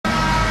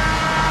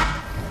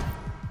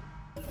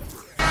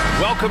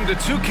Welcome to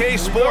 2K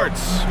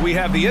Sports. We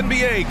have the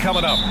NBA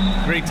coming up.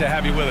 Great to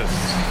have you with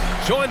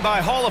us. Joined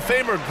by Hall of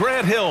Famer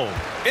Grant Hill,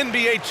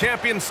 NBA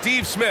champion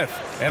Steve Smith,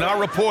 and our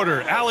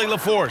reporter, Allie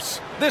LaForce.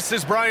 This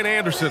is Brian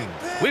Anderson.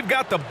 We've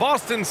got the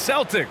Boston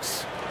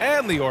Celtics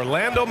and the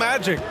Orlando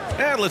Magic.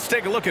 And let's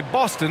take a look at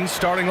Boston's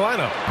starting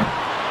lineup.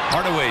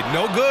 Hardaway,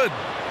 no good.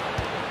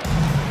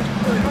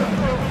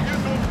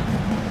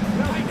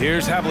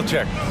 Here's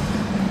Havlicek.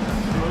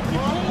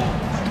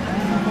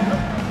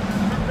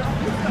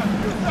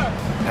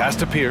 Pass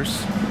to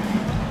Pierce.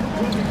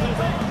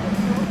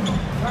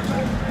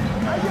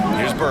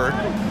 Here's Bird.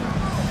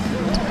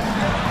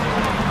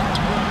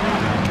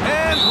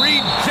 And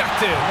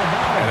rejected.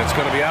 And it's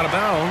going to be out of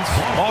bounds.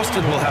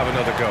 Boston will have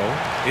another go.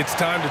 It's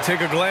time to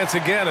take a glance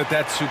again at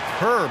that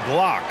superb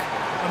block.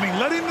 I mean,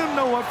 letting them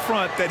know up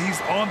front that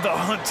he's on the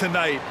hunt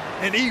tonight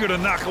and eager to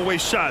knock away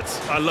shots.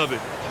 I love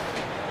it.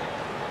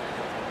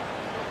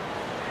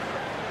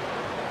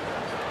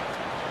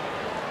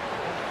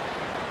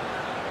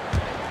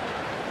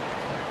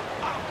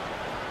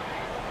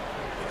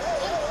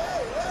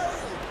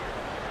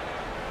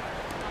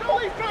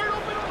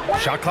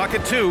 Shot clock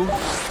at 2.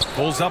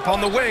 Pulls up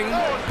on the wing.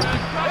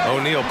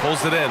 O'Neal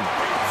pulls it in.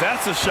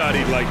 That's a shot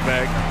he'd like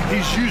back.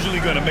 He's usually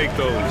going to make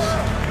those.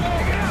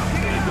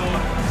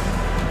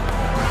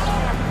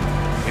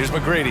 Here's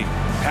McGrady.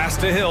 Pass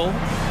to Hill.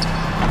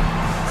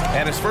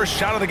 And his first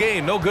shot of the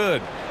game, no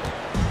good.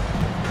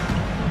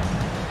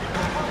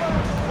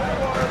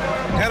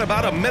 And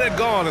about a minute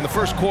gone in the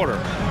first quarter.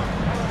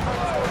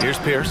 Here's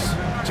Pierce.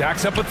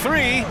 Jacks up a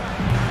 3.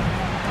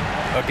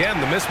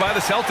 Again, the miss by the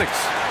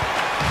Celtics.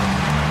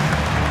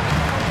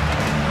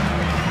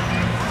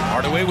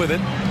 Hardaway with it.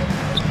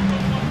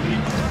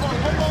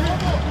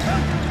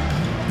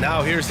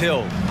 Now here's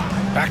Hill.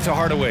 Back to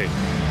Hardaway.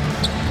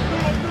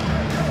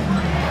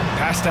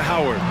 Pass to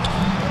Howard.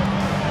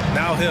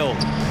 Now Hill.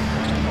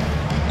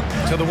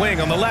 To the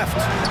wing on the left.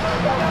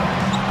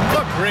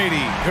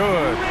 McGrady,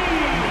 good.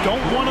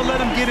 Don't want to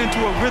let him get into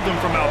a rhythm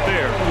from out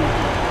there.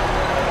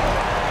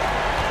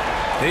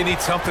 They need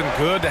something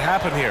good to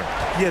happen here.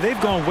 Yeah, they've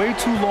gone way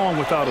too long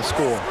without a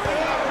score.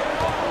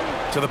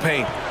 To the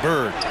paint,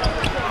 Bird.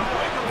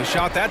 The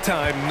shot that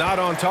time not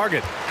on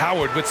target.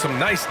 Howard with some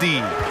nice D.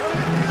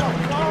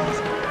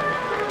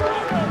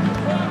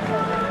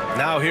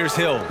 Now here's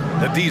Hill.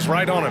 The D's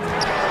right on him.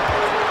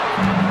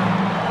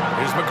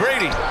 Here's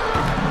McGrady.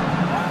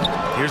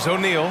 Here's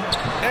O'Neal.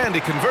 And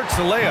he converts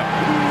the layup.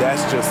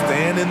 That's just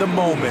staying in the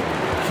moment,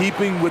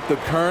 keeping with the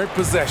current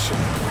possession.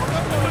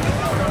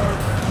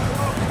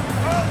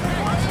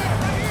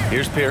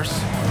 Here's Pierce.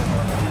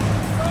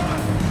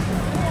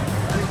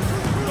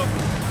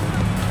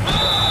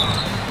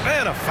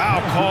 And a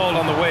foul called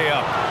on the way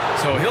up.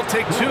 So he'll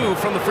take 2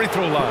 from the free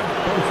throw line.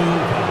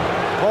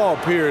 Paul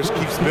Pierce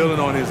keeps building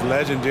on his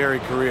legendary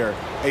career.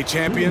 A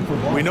champion,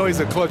 we know he's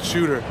a clutch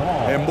shooter,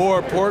 and more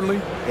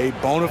importantly, a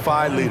bona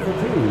fide leader.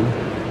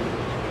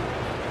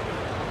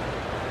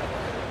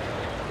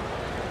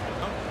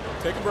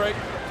 Take a break.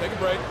 Take a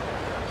break.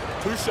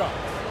 2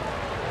 shots.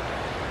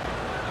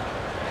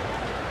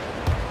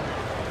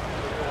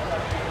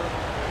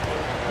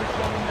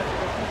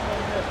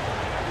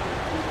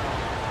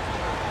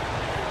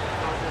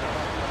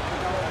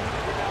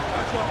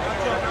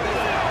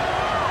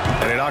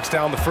 And he knocks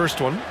down the first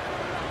one.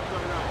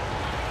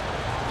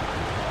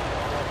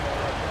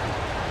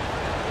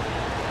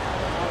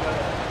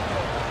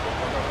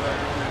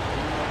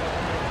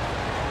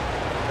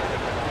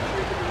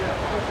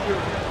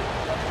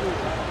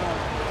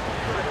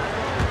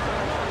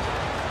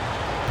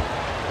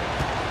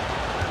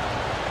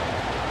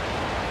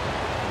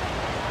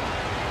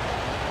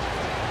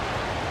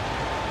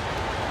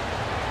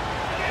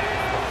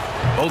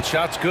 Both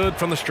shots good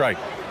from the strike.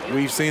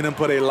 We've seen him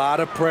put a lot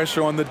of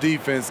pressure on the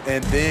defense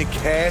and then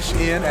cash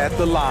in at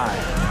the line.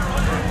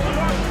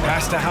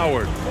 Pass to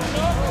Howard.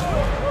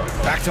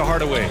 Back to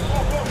Hardaway.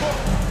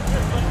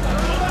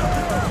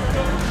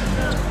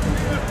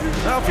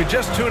 Now, if you're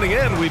just tuning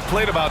in, we've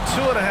played about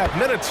 2.5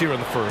 minutes here in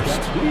the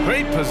first.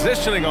 Great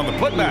positioning on the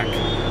putback.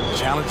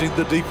 Challenging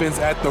the defense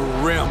at the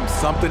rim,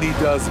 something he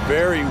does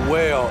very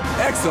well.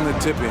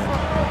 Excellent tip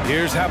in.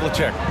 Here's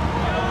Havlicek.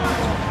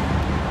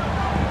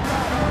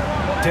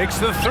 Takes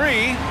the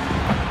 3.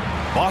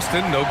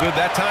 Boston, no good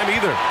that time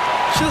either.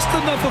 Just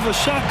enough of a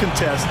shot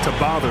contest to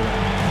bother him.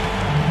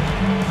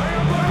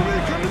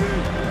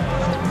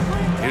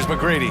 Here's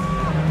McGrady.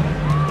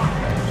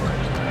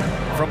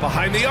 From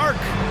behind the arc.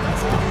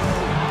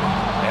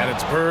 And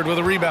it's Bird with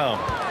a rebound.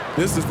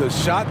 This is the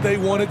shot they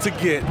wanted to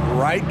get.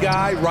 Right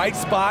guy, right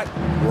spot,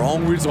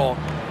 wrong result.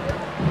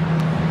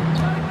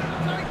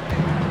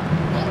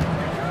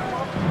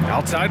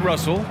 Outside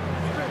Russell.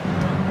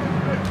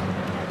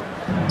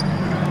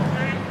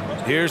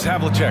 Here's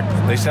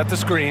Havlicek. They set the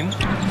screen.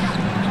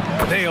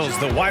 Nails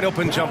the wide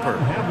open jumper.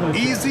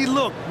 Easy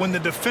look when the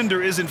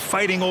defender isn't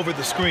fighting over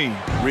the screen.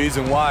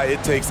 Reason why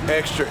it takes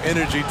extra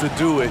energy to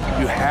do it.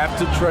 You have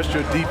to trust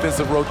your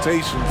defensive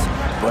rotations,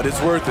 but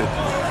it's worth it.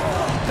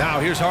 Now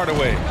here's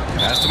Hardaway.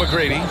 Pass to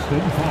McGrady.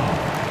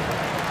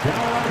 First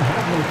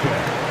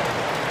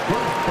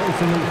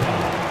personal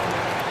foul.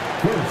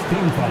 First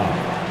team foul.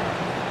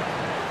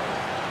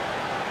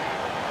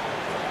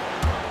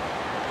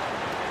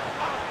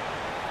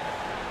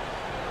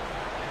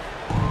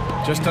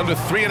 Just under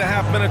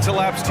 3.5 minutes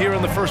elapsed here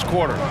in the first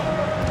quarter.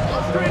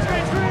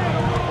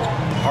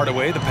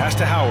 Hardaway, the pass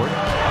to Howard.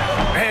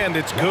 And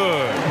it's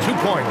good. 2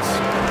 points.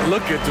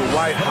 Look at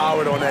Dwight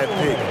Howard on that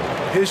pick.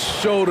 His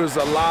shoulders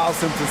allows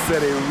him to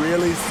set a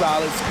really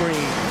solid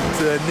screen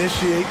to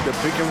initiate the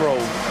pick and roll.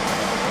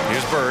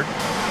 Here's Bird.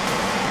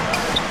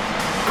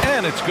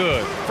 And it's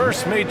good.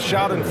 First made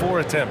shot in 4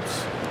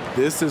 attempts.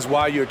 This is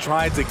why you're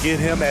trying to get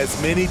him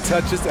as many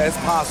touches as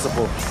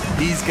possible.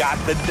 He's got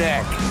the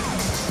neck.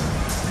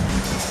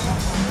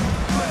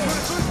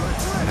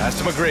 Pass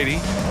to McGrady.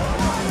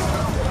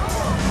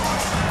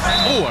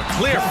 Oh, a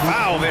clear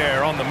foul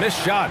there on the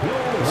missed shot.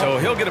 So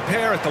he'll get a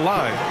pair at the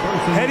line.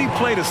 Heady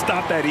play to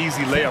stop that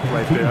easy layup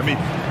right there. I mean,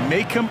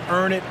 make him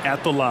earn it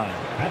at the line.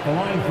 At the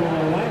line for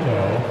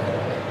Orlando,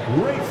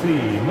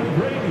 Tracy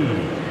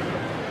McGrady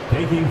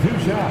taking 2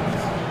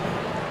 shots.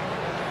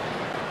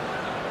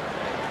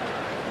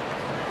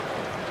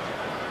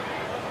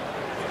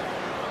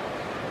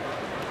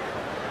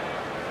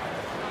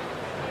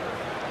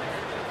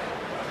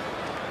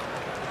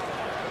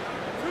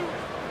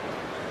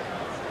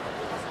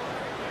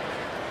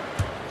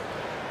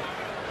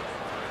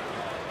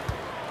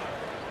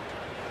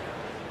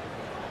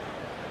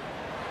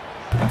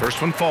 First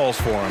one falls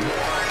for him.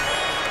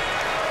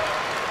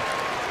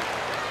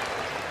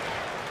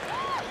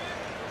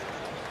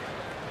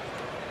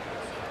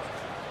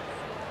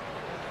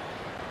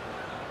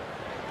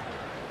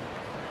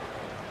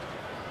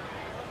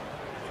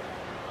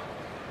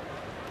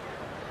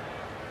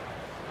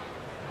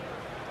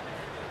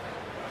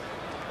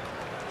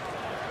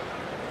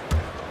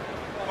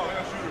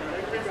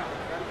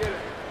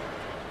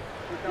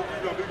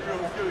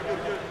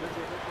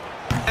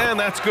 And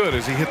that's good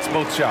as he hits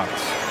both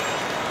shots.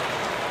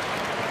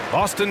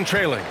 Boston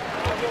trailing.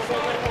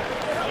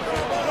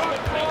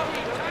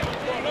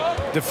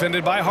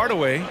 Defended by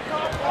Hardaway.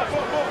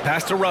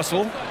 Pass to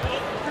Russell.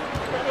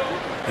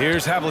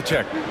 Here's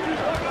Havlicek.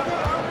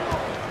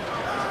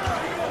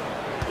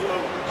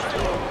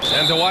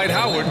 And Dwight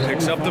Howard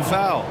picks up the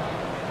foul.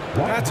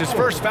 That's his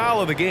first foul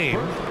of the game.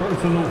 First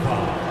personal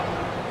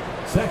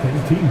foul.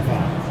 Second team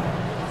foul.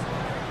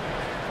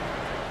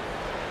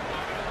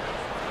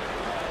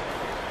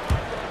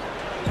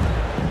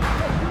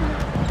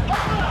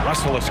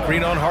 Russell, a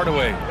screen on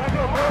Hardaway.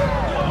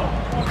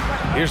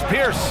 Here's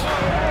Pierce.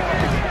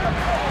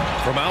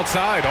 From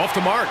outside, off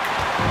the mark.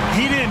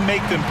 He didn't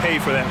make them pay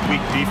for that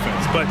weak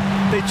defense, but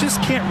they just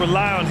can't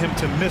rely on him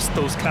to miss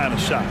those kind of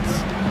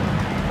shots.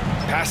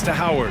 Pass to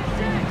Howard.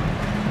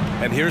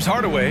 And here's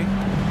Hardaway.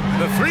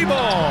 The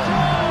 3-ball.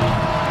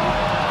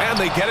 And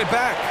they get it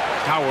back.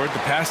 Howard, the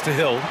pass to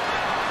Hill.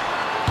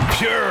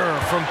 Pure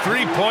from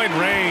 3-point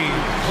range.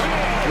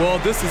 Well,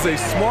 this is a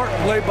smart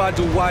play by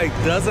Dwight.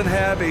 Doesn't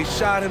have a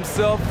shot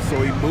himself,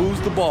 so he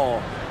moves the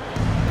ball.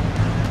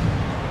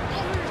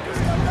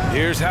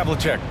 Here's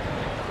Havlicek.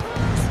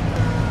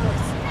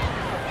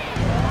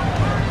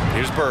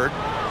 Here's Bird.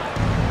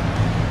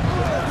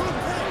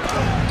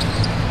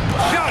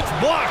 Shots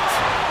blocked.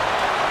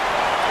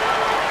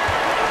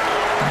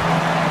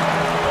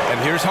 And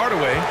here's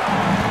Hardaway.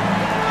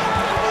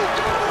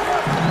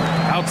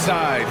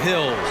 Outside,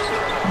 Hill.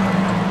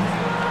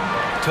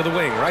 To the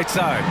wing, right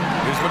side.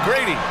 Here's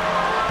McGrady.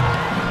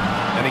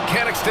 And he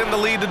can't extend the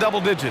lead to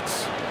double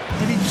digits.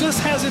 And he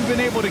just hasn't been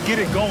able to get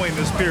it going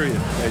this period.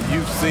 And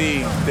you've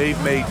seen they've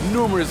made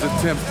numerous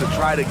attempts to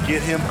try to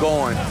get him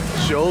going.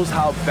 Shows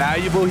how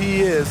valuable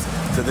he is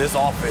to this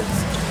offense.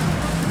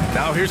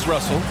 Now here's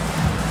Russell.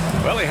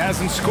 Well, he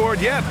hasn't scored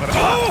yet, but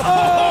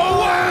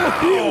wow!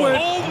 He went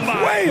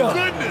my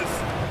goodness!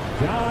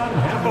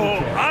 Oh,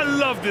 I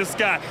love this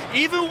guy.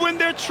 Even when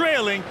they're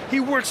trailing, he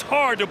works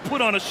hard to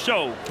put on a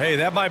show. Hey,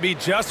 that might be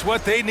just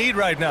what they need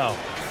right now.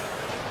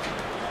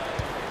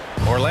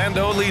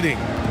 Orlando leading.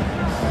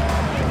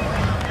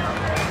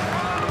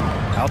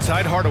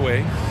 Outside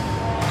Hardaway.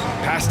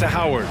 Pass to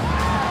Howard.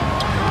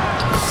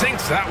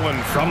 Sinks that one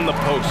from the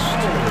post.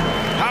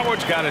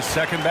 Howard's got his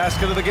second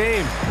basket of the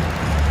game.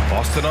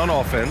 Boston on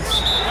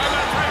offense.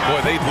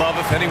 Boy, they'd love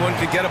if anyone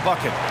could get a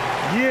bucket.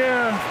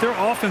 Yeah, their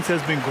offense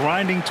has been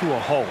grinding to a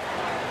halt.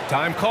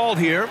 Time called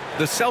here.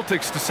 The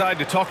Celtics decide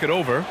to talk it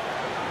over.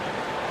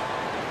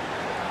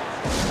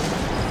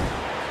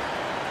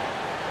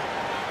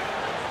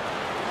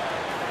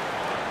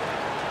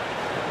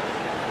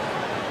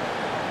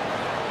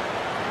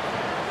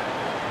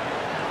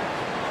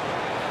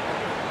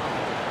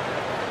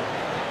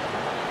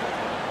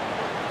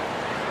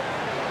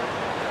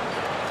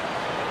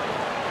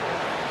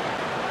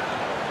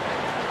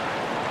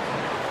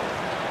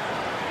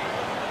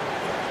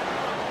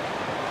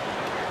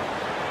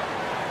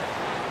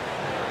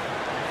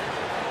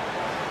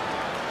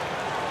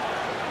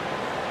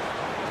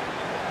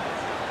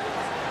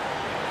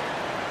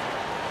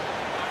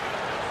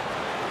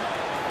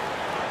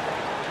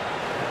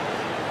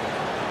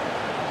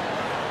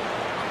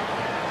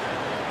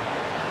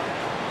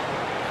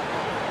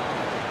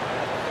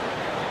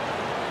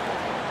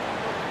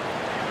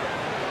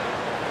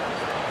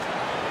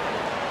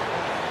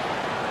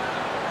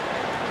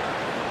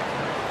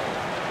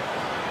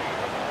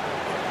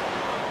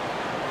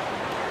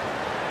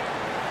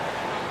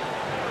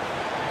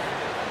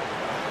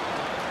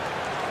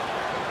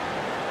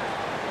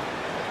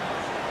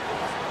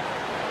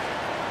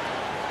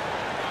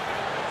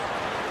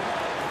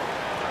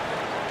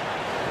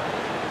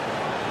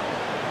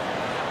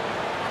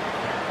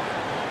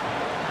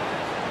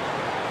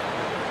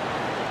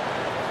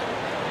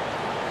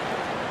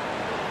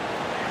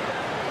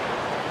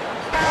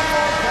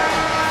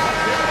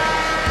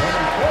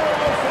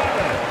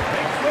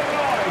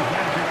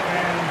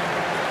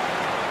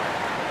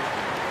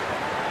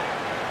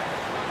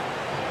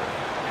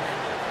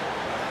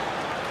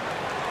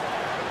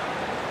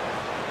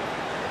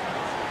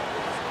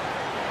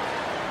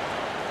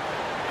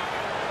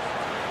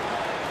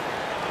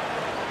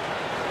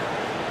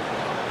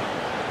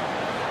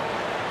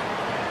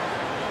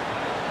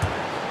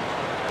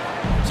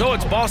 So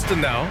it's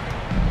Boston now,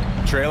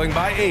 trailing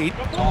by 8.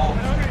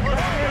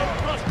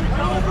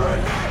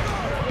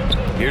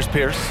 Here's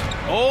Pierce.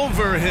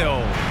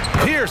 Overhill.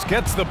 Pierce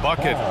gets the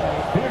bucket.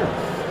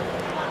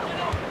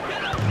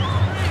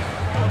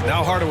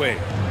 Now Hardaway.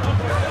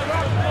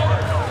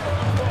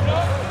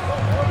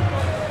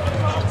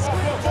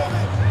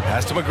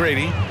 Pass to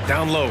McGrady.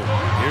 Down low.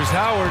 Here's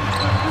Howard.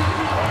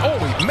 Oh,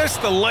 he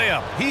missed the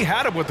layup. He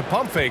had it with the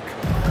pump fake.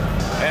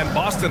 And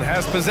Boston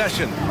has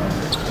possession.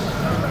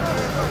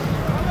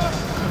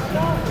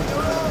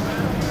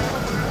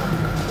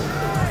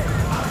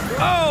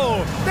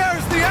 Oh,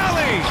 there's the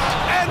alley.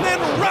 And then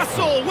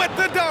Russell with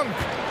the dunk.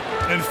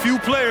 And few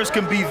players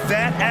can be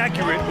that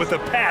accurate with a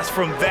pass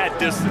from that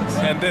distance.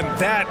 And then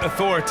that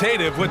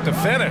authoritative with the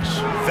finish.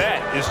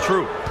 That is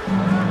true.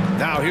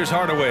 Now here's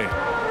Hardaway.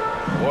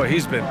 Boy,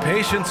 he's been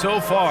patient so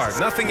far.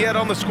 Nothing yet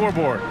on the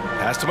scoreboard.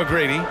 Pass to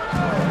McGrady.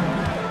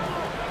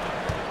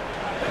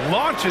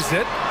 Launches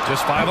it.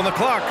 Just 5 on the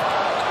clock.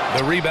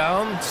 The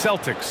rebound,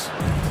 Celtics.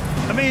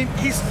 I mean,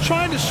 he's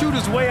trying to shoot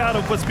his way out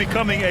of what's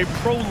becoming a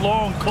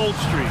prolonged cold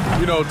streak.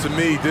 You know, to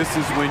me, this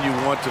is when you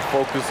want to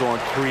focus on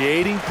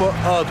creating for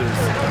others.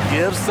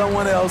 Give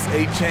someone else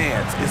a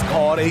chance. It's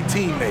called a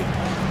teammate.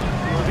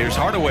 Here's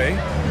Hardaway.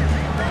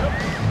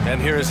 And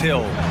here is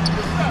Hill.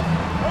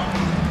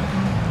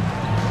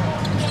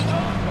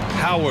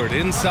 Howard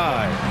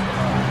inside.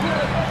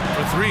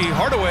 For 3,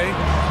 Hardaway.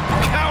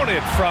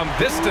 Counted from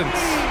distance.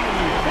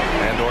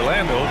 And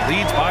Orlando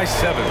leads by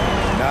 7.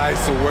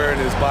 Nice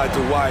awareness by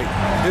Dwight.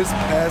 His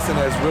passing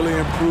has really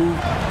improved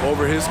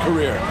over his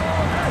career.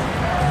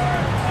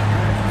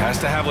 Pass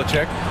to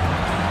Havlicek.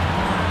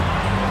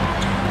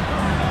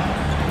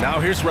 Now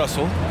here's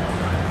Russell.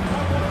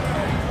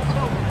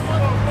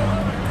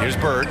 Here's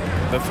Bird.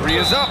 The 3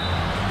 is up.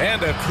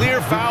 And a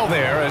clear foul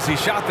there as he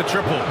shot the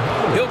triple.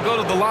 He'll go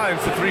to the line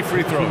for 3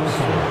 free throws.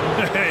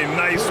 Hey,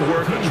 nice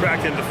work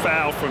attracting the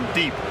foul from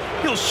deep.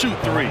 He'll shoot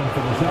 3.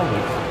 For the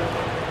Celtics,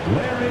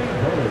 Larry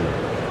Bird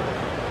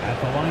at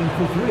the line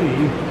for 3.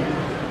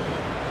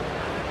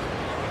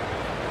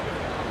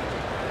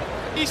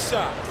 3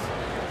 shots.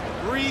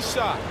 3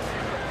 shots.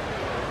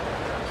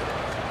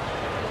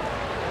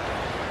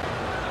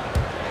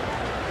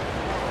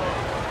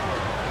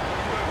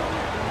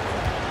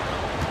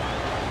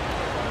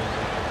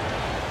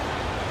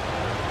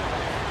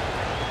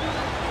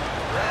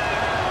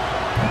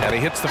 And he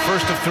hits the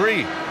first of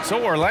 3.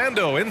 So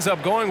Orlando ends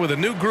up going with a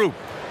new group.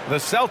 The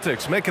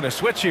Celtics making a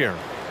switch here.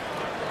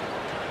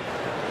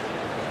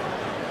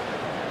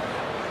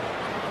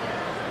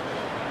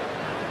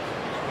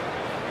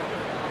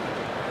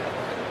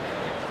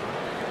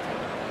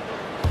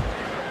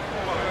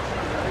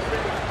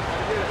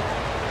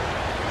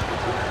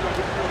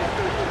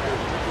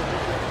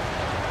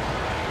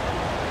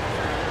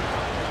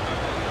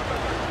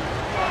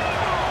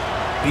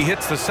 He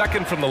hits the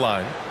second from the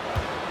line.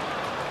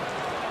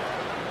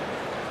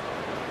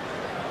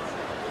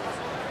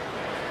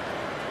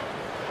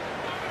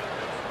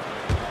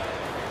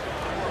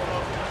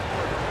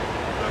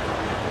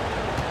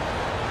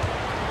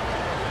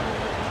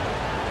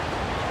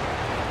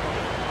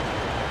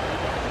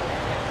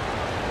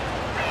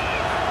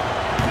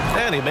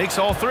 And he makes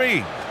all 3.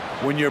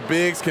 When your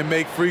bigs can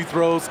make free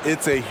throws,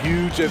 it's a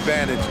huge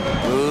advantage.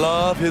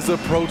 Love his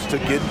approach to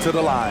getting to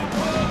the line.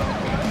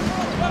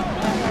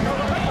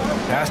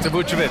 Pass to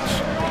Vucevic.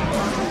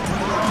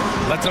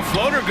 Lets a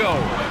floater go.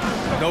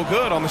 No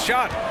good on the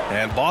shot.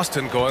 And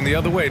Boston going the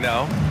other way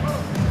now.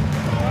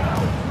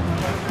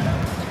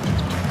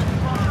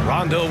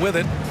 Rondo with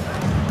it.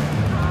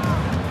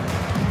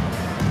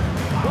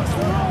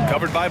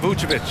 Covered by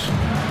Vucevic.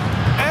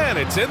 And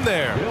it's in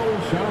there.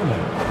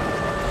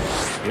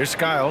 Here's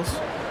Skiles.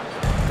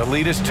 The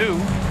lead is 2.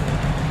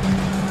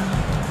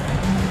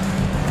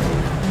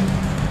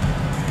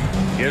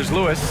 Here's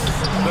Lewis.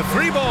 The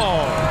 3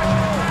 ball.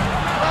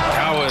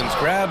 Cowens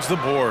grabs the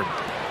board.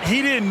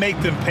 He didn't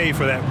make them pay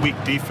for that weak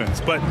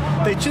defense, but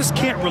they just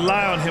can't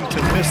rely on him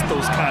to miss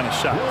those kind of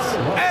shots.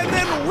 And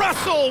then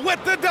Russell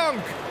with the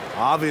dunk.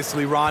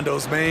 Obviously,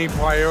 Rondo's main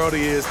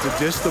priority is to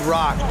dish the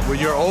rock. When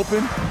you're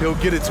open, he'll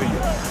get it to you.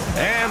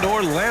 And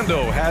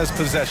Orlando has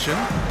possession.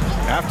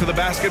 After the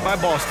basket by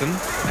Boston.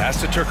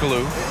 Pass to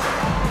Turkoglu.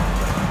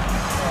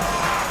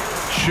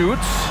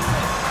 Shoots.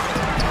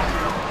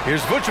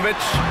 Here's Vucevic.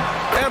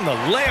 And the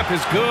layup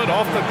is good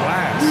off the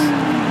glass.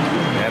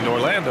 And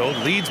Orlando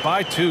leads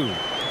by 2.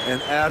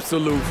 An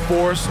absolute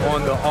force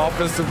on the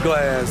offensive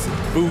glass.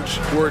 Vooch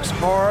works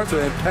hard to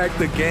impact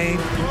the game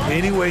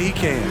any way he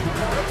can.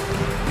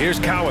 Here's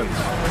Cowens.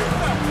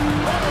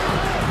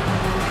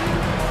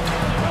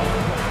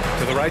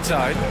 To the right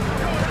side.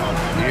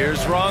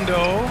 Here's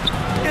Rondo.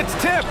 It's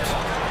tipped.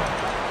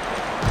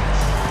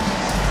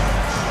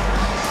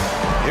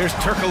 Here's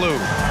Turkoglu.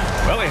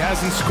 Well, he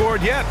hasn't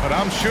scored yet, but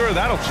I'm sure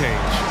that'll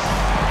change.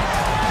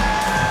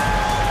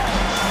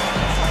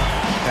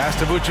 Pass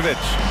to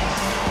Vucevic.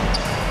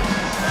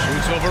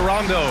 Shoots over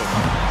Rondo.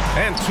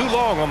 And too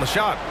long on the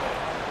shot.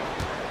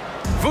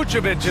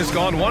 Vucevic has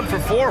gone 1 for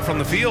 4 from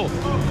the field.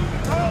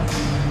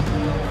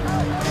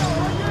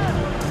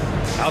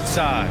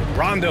 Outside,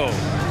 Rondo.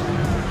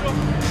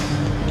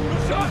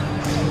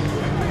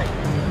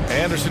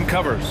 Anderson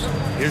covers.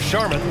 Here's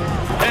Sharman,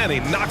 and he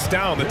knocks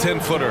down the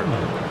 10-footer.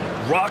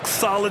 Rock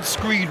solid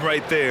screen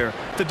right there.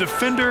 The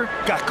defender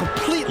got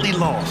completely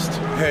lost.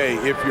 Hey,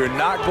 if you're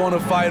not going to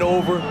fight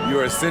over,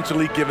 you're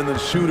essentially giving the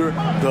shooter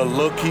the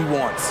look he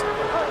wants.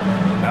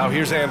 Now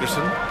here's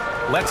Anderson.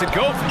 Lets it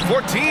go from 14.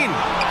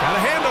 Got a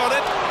hand on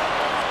it.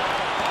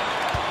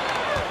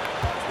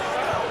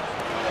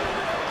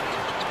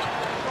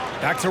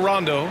 Back to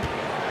Rondo.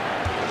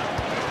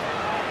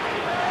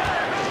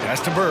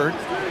 Pass to Bird.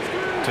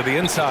 To the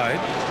inside.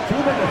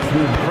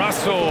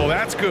 Russell,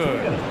 that's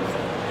good.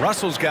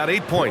 Russell's got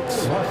 8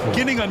 points.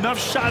 Getting enough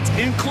shots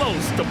in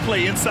close to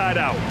play inside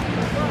out.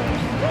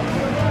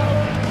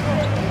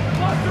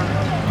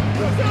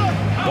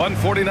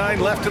 1:49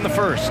 left in the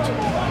first.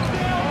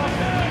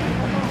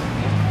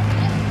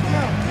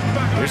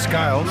 Here's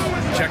Skiles.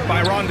 Checked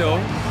by Rondo.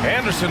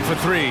 Anderson for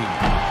 3.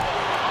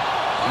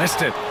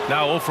 Missed it.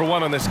 Now 0 for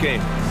 1 on this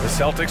game. The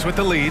Celtics with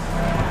the lead.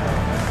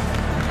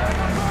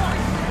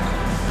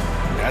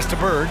 Pass to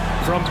Bird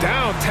from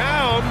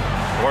downtown.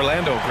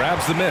 Orlando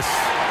grabs the miss.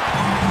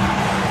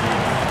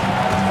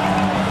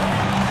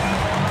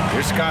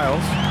 Here's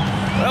Skiles.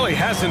 Well, he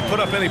hasn't put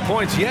up any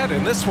points yet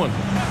in this one.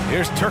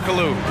 Here's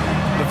Turkoglu.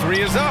 The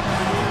 3 is up.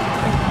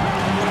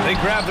 They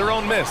grab their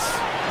own miss.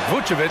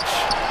 Vucevic,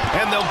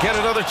 and they'll get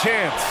another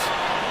chance.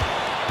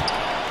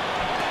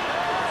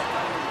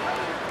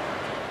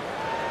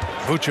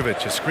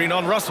 Vucevic, a screen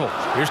on Russell.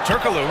 Here's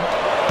Turkoglu.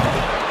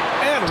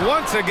 And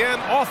once again,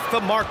 off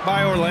the mark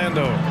by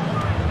Orlando.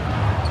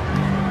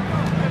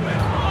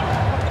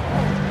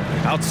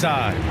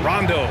 Outside,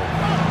 Rondo.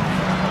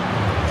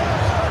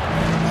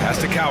 Pass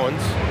to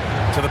Cowens.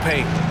 To the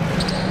paint.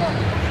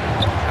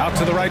 Out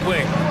to the right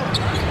wing.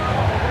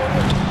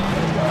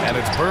 And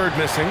it's Bird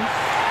missing.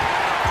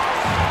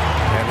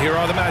 And here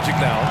are the Magic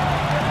now.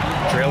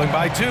 Trailing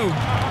by 2.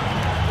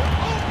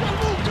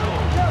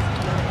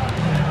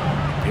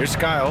 Here's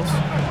Skiles.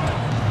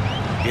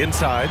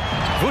 Inside.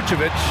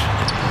 Vucevic.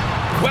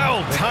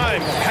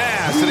 Well-timed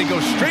pass, and he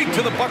goes straight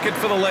to the bucket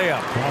for the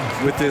layup.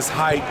 With his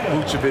height,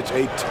 Vucevic,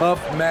 a tough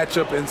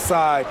matchup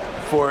inside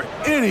for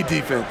any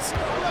defense.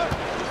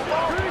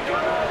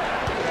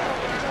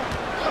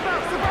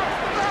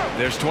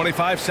 There's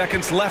 25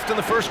 seconds left in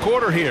the first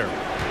quarter here.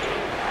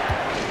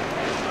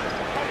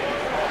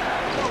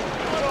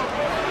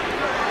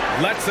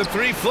 Lets the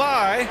 3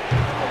 fly.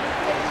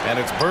 And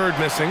it's Bird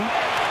missing.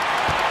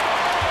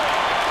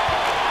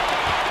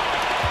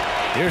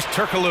 Here's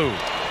Turkoglu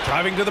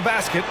driving to the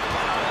basket.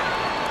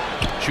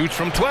 Shoots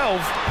from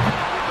 12.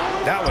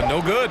 That one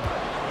no good.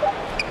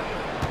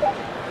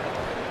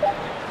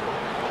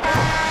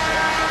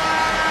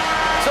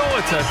 So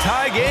it's a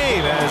tie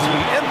game as we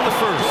end the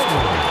first.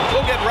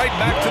 We'll get right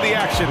back to the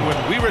action when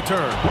we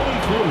return.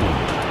 23.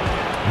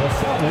 The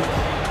Celtics,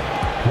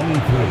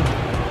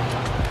 23.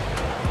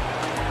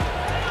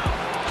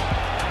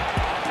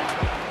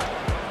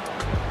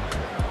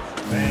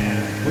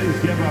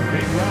 Please give a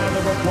big round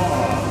of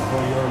applause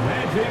for your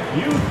Magic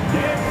Youth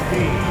Dance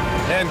Team.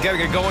 And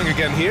getting it going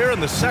again here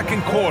in the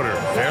second quarter.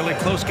 Fairly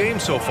close game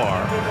so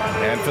far.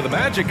 And for the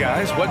Magic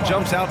guys, what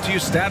jumps out to you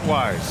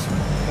stat-wise?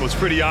 Well, it's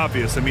pretty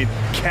obvious. I mean,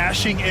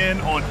 cashing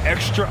in on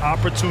extra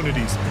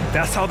opportunities.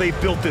 That's how they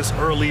built this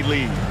early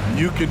lead.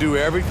 You can do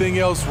everything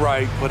else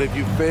right, but if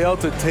you fail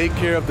to take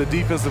care of the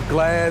defensive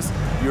glass,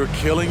 you're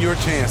killing your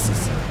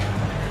chances.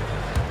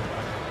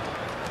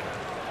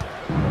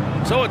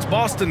 So it's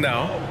Boston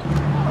now.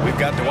 We've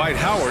got Dwight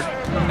Howard,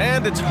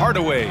 and it's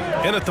Hardaway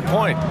in at the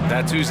point.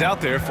 That's who's out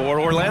there for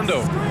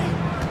Orlando.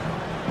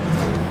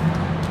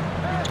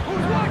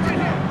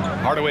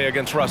 Hardaway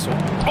against Russell.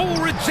 Oh,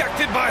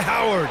 rejected by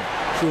Howard.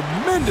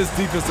 Tremendous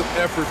defensive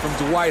effort from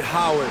Dwight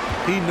Howard.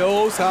 He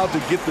knows how to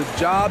get the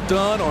job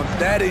done on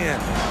that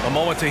end. A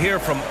moment to hear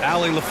from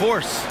Allie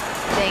LaForce.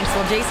 Thanks.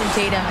 Well, Jason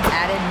Tatum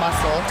added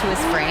muscle to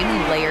his frame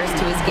and layers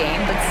to his game,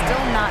 but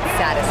still not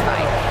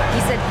satisfied.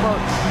 He said,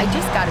 quote, "I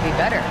just got to be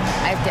better.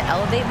 I have to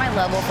elevate my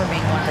level from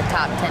being one of the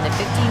top 10 to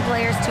 15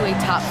 players to a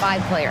top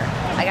 5 player.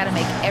 I got to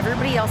make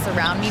everybody else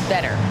around me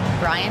better.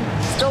 Brian,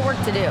 still work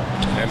to do."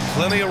 And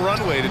plenty of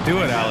runway to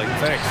do it, Allie.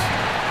 Thanks.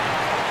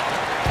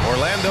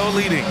 Orlando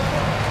leading.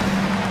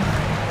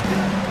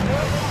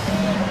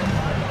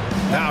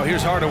 Now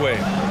here's Hardaway.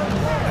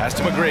 Pass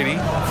to McGrady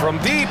from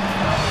deep.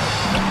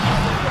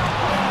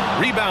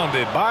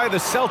 Rebounded by the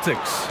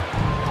Celtics.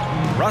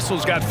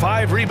 Russell's got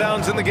 5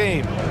 rebounds in the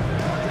game.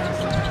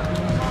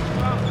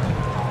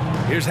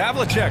 Here's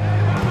Havlicek.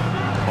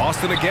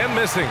 Boston again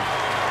missing.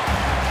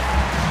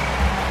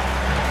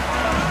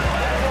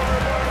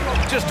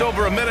 Just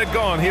over a minute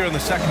gone here in the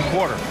second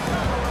quarter.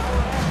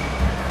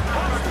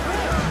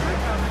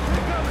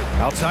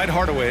 Outside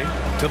Hardaway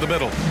to the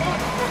middle.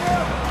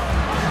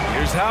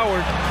 Here's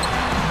Howard.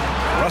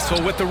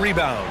 Russell with the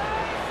rebound.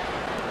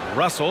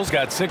 Russell's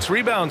got 6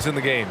 rebounds in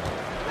the game.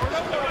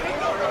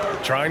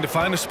 Trying to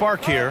find a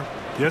spark here.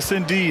 Yes,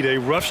 indeed. A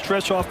rough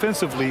stretch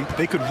offensively.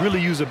 They could really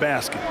use a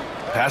basket.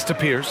 Pass to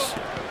Pierce.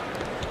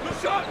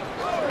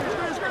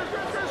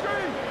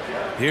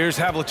 Here's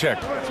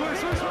Havlicek.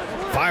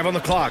 5 on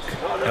the clock.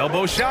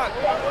 Elbow shot.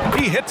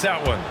 He hits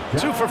that one.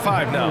 2 for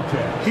 5 now.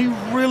 He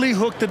really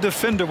hooked the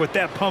defender with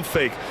that pump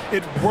fake.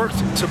 It worked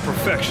to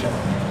perfection.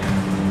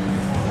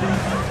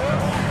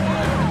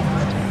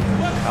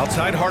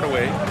 Outside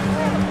Hardaway.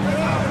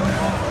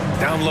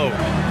 Down low.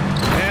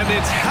 And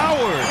it's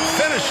Howard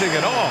finishing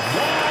it off.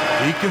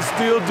 He can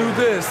still do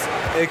this.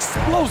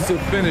 Explosive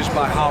finish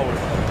by Howard.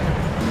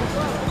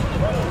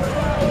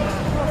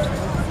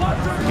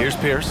 Here's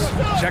Pierce.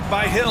 Check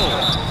by Hill.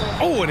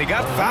 Oh, and he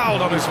got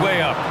fouled on his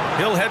way up.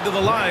 He'll head to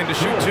the line to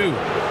shoot 2.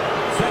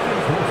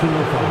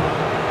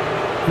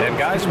 And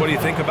guys, what do you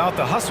think about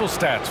the hustle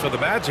stats for the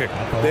Magic?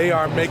 They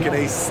are making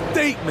a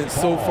statement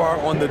so far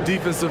on the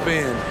defensive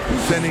end,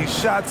 sending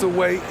shots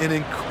away in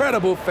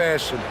incredible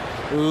fashion.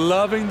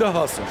 Loving the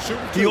hustle.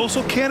 He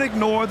also can't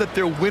ignore that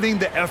they're winning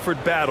the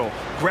effort battle,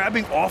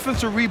 grabbing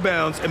offensive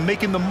rebounds and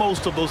making the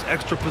most of those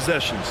extra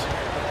possessions.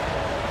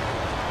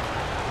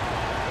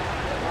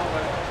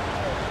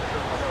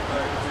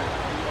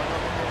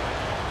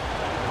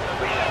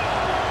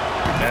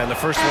 And the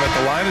first one at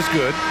the line is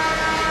good.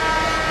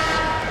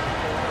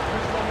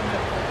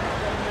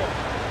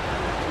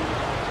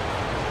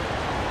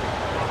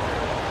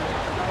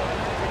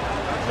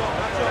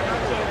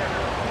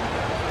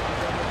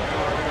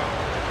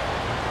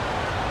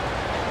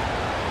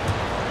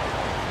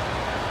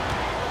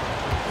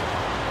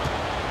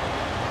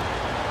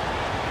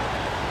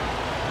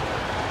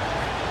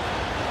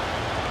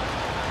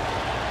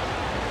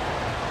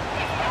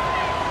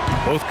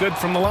 Both good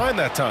from the line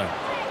that time.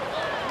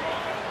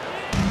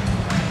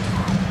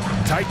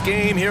 Tight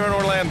game here in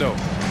Orlando.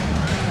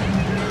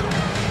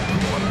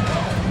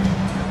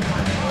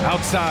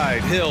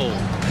 Outside, Hill.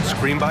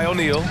 Screen by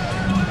O'Neal.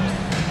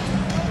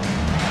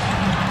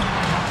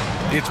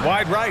 It's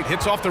wide right,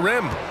 hits off the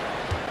rim.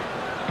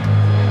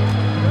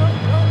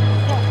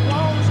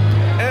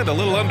 And a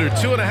little under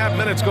 2.5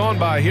 minutes gone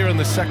by here in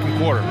the second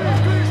quarter.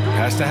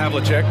 Pass to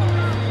Havlicek.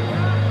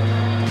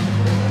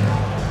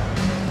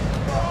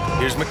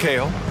 Here's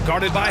McHale,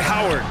 guarded by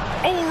Howard.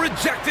 Oh,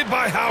 rejected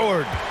by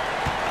Howard.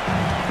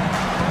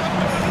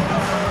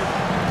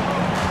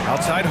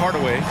 Outside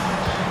Hardaway.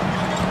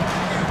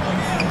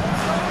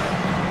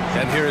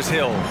 And here is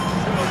Hill.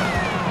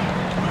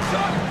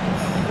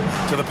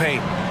 To the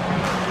paint.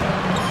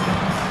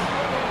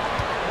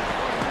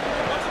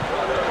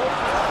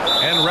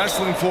 And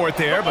wrestling for it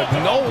there, but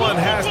no one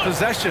has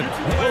possession.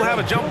 We'll have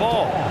a jump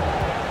ball.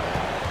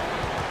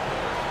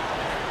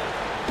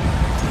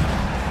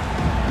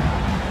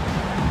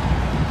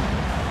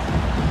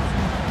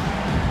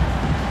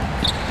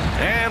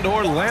 And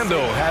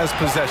Orlando has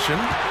possession.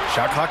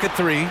 Shot clock at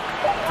 3.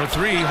 For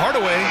 3,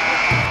 Hardaway.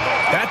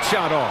 That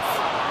shot off.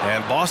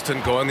 And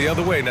Boston going the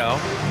other way now.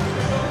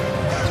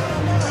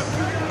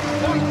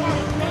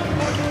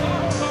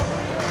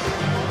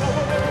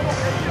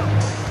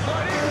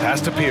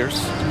 Pass to Pierce.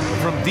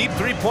 From deep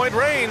three-point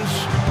range.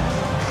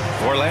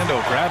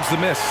 Orlando grabs the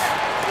miss.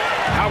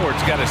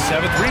 Howard's got his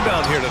 7th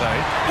rebound here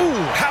tonight.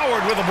 Ooh,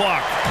 Howard with a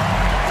block.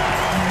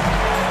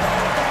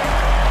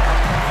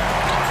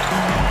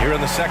 Here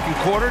in the second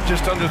quarter,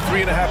 just under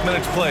 3.5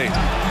 minutes played.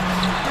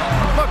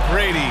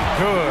 McGrady,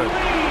 good.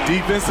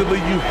 Defensively,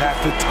 you have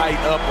to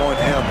tighten up on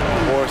him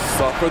or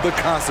suffer the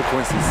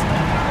consequences.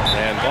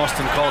 And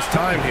Boston calls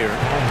time here.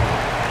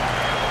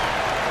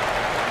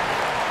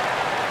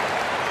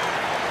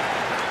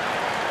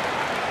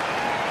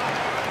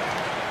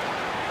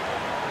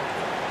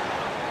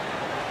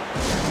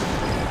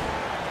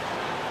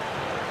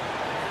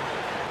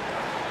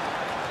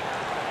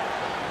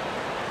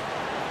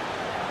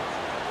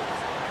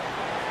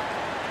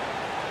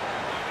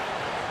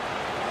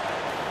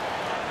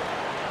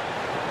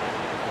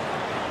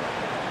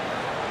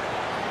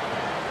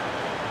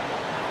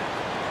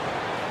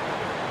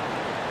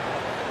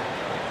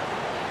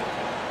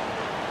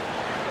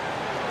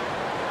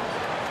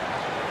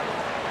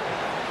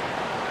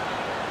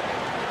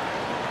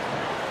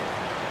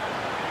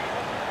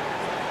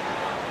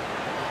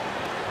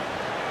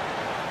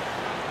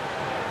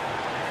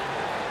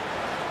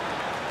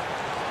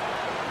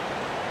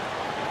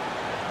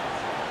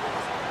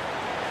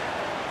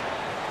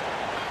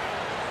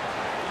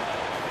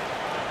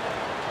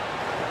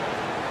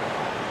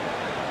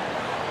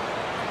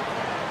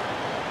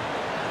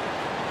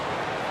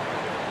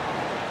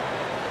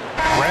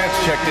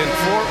 Checked in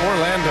for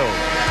Orlando.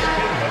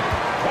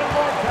 One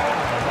more time,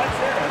 let's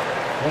hear it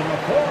from the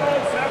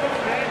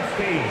 407 man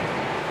Steve.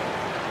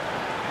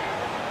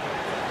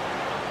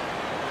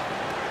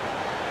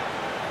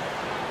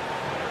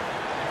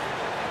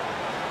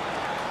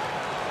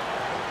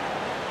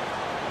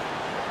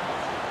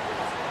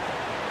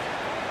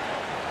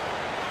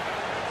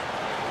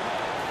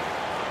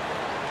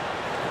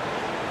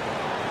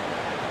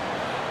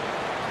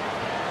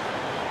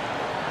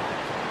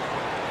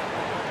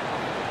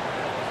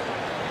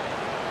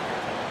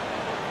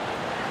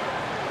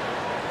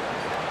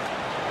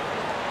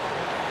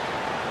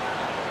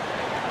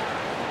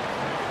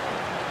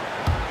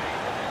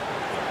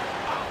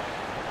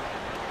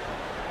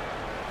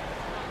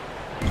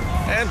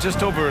 And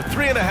just over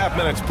 3.5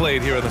 minutes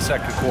played here in the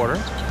second quarter.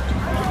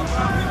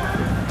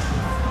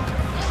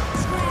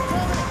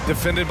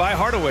 Defended by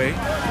Hardaway.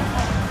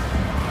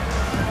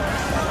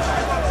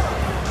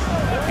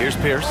 Here's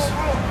Pierce.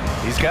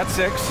 He's got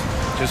 6.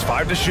 Just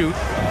 5 to shoot.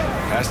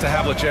 Pass to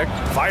Havlicek.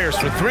 Fires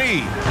for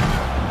 3.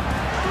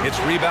 It's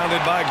rebounded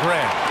by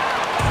Grant.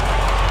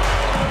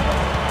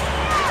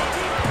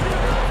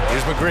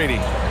 Here's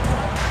McGrady.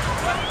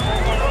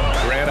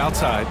 Grant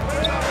outside.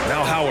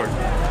 Now Howard.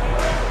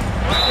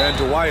 And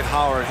Dwight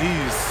Howard,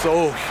 he's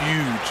so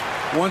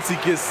huge. Once he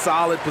gets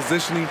solid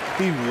positioning,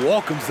 he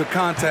welcomes the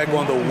contact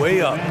on the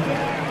way up.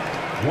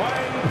 Dwight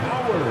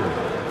Howard,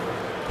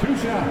 2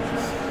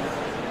 shots.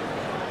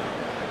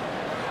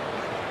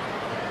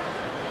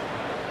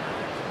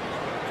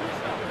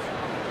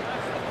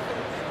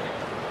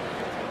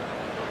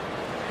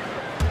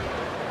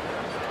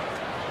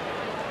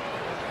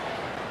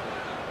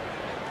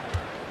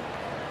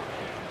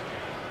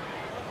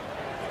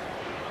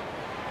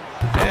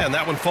 And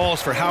that one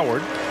falls for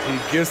Howard. He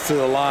gets to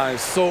the line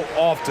so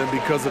often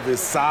because of his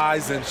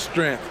size and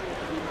strength.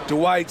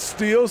 Dwight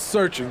still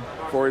searching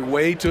for a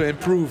way to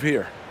improve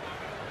here.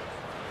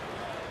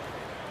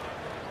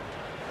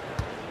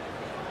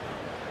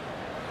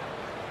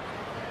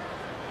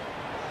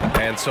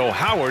 And so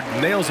Howard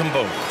nails them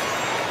both.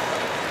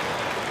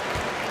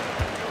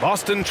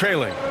 Boston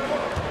trailing.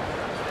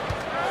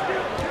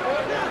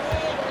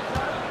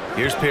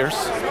 Here's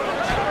Pierce.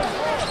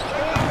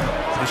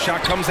 The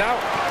shot comes out.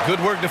 Good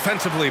work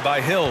defensively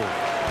by Hill.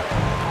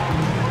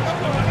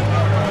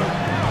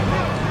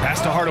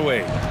 Pass to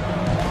Hardaway.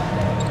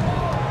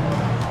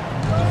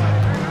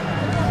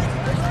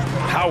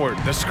 Howard,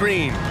 the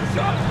screen.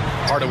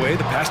 Hardaway,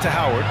 the pass to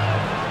Howard.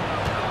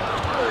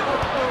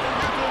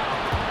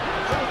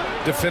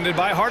 Defended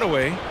by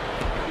Hardaway.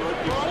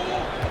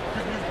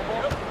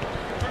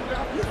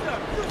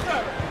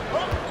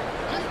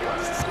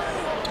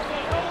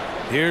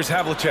 Here's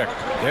Havlicek.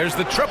 There's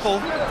the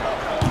triple.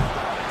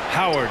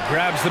 Howard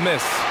grabs the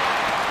miss.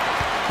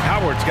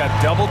 Howard's got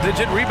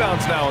double-digit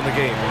rebounds now in the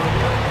game.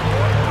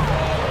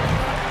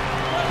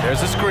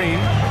 There's a screen.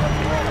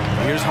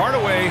 Here's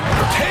Hardaway.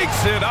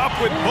 Takes it up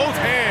with both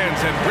hands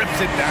and rips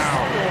it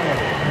down.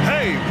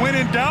 Hey, when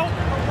in doubt,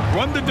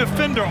 run the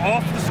defender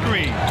off the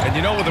screen. And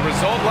you know, with a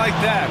result like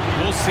that,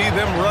 we'll see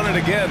them run it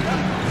again.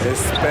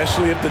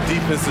 Especially if the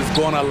defense is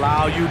going to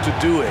allow you to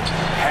do it.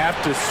 Have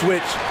to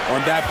switch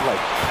on that play.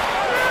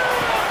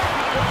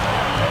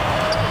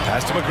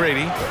 Pass to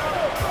McGrady.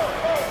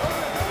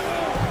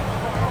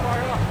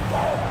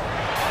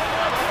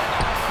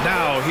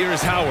 Now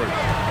here's Howard.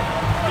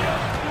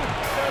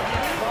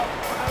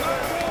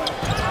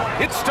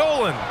 It's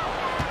stolen.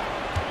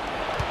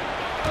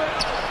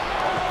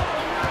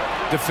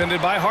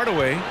 Defended by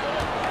Hardaway.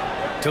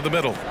 To the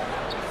middle.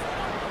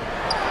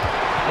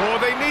 Oh,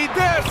 they need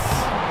this.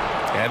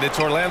 And it's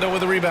Orlando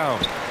with a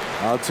rebound.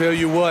 I'll tell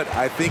you what,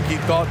 I think he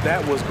thought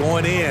that was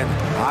going in.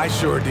 I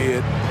sure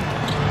did.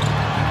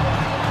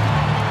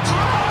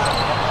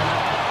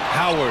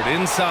 Howard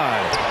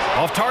inside.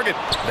 Off target.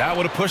 That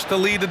would have pushed the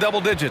lead to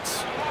double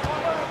digits.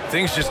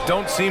 Things just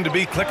don't seem to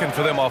be clicking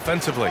for them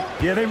offensively.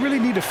 Yeah, they really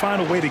need to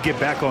find a way to get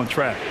back on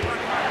track.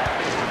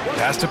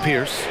 Pass to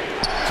Pierce.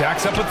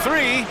 Jacks up a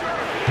 3.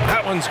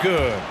 That one's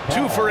good.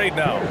 2 for 8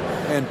 now.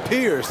 And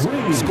Pierce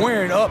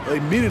squaring up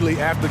immediately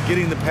after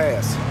getting the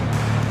pass.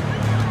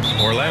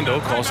 Orlando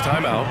calls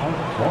timeout.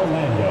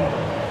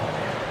 Orlando.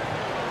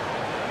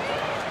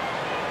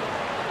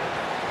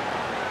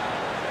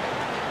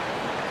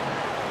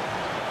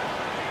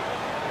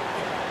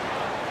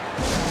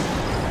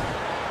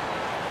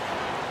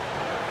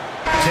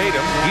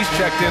 Tatum, he's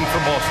checked in for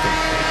Boston.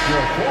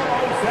 Your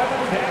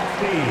 407 Cat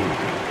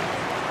Steve.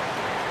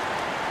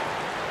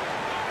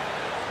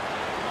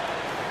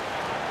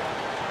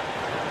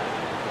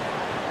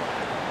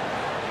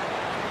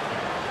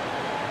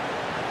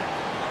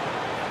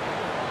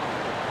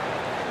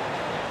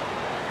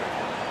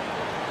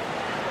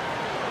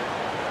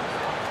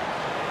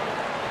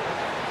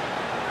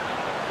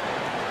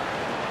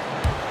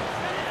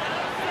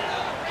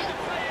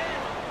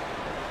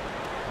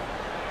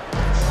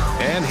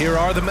 And here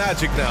are the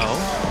Magic now,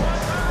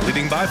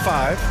 leading by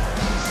 5.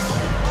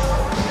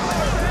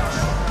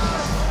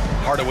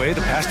 Hardaway,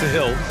 the pass to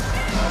Hill.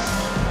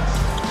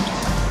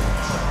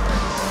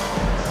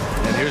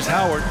 And here's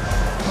Howard.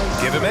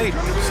 Give him 8.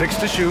 6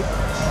 to shoot.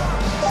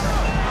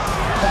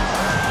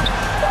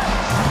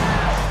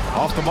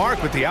 Off the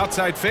mark with the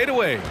outside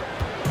fadeaway.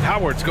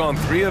 Howard's gone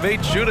 3 of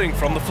 8 shooting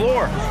from the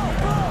floor.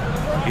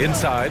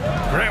 Inside,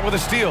 Grant with a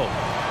steal.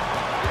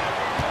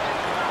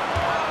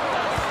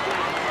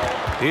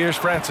 Here's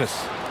Francis.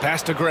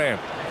 Pass to Grant.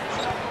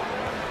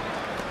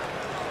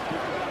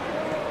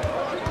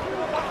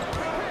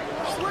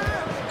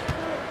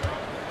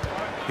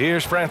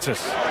 Here's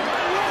Francis.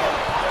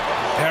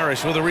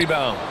 Parrish with a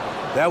rebound.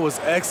 That was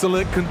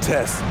excellent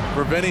contest,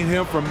 preventing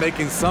him from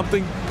making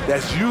something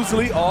that's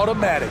usually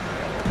automatic.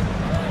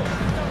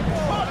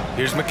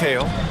 Here's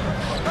McHale.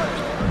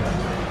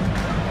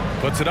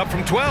 Puts it up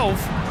from 12.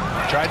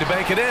 Tried to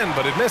bank it in,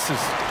 but it misses.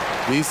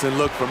 Decent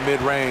look from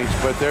mid-range,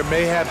 but there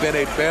may have been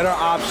a better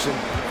option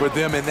for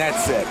them in that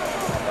set.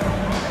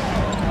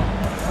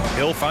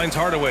 Hill finds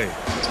Hardaway.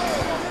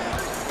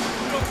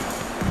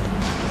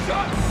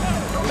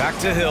 Back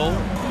to Hill.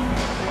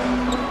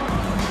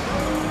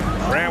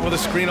 Grant with a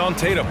screen on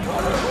Tatum.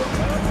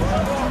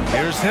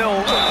 Here's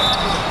Hill.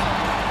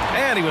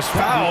 And he was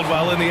fouled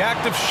while in the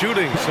act of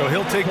shooting, so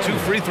he'll take 2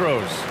 free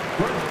throws.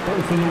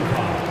 Personal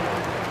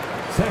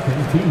foul.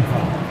 Second team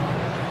foul.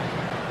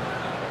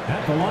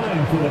 At the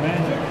line for the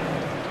Magic,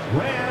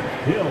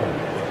 Grant Hill.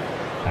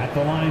 At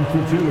the line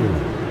for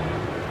 2.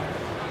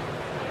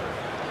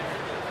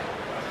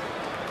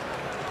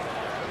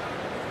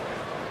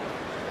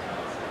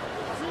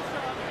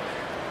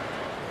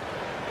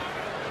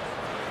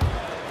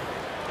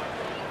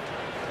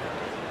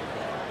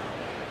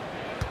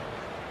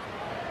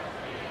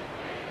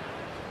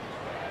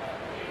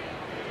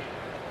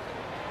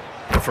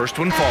 First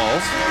one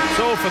falls.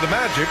 So for the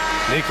Magic,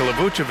 Nikola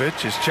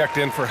Vucevic is checked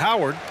in for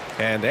Howard,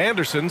 and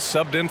Anderson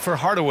subbed in for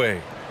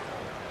Hardaway.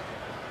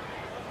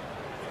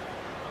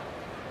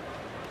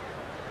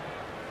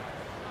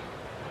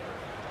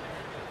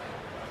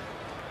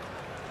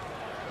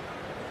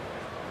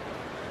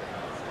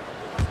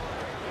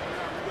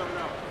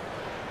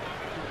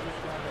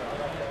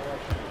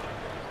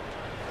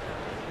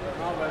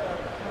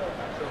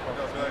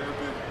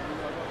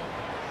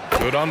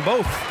 Good on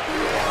both.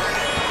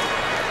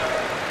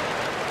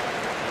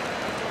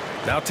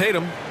 Now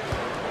Tatum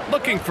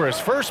looking for his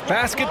first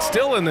basket,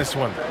 still in this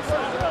one.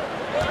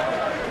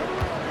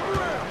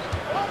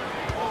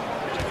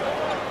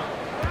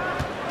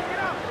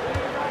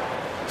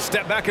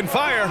 Step back and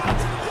fire.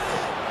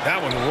 That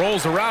one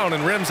rolls around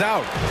and rims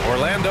out.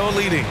 Orlando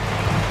leading.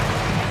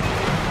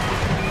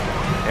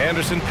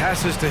 Anderson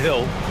passes to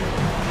Hill.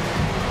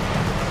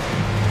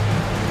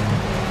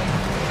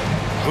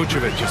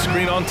 Vucevic, a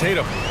screen on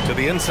Tatum to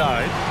the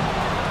inside.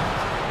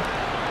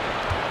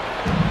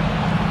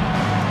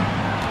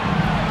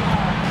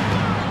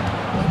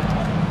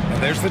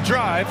 There's the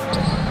drive.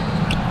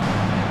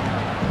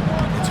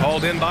 It's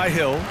hauled in by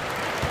Hill.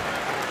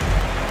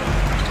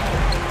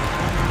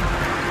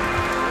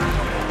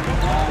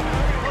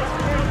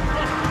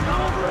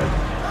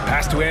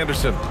 Pass to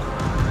Anderson.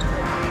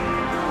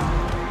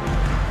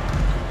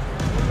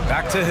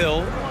 Back to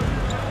Hill.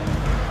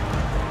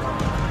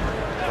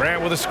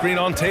 Grant with a screen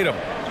on Tatum.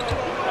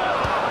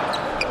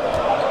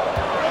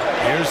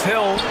 Here's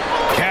Hill.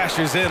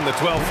 Cashes in the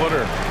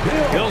 12-footer.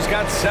 Hill's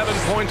got 7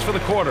 points for the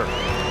quarter.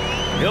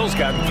 Hill's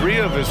got 3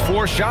 of his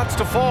 4 shots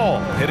to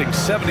fall, hitting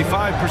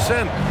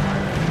 75%.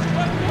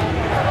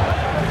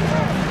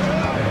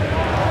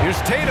 Here's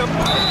Tatum,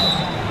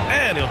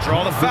 and he'll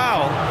draw the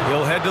foul.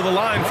 He'll head to the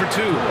line for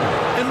 2.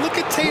 And look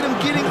at Tatum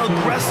getting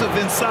aggressive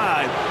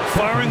inside,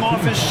 firing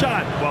off his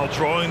shot while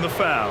drawing the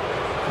foul.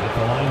 At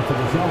the line for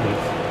the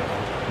Celtics,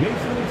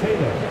 Jason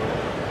Tatum,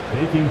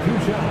 taking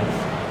 2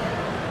 shots.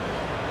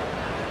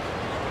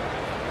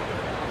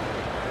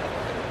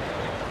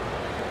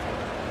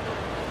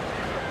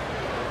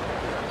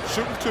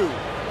 Shooting 2.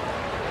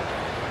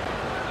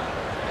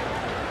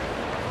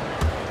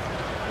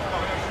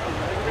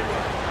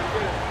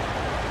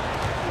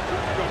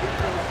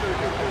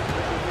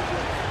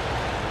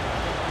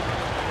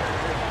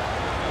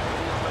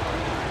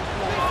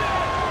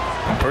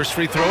 First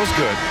free throw is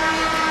good.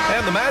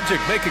 And the Magic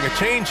making a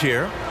change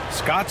here.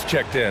 Scott's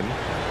checked in.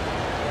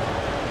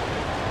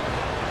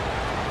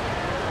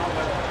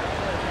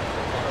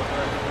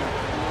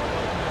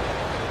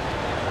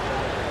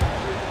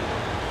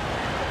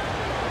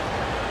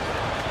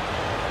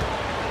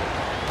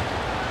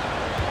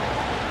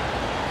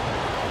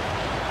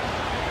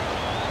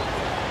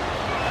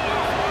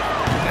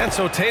 And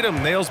so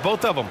Tatum nails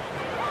both of them.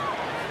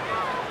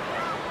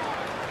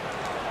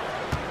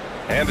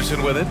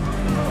 Anderson with it.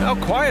 Now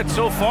quiet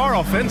so far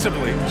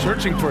offensively,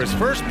 searching for his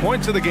first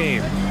points of the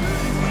game.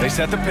 They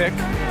set the pick.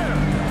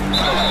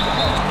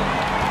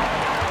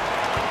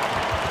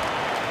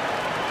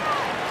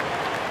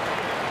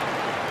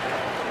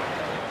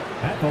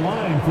 At the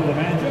line for the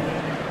Magic,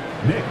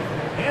 Nick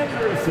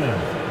Anderson.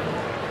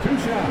 2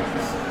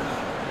 shots.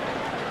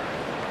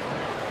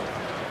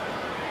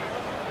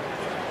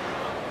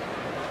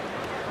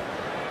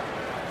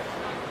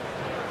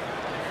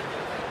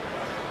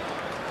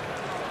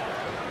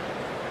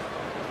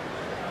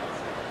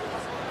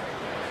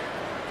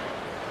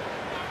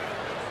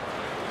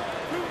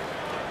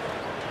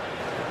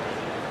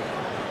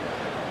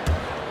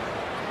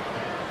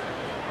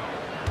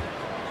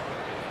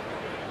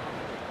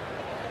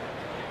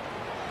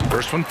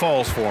 First one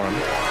falls for him.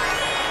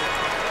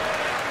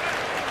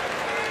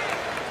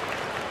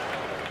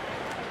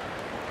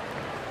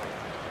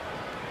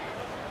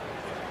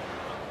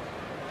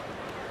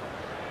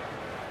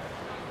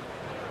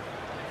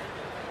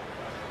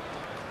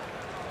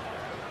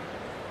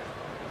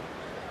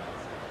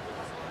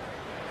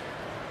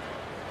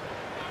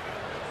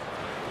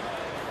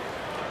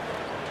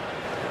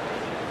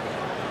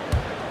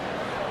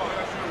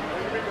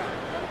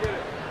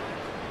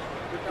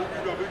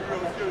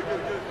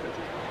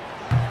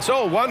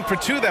 So 1 for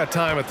 2 that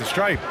time at the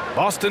stripe.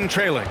 Boston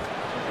trailing.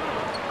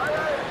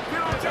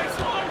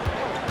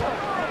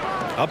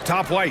 Up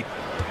top, White.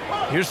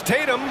 Here's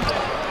Tatum.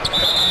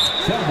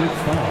 Celtics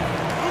foul.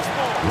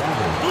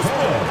 Loose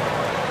ball.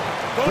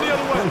 Go the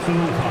other way.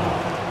 Personal foul.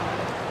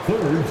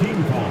 Third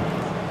team foul.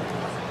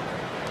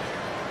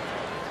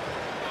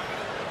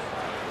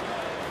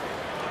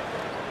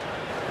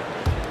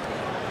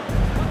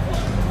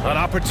 An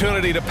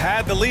opportunity to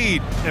pad the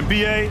lead. And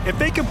BA, if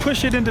they can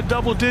push it into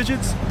double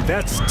digits,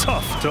 that's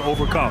tough to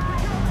overcome.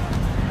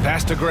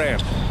 Pass to Graham.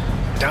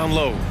 Down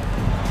low.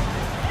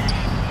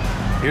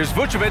 Here's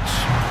Vucevic.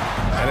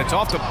 And it's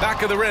off the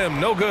back of the rim.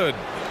 No good.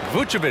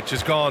 Vucevic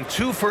has gone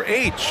 2 for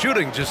 8,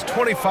 shooting just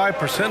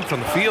 25%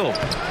 from the field.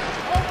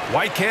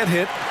 White can't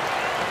hit.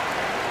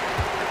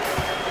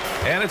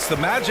 And it's the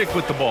Magic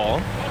with the ball.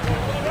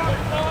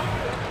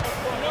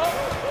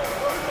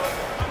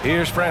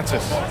 Here's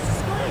Francis.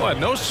 Well,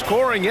 no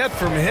scoring yet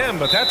from him,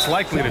 but that's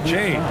likely to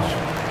change.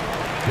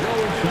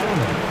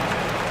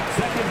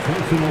 Second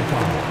personal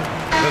foul.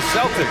 The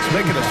Celtics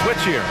making a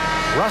switch here.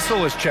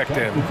 Russell is checked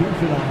in.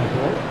 Substitution on the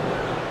court.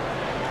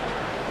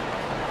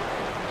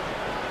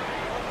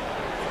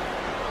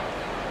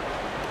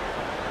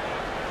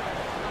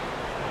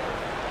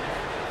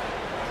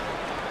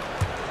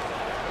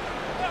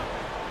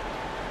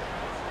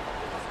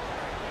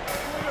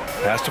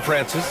 Pass to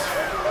Francis.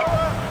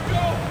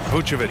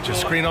 Vucevic, a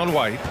screen on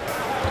White.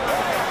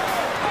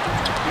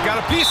 He got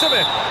a piece of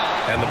it.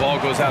 And the ball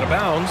goes out of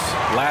bounds.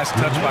 Last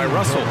touch by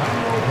Russell.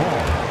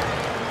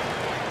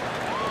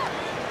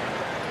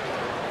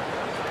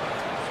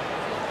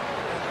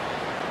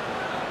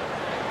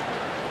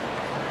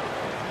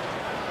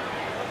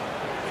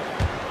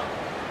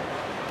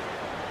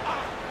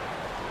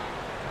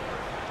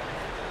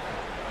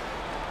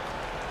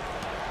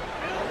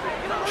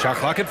 Shot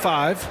clock at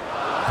 5.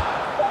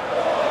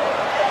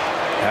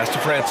 Pass to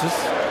Francis.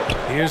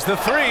 Here's the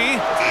 3.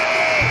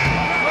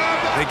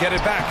 They get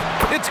it back.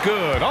 It's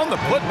good on the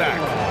putback.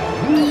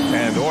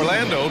 And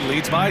Orlando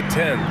leads by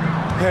 10.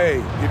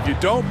 Hey, if you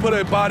don't put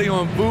a body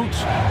on Vooch,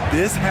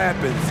 this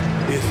happens.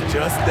 It's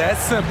just that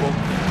simple.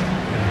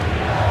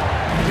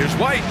 Here's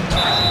White.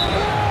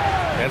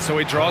 And so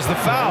he draws the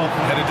foul,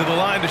 headed to the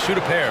line to shoot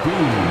a pair.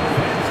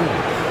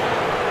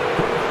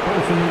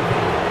 Personal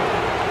foul.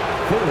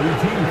 Third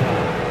team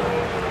foul.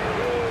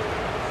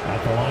 At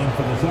the line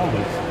for the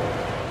Celtics,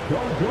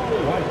 Joe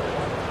White.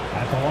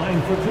 At the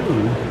line for 2.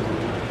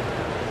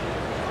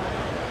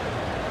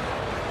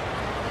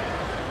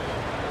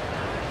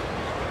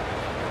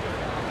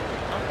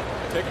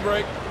 Take a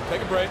break.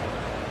 Take a break.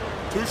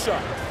 2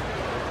 shots.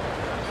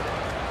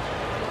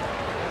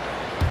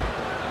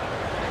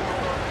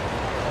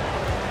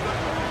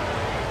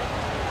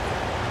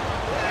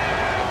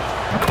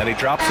 And he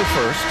drops the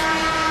first.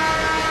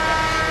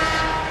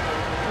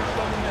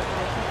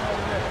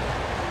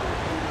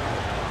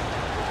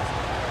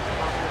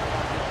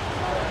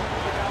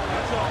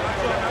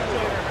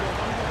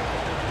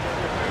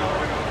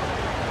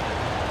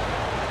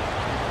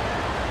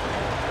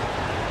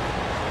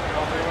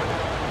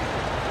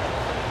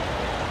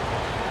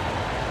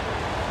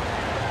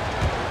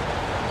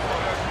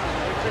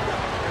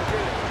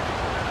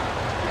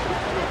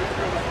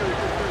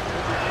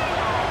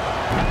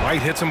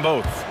 White hits them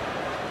both.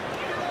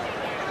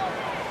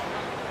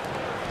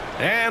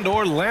 And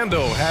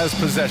Orlando has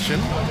possession.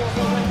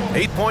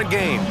 8-point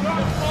game.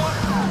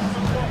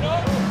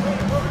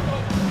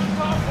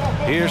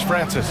 Here's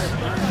Francis.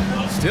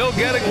 Still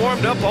getting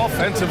warmed up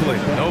offensively.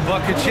 No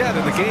buckets yet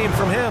in the game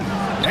from him.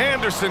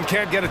 Anderson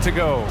can't get it to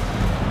go.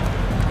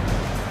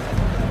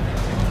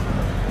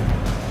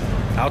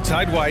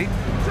 Outside White.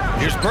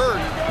 Here's Bird.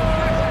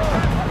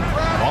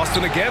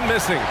 Boston again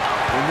missing.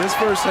 In this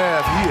first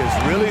half, he is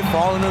really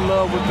falling in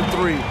love with the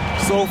 3.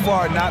 So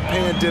far, not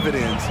paying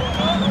dividends.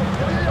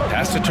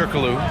 Pass to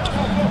Turkoglu.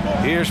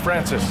 Here's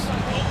Francis.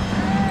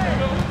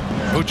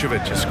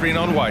 Vucevic, a screen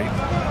on White.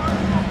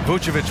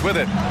 Vucevic with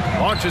it.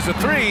 Launches a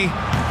 3.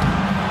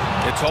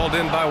 It's hauled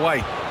in by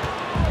White.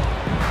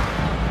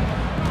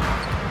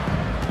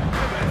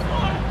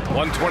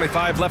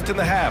 1:25 left in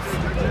the half.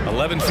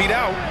 11 feet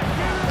out.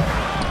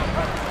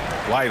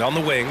 White on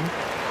the wing.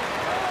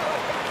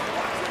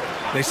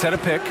 They set a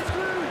pick.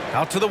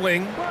 Out to the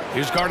wing.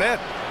 Here's Garnett.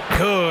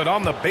 Good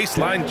on the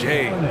baseline,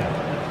 Jay.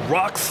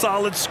 Rock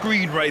solid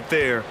screen right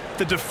there.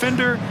 The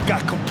defender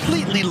got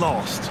completely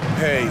lost.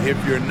 Hey,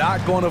 if you're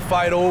not going to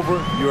fight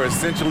over, you're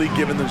essentially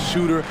giving the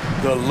shooter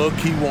the look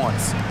he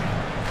wants.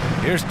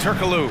 Here's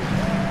Turkoglu.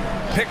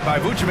 Picked by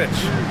Vucevic.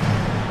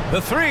 The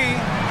 3.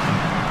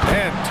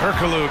 And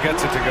Turkoglu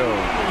gets it to go.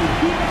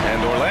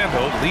 And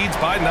Orlando leads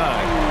by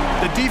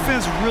 9. The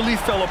defense really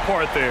fell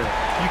apart there.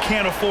 You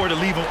can't afford to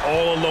leave them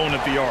all alone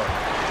at the arc.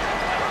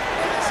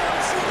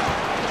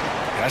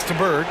 Pass to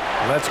Bird.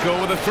 Let's go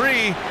with a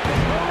 3.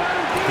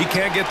 He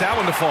can't get that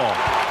one to fall.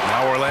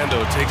 Now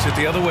Orlando takes it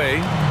the other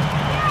way.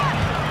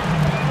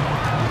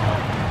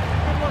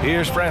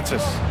 Here's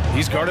Francis.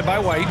 He's guarded by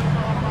White.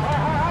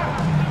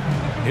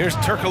 Here's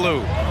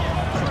Turkoglu.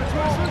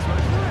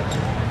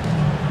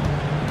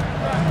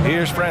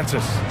 Here's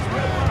Francis.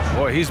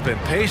 Boy, he's been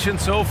patient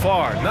so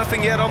far.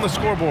 Nothing yet on the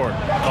scoreboard.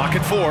 Clock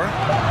at 4.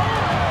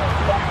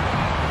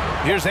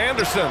 Here's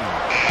Anderson.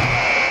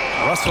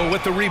 Russell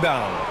with the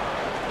rebound.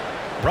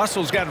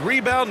 Russell's got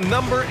rebound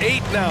number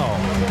 8 now.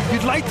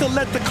 You'd like to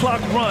let the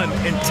clock run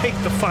and take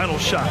the final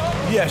shot.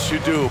 Yes, you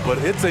do, but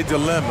it's a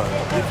dilemma.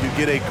 If you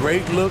get a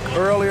great look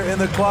earlier in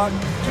the clock,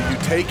 do you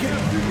take it?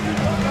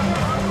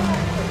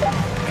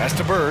 Pass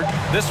to Bird.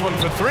 This one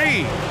for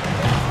 3.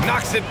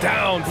 Knocks it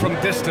down from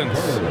distance.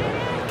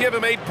 Give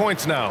him 8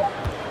 points now.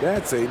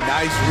 That's a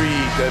nice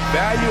read. The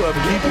value of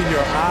keeping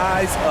your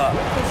eyes up.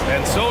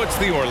 And so it's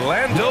the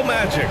Orlando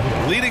Magic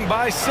leading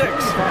by 6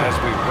 as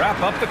we wrap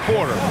up the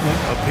quarter.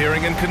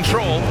 Appearing in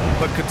control,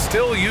 but could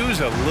still use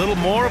a little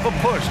more of a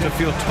push to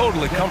feel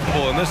totally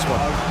comfortable in this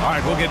one. All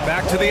right, we'll get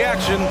back to the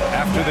action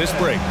after this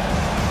break.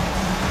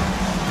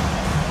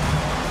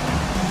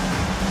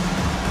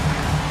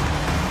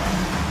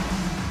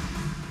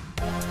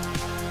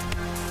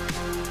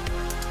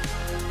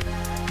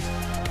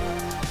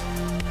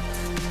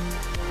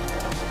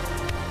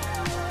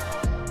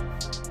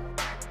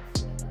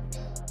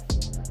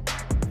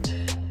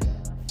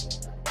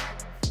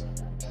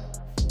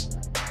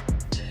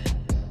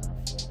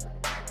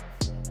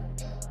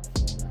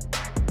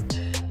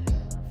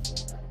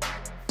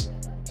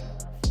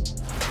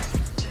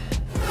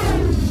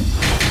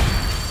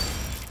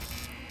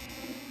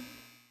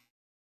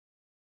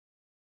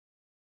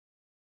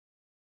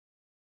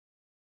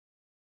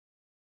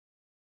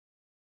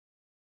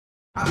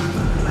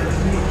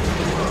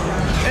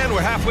 And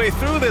we're halfway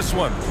through this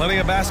one. Plenty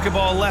of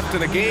basketball left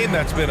in a game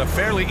that's been a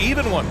fairly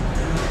even one.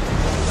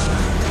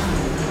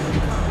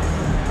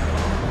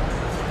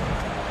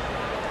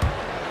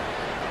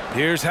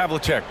 Here's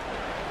Havlicek.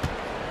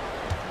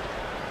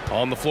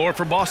 On the floor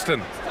for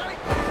Boston.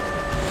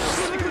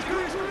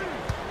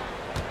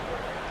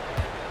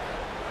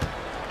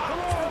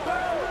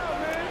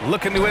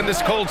 Looking to end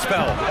this cold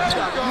spell.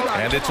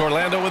 And it's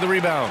Orlando with a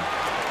rebound.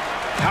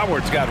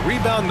 Howard's got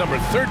rebound number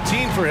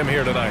 13 for him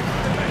here tonight.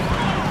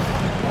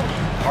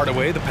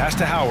 Hardaway, the pass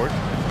to Howard.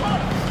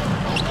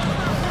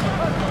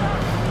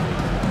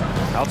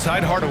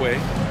 Outside Hardaway.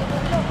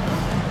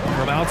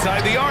 From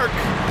outside the arc.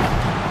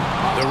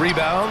 The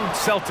rebound,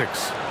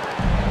 Celtics.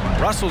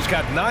 Russell's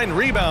got 9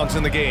 rebounds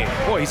in the game.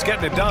 Boy, he's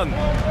getting it done.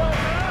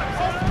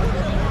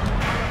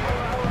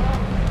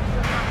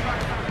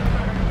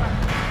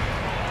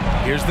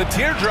 Here's the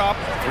teardrop,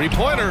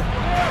 3-pointer.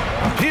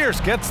 Pierce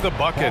gets the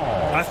bucket.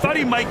 I thought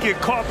he might get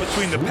caught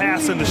between the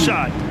pass and the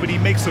shot, but he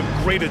makes a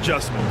great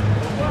adjustment.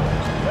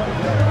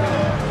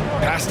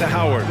 Pass to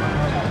Howard.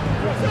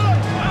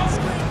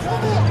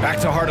 Back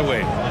to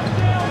Hardaway.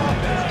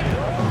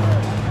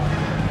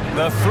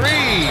 The 3.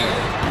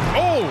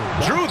 Oh,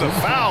 drew the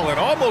foul and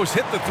almost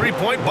hit the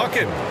 3-point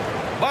bucket.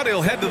 But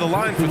he'll head to the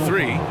line for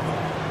 3.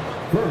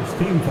 First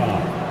team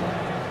foul.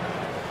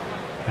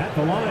 At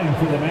the line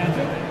for the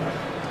Magic,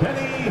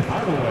 Penny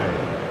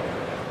Hardaway.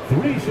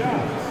 3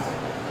 shots.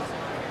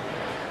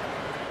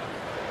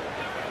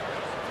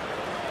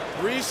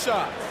 3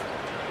 shots.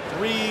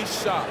 3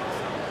 shots.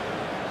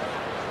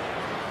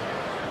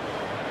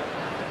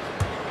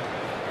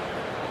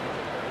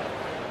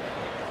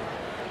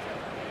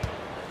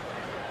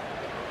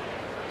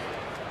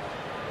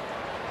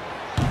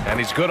 And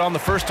he's good on the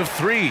first of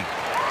 3.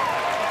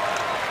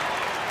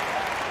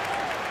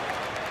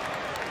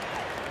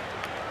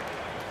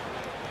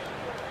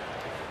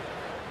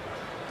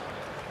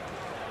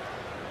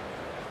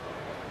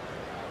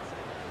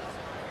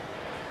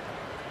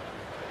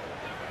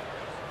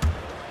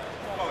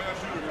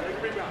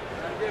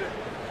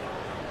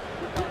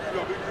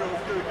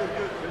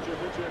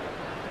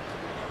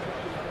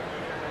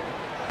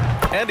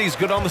 And he's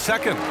good on the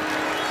second.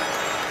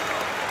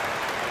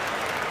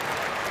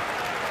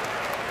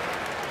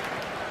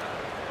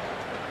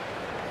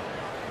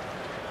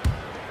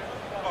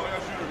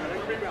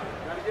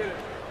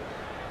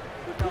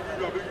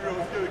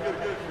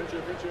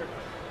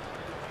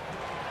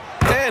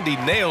 And he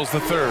nails the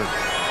third.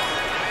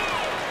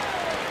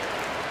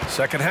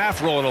 Second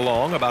half rolling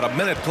along, about a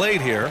minute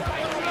played here.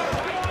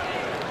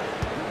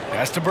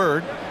 Pass to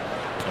Bird.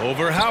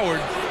 Over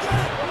Howard.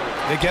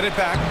 They get it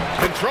back.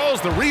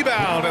 Controls the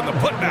rebound and the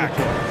putback.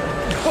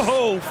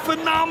 Oh,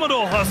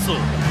 phenomenal hustle.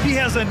 He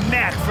has a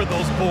knack for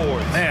those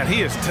boards. Man,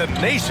 he is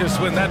tenacious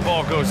when that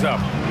ball goes up.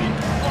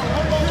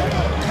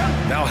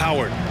 Now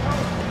Howard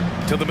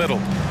to the middle.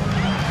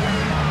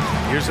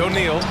 Here's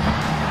O'Neal.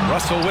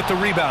 Russell with the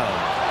rebound.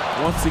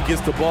 Once he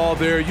gets the ball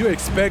there, you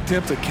expect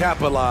him to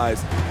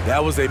capitalize.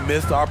 That was a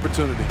missed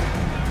opportunity.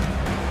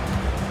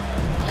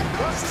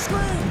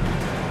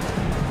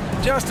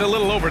 Just a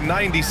little over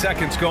 90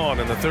 seconds gone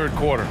in the third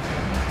quarter.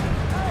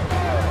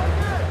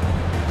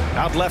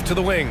 Out left to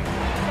the wing.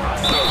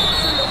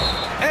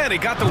 And he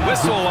got the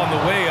whistle on the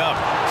way up.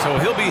 So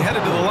he'll be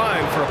headed to the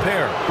line for a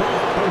pair.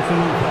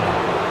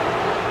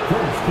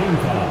 First team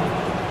foul.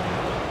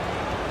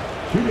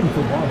 Shooting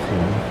for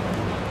Boston,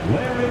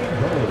 Larry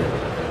Bird.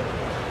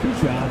 2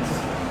 shots.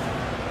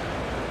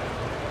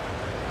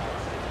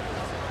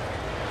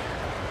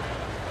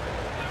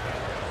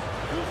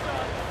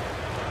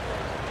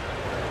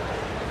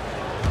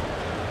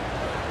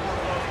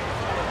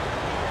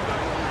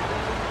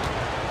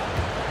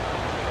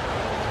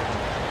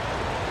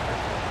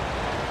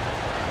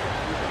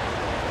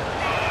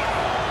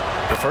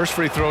 First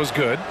free throw is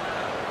good.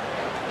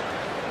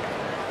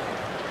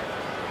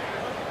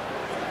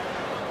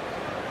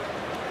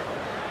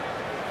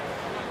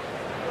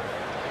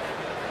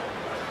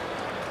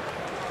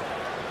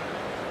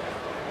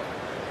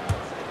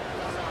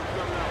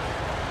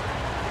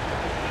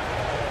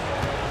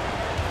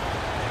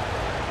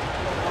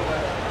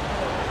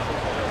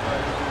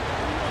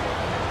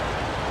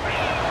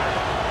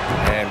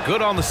 And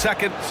good on the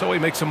second, so he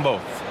makes them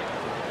both.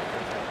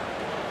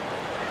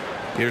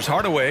 Here's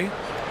Hardaway.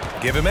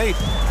 Give him 8.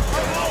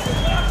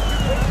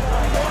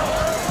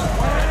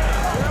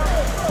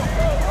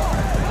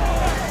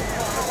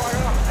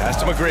 Pass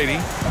to McGrady.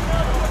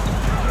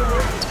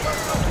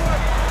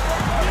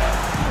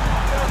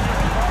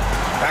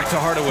 Back to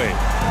Hardaway.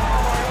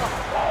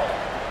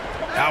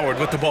 Howard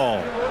with the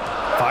ball.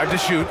 5 to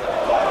shoot.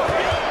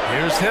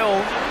 Here's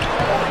Hill.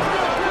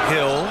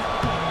 Hill.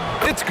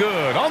 It's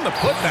good on the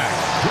putback.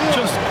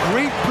 Just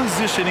great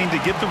positioning to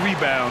get the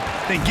rebound,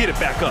 then get it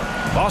back up.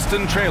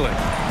 Boston trailing.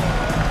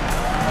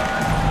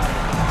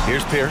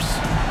 Here's Pierce.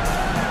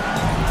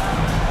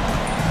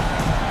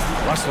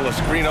 Russell a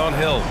screen on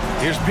Hill.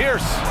 Here's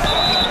Pierce.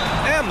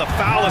 And the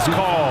foul is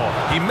called.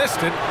 He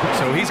missed it,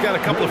 so he's got a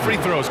couple of free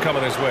throws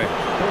coming his way.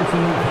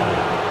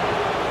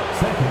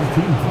 Second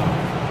team foul.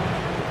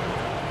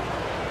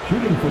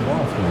 Shooting for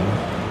Boston,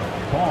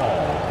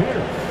 Paul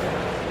Pierce.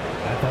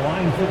 At the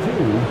line for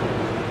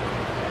 2.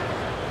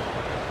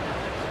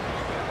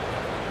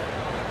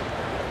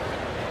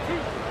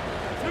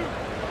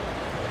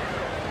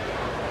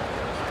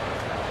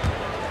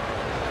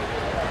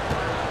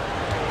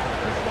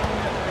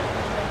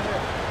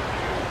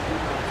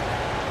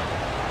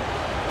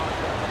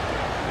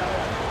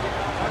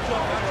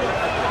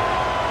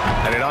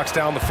 And he knocks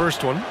down the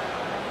first one.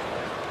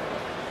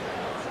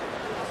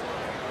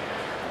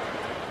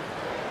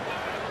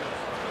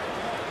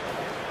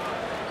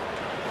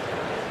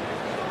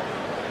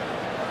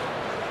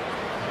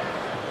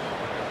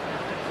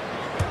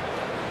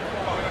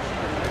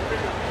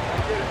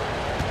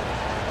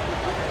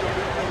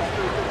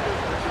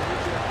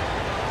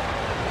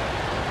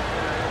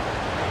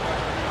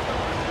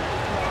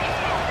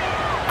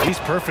 He's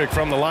perfect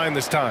from the line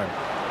this time.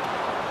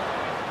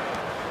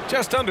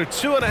 Just under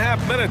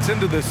 2.5 minutes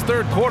into this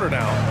third quarter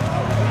now.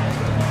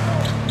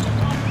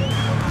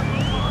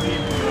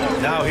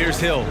 Now here's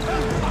Hill.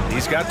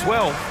 He's got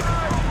 12.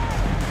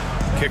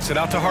 Kicks it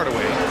out to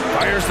Hardaway.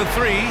 Fires the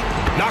 3.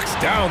 Knocks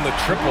down the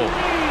triple.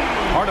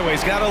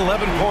 Hardaway's got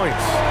 11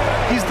 points.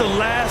 He's the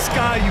last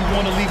guy you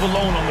want to leave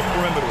alone on the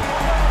perimeter.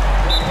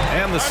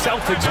 And the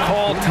Celtics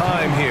call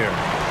time here.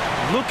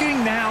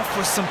 Looking now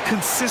for some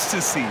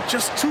consistency.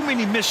 Just too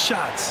many missed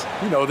shots.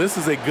 You know, this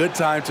is a good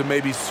time to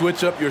maybe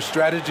switch up your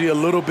strategy a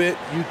little bit.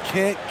 You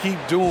can't keep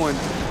doing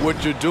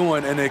what you're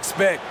doing and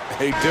expect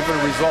a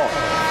different result.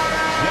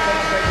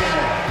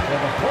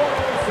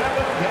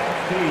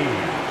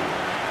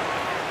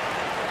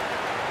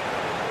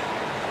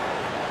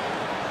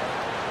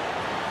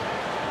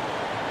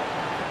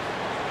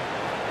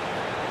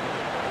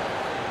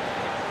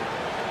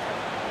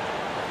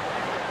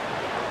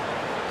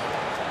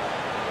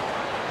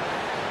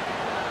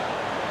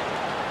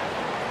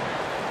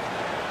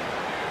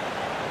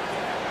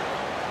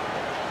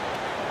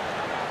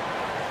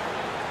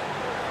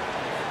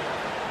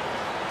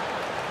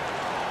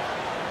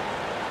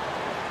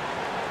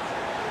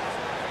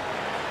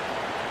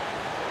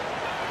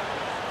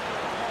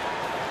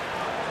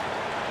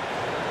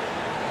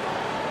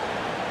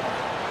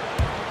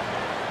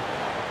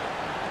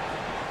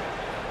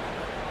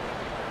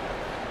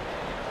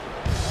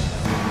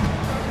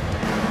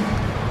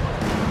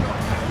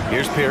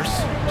 Here's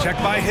Pierce. Check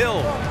by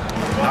Hill.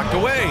 Knocked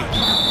away.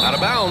 Out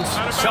of bounds.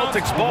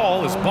 Celtics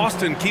ball as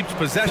Boston keeps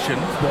possession.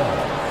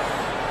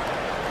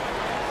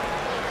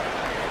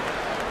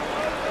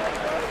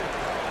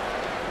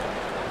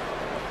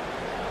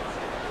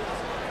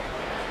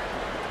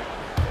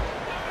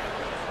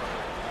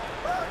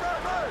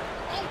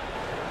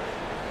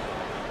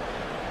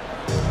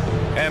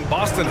 And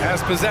Boston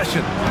has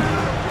possession.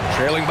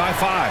 Trailing by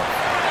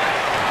 5.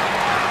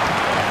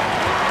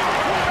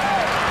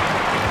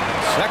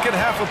 Second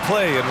half of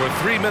play, and we're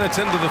 3 minutes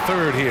into the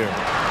third here.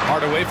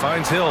 Hardaway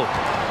finds Hill.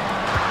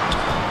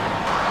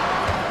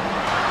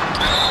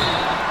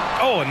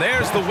 Oh, and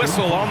there's the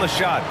whistle on the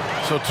shot.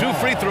 So 2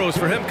 free throws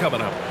for him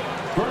coming up.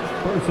 First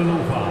personal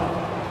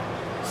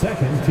foul.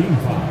 Second team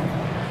foul.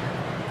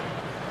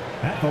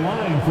 At the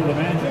line for the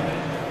Magic,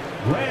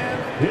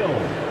 Grant Hill.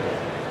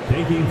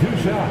 Taking 2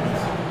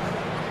 shots.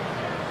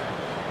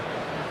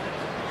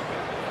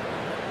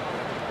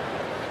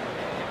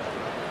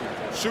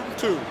 Shooting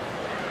 2.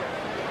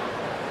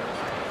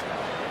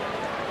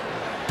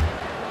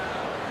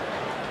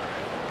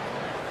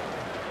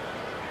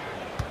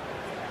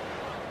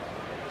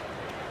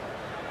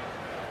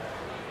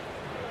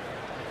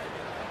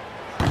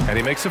 And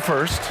he makes the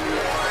first.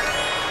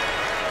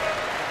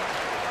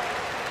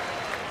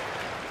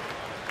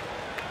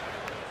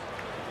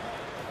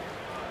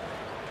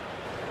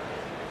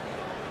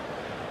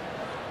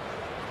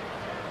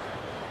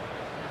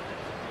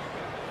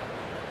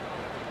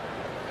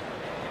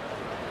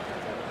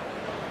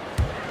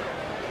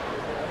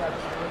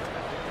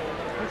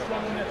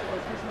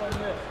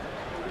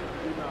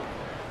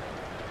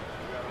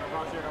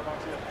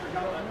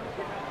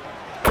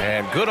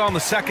 And good on the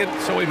second,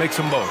 so he makes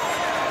them both.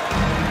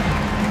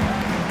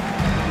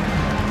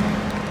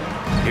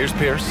 Here's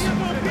Pierce.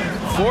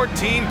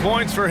 14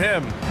 points for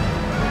him.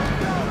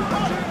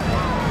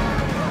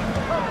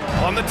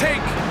 On the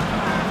take.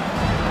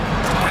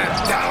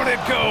 And down it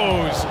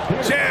goes.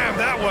 Jam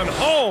that one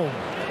home.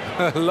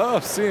 I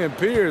love seeing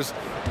Pierce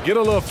get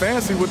a little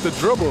fancy with the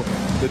dribble.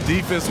 The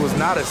defense was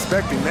not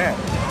expecting that.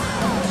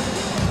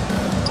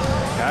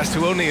 Pass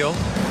to O'Neal.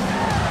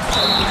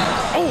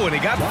 Oh, and he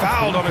got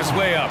fouled on his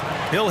way up.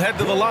 He'll head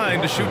to the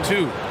line to shoot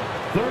 2.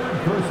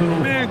 Third personal.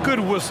 Man, good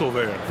whistle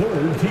there.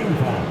 Third team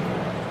foul.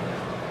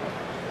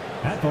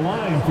 At the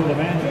line for the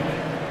Magic,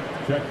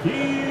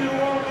 Shaquille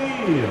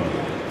O'Neal.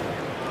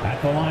 At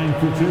the line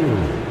for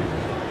 2.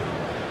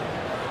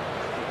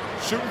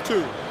 Shooting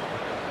 2.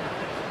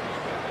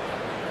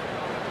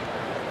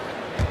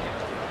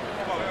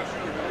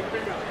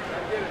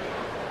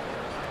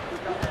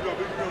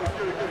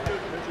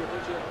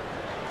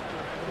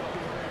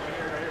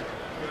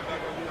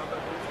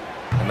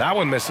 And that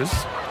one misses.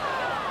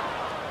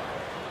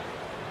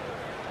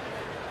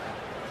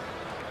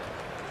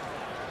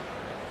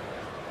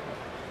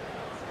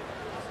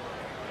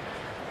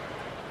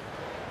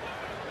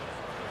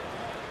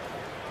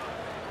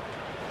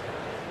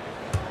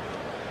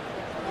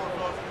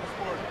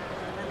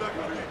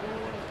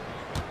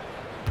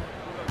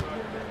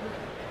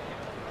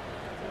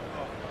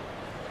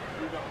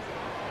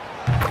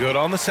 Good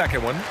on the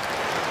second one.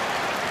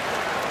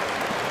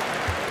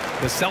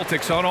 The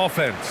Celtics on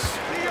offense.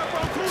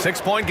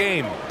 6-point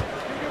game.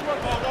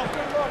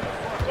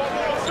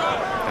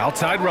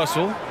 Outside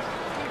Russell.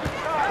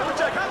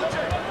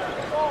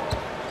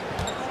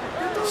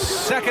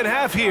 Second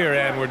half here,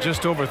 and we're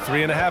just over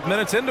 3.5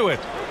 minutes into it.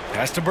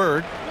 Pass to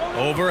Bird.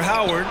 Over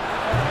Howard.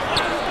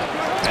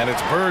 And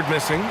it's Bird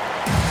missing.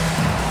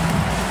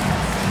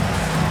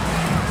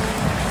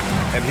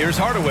 And here's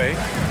Hardaway.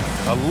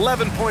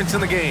 11 points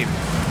in the game.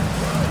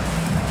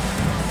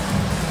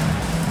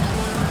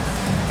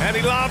 And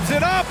he lobs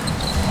it up.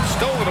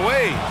 Stolen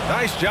away.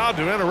 Nice job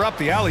to interrupt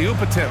the alley-oop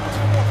attempt.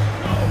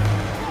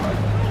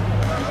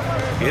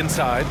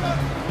 Inside.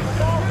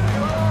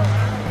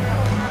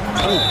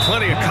 Ooh,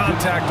 plenty of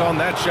contact on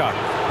that shot.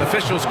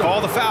 Officials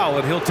call the foul,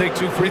 and he'll take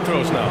 2 free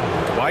throws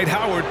now. Dwight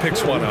Howard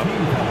picks one up.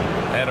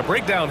 And a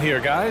breakdown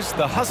here, guys.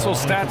 The hustle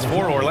stats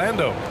for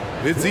Orlando.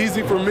 It's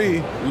easy for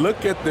me.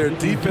 Look at their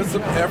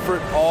defensive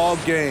effort all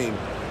game.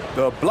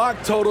 The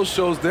block total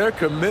shows their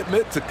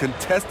commitment to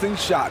contesting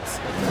shots.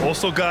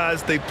 Also,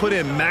 guys, they put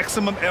in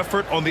maximum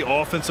effort on the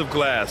offensive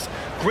glass.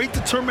 Great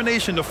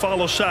determination to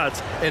follow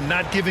shots and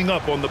not giving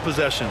up on the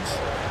possessions.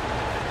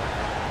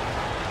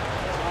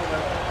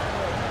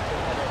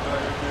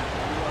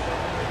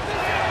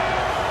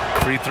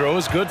 Free throw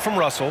is good from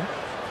Russell.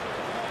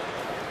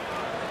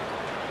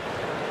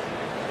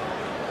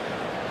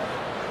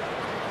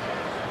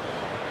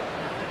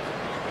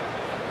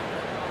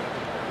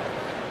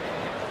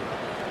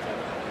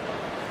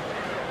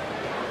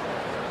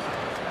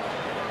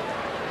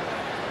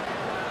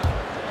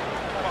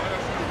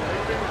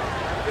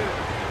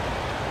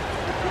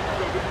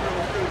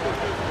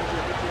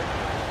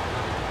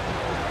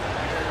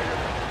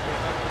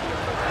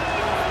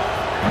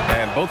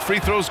 And both free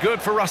throws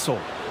good for Russell.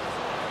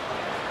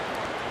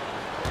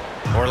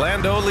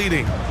 Orlando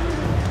leading.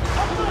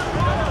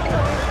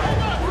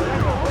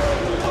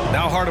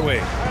 Now Hardaway.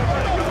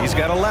 He's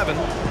got 11.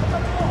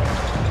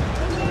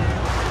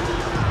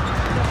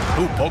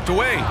 Ooh, poked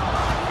away.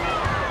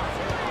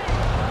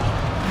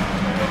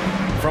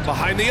 From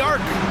behind the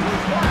arc.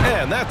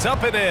 And that's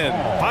up and in.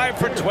 5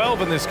 for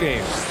 12 in this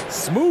game.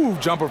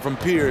 Smooth jumper from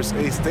Pierce,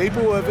 a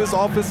staple of his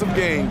offensive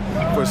game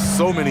for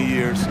so many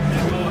years.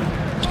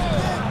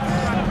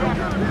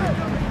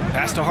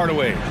 Pass to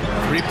Hardaway.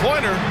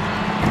 Three-pointer.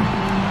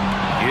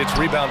 It's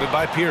rebounded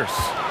by Pierce.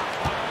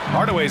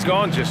 Hardaway's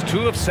gone just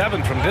 2 of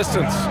 7 from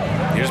distance.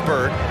 Here's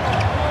Bird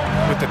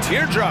with the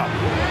teardrop.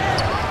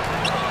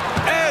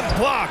 And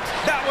blocked.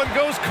 That one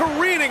goes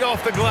careening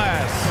off the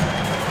glass.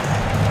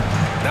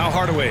 Now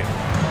Hardaway.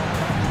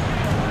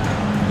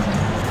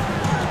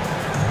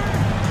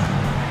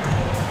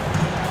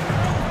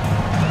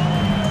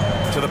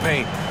 To the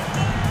paint.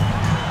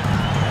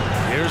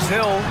 Here's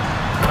Hill.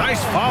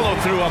 Nice follow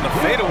through on the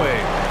fadeaway.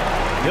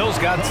 Hill's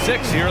got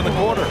 6 here in the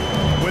quarter.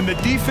 When the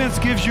defense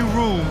gives you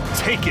room,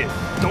 take it.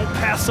 Don't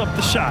pass up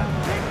the shot.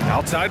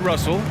 Outside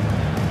Russell.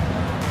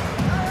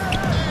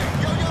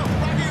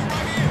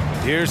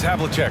 Here's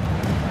Havlicek.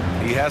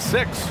 He has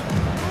 6.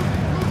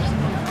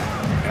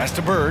 Pass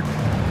to Bird.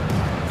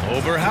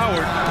 Over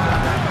Howard.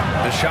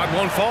 The shot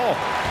won't fall.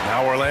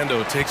 Now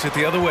Orlando takes it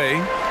the other way.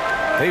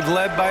 They've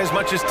led by as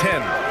much as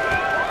 10.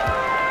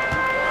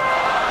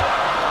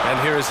 And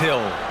here is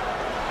Hill.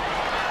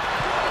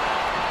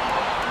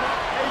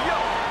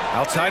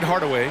 Outside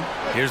Hardaway.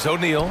 Here's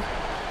O'Neal.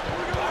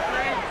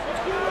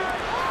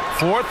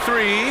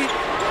 4-3.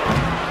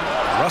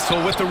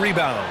 Russell with the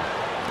rebound.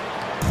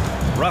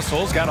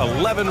 Russell's got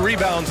 11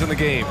 rebounds in the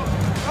game.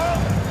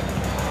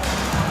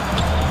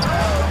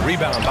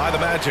 Rebound by the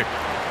Magic.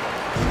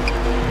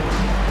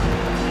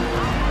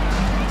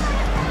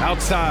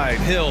 Outside,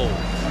 Hill.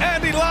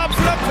 And he lobs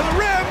it up to the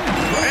rim.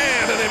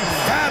 And an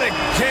emphatic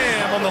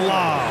jam on the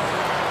lob.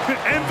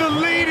 And the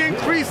lead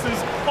increases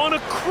on a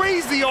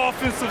crazy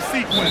offensive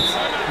sequence.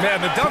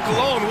 Man, the dunk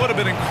alone would have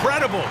been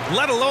incredible,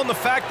 let alone the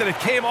fact that it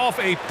came off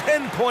a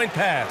pinpoint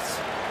pass.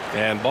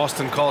 And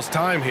Boston calls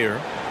time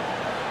here.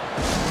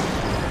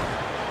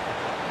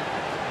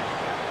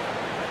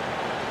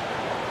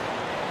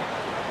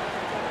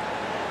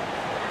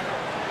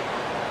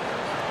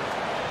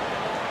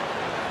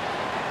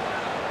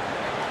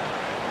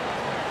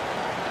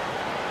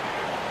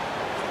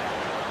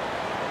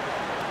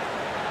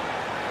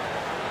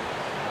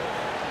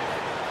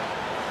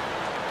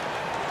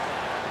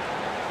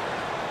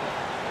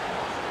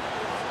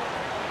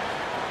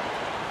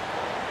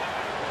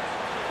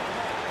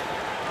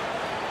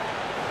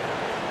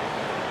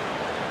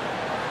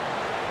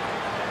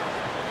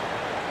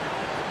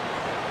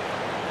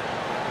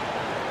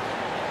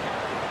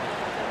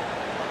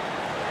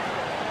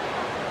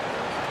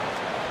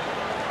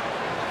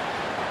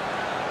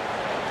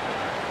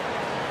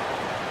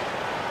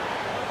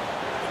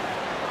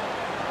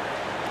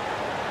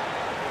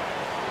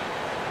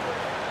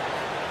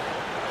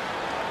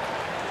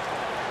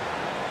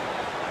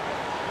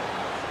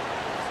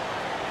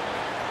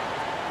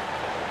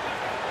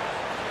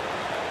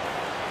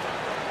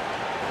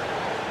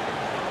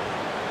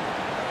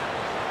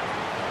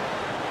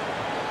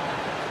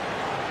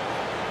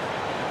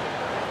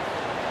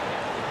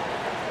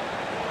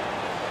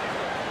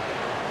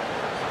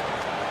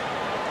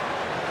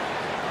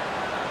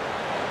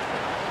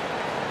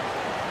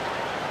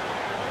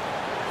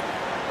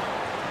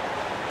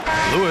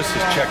 Lewis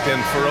is checked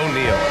in for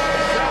O'Neal.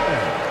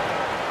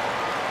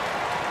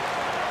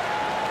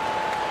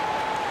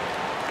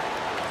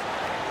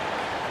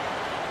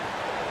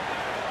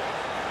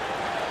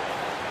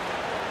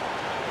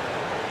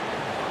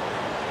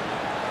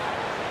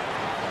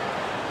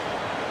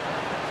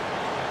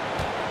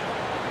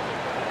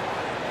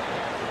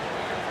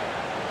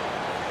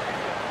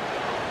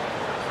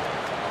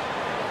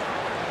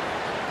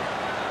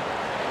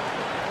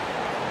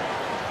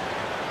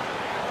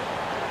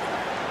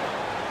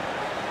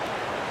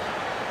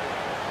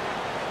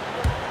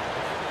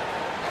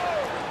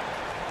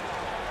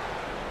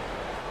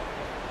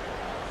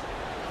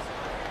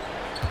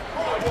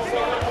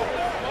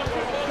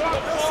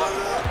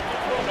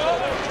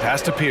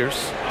 Pass to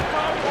Pierce.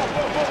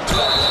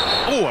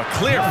 Oh, a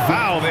clear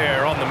foul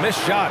there on the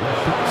missed shot.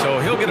 So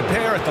he'll get a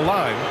pair at the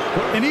line.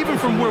 And even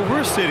from where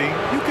we're sitting,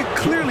 you could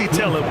clearly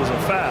tell it was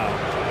a foul.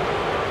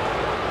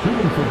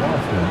 Shooting for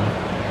Boston,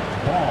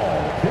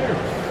 Paul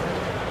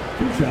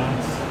Pierce. 2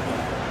 shots.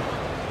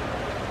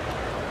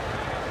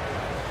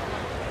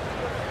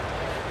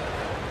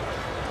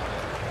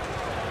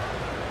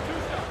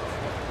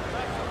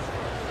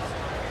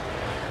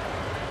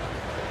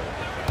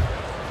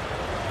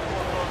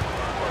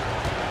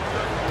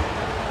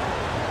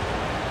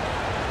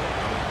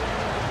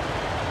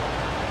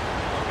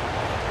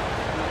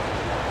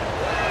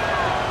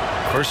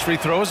 First free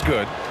throw is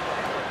good.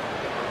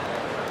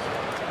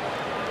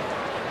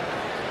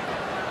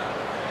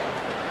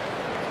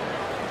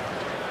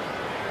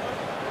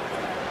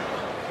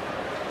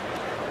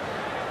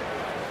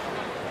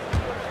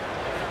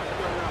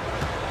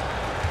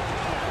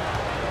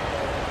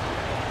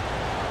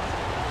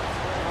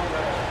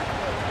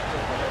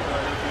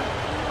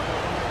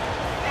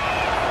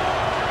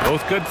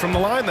 Both good from the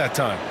line that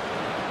time.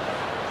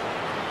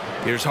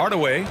 Here's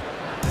Hardaway.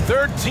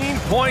 13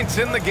 points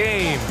in the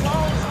game.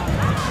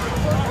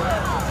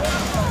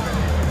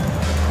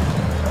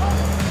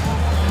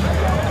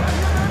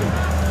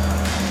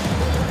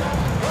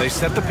 They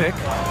set the pick.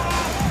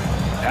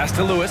 Pass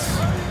to Lewis.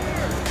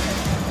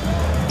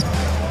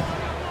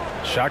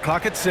 Shot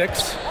clock at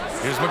 6.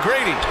 Here's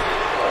McGrady.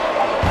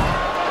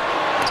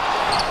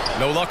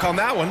 No luck on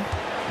that one.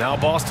 Now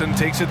Boston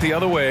takes it the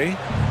other way.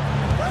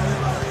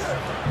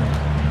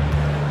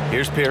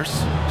 Here's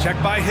Pierce.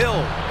 Check by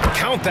Hill.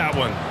 Count that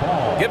one.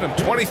 Give him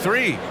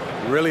 23.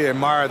 Really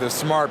admire the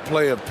smart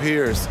play of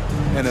Pierce,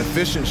 an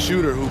efficient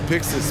shooter who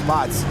picks his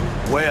spots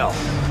well.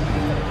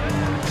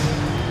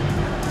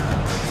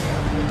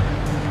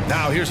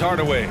 Now here's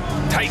Hardaway.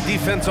 Tight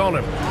defense on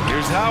him.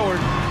 Here's Howard.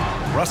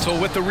 Russell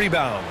with the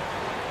rebound.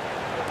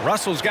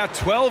 Russell's got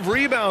 12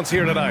 rebounds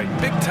here tonight.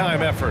 Big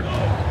time effort.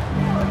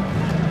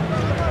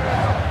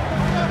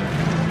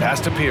 Pass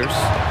to Pierce.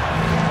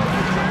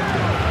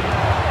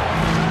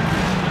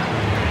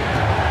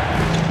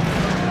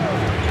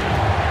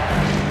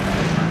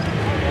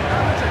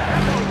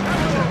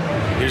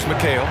 Here's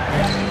McHale.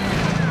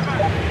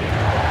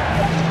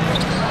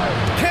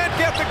 Can't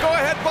get the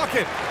go-ahead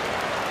bucket.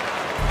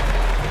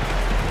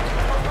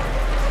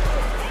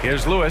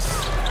 Here's Lewis.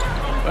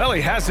 Well,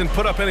 he hasn't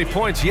put up any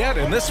points yet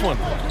in this one.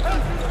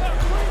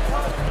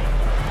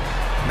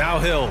 Now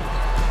Hill.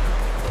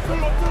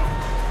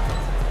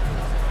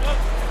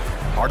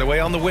 Hardaway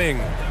on the wing.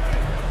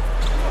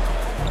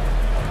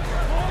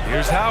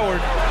 Here's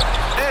Howard.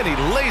 And he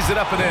lays it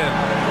up and in.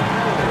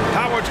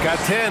 Howard's got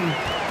 10.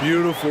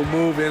 Beautiful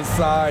move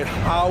inside.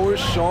 Howard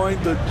showing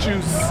the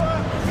juice.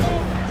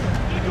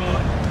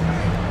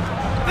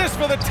 This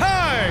for the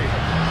tie.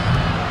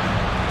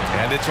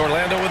 And it's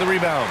Orlando with a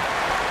rebound.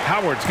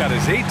 Howard's got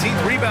his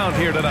 18th rebound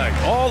here tonight.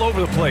 All over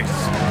the place.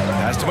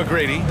 Pass to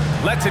McGrady.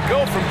 Lets it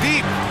go from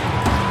deep.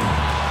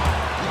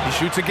 He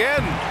shoots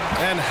again.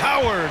 And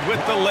Howard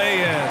with the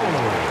lay-in.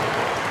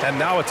 And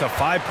now it's a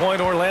 5-point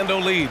Orlando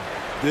lead.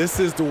 This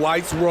is the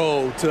Whites'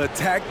 role, to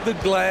attack the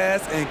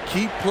glass and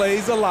keep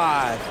plays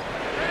alive.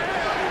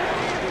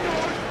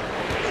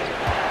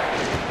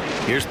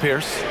 Here's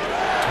Pierce.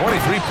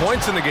 23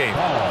 points in the game.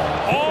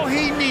 All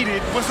he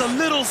needed was a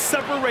little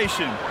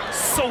separation.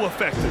 So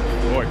effective.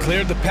 Boy,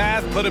 cleared the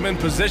path, put him in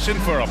position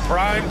for a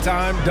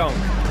prime-time dunk.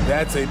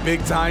 That's a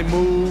big-time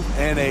move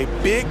and a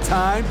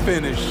big-time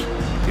finish.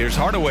 Here's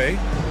Hardaway.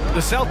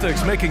 The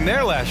Celtics making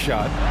their last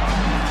shot.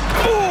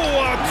 Ooh,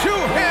 a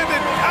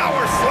two-handed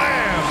power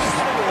slam.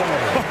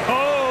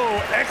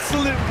 Oh,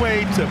 excellent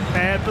way to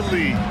pad the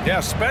lead. Yeah,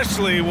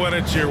 especially when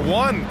it's your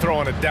one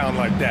throwing it down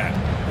like that.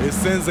 It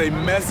sends a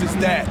message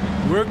that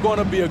we're going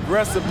to be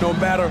aggressive no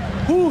matter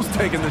who's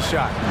taking the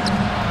shot.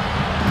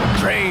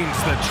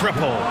 Drains the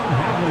triple.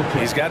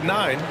 He's got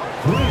 9.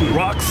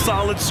 Rock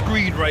solid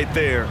screen right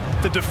there.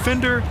 The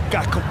defender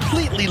got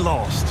completely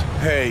lost.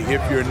 Hey,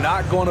 if you're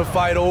not going to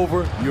fight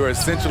over, you're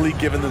essentially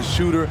giving the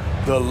shooter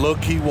the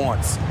look he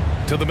wants.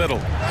 To the middle.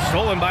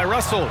 Stolen by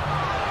Russell.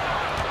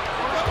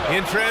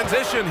 In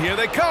transition, here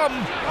they come.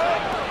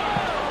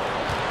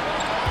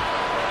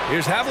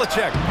 Here's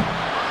Havlicek.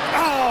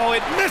 Oh,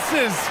 it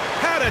misses.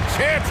 Had a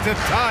chance to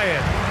tie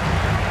it.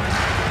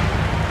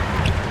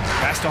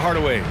 Pass to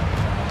Hardaway.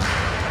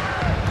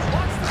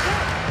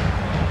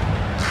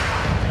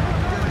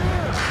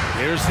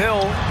 Here's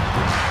Hill.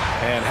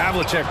 And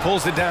Havlicek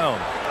pulls it down.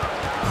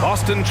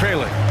 Boston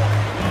trailing.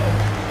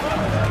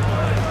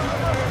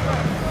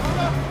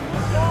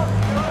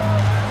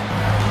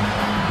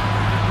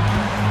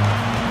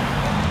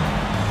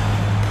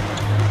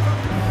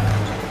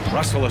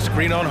 Russell, a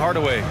screen on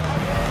Hardaway.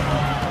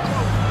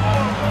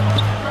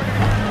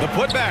 The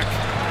putback.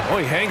 Oh,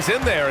 he hangs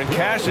in there and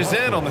cashes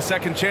in on the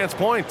second chance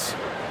points.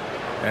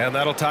 And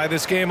that'll tie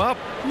this game up.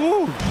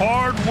 Woo,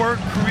 hard work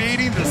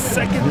creating the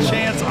second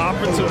chance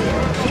opportunity.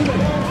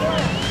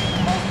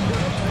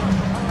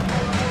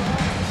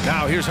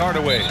 Now here's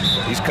Hardaway.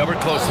 He's covered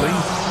closely.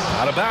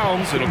 Out of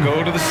bounds. It'll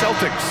go to the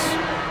Celtics.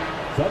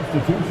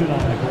 Substitution on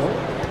the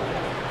court.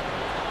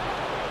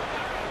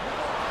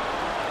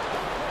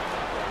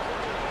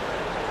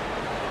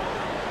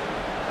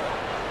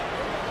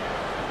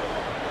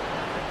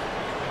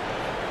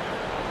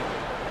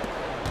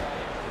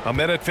 A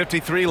minute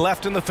 53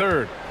 left in the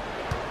third.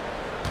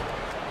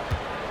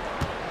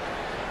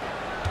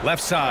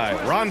 Left side,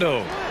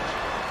 Rondo.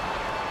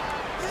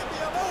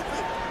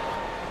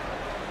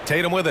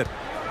 Tatum with it.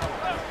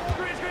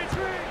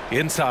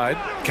 Inside,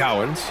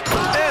 Cowens.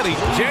 And he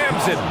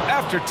jams it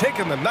after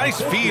taking the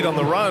nice feed on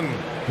the run.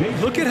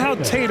 Look at how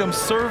Tatum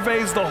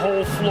surveys the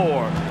whole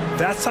floor.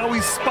 That's how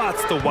he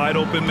spots the wide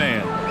open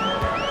man.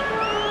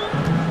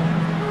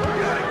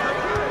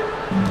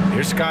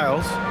 Here's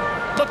Skiles.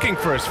 Looking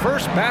for his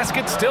first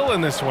basket still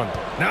in this one.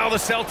 Now the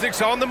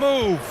Celtics on the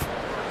move.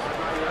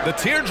 The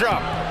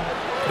teardrop.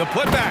 The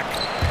putback.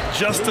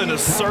 Just an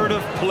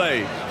assertive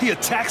play. He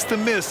attacks the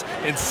miss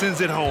and sends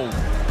it home.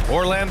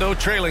 Orlando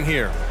trailing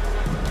here.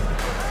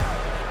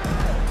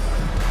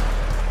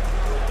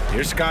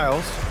 Here's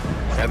Skiles.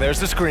 And there's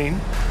the screen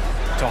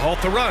to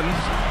halt the run.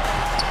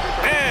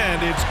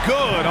 And it's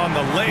good on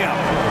the layup.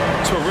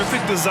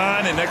 Terrific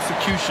design and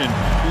execution,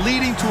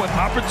 leading to an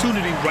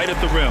opportunity right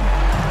at the rim.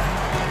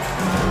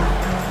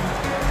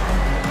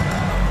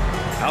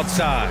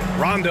 Outside,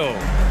 Rondo.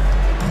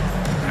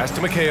 Pass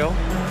to McHale.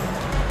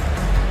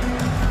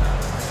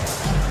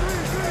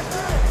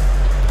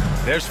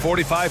 There's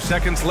 45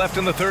 seconds left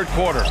in the third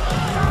quarter.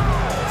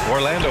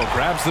 Orlando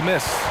grabs the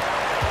miss.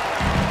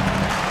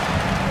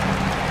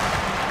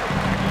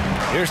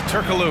 Here's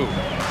Turkoglu.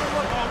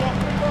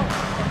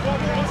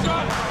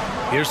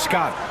 Here's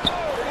Scott.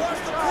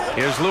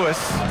 Here's Lewis,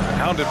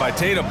 hounded by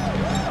Tatum.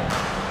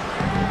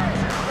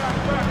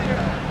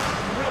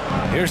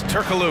 Here's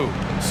Turkoglu.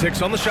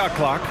 6 on the shot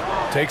clock.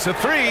 Takes a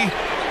 3.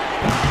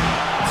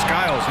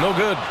 Skiles, no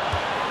good.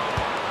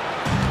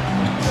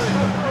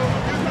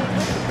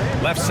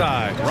 Left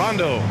side,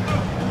 Rondo.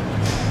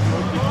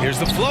 Here's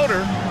the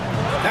floater.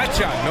 That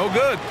shot, no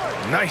good.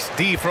 Nice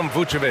D from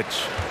Vucevic.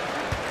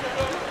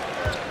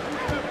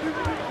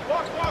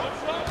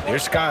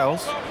 Here's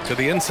Skiles to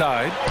the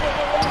inside.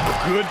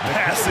 Good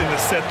passing to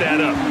set that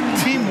up.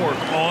 Teamwork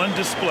on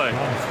display.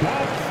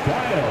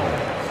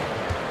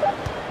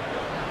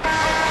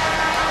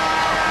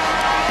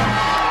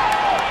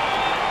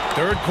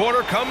 Third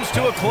quarter comes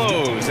to a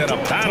close, and a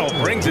battle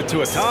brings it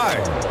to a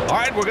tie. All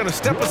right, we're going to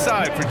step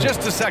aside for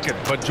just a second,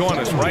 but join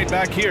us right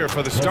back here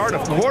for the start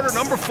of quarter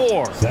number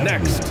 4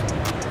 next.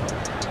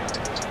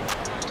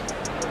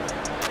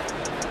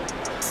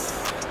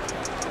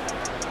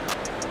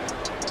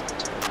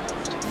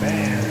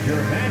 And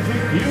your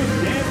Magic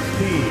Youth Dance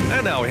Team.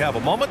 And now we have a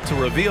moment to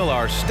reveal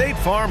our State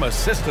Farm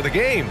assist of the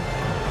game.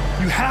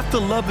 You have to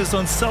love his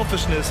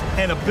unselfishness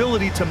and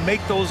ability to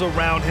make those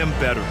around him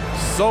better.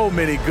 So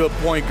many good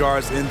point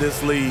guards in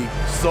this league.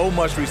 So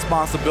much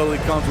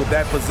responsibility comes with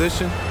that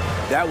position.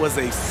 That was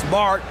a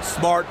smart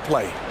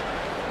play.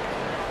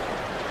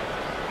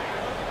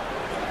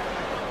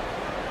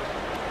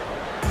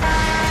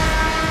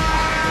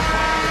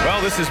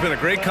 Well, this has been a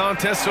great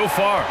contest so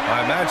far.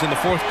 I imagine the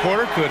fourth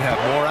quarter could have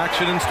more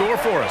action in store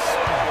for us.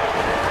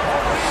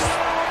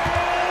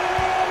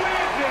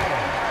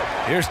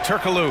 Here's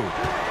Turkoglu.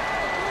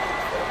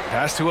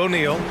 Pass to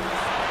O'Neal.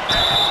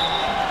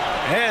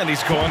 And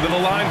he's going to the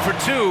line for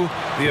two.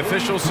 The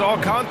official saw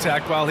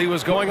contact while he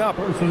was going up.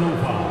 Personal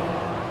foul.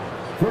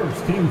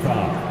 First team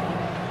foul.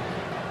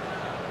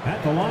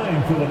 At the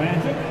line for the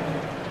Magic,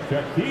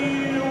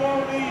 Shaquille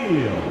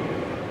O'Neal.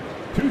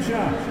 2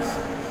 shots.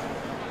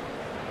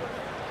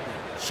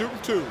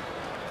 Shooting 2.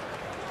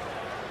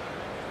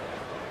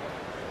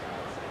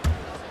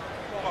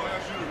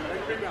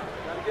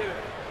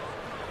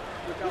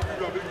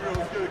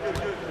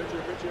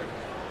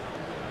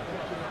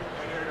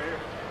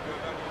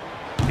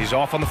 He's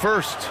off on the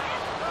first.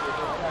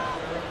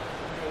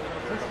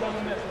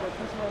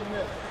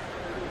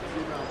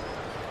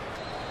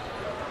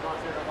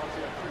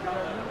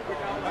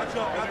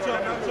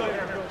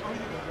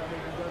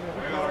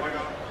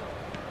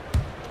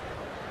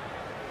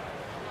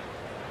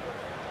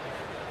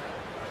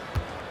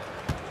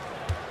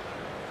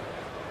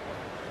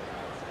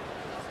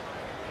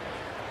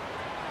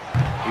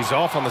 He's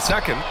off on the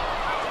second.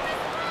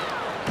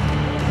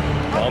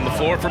 On the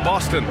floor for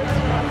Boston.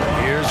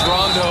 Here's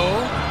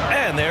Rondo.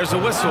 And there's a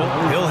whistle.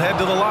 He'll head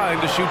to the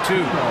line to shoot 2.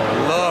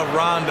 Love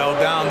Rondo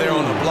down there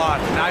on the block.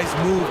 Nice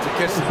move to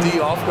catch the D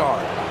off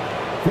guard.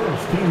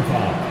 First team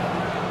foul.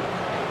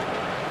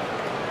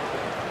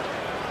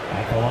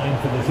 At the line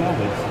for the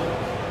Celtics,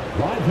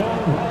 Rajon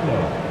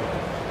Rondo.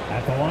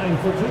 At the line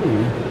for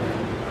 2.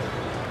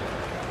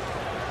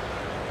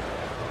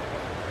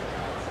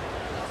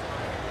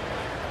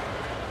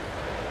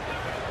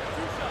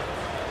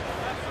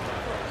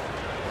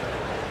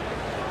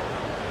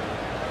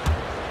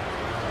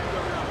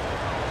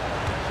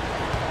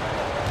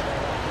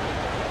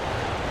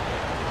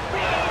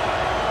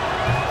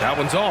 That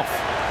one's off.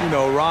 You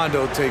know,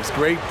 Rondo takes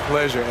great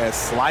pleasure at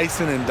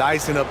slicing and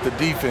dicing up the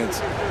defense.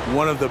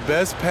 One of the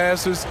best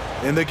passers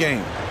in the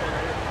game.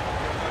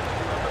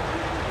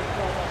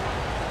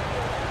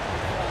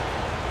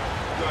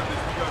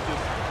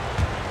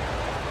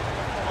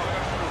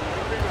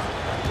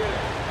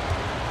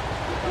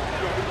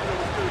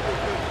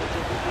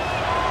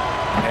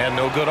 And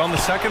no good on the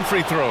second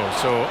free throw.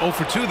 So 0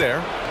 for 2 there.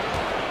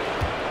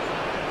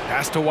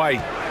 Pass to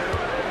White.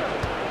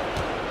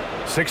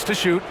 6 to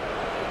shoot.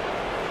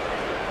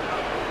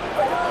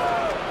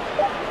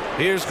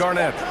 Here's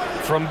Garnett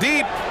from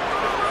deep.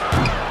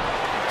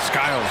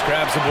 Skiles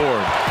grabs the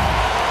board.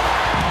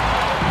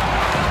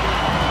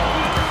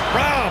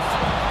 Rob.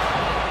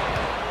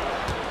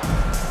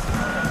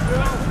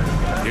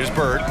 Here's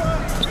Bird.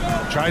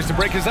 Tries to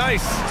break his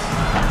ice.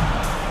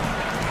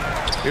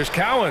 Here's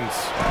Cowens.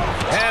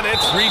 And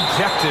it's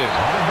rejected.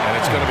 And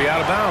it's going to be out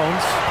of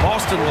bounds.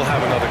 Boston will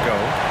have another go.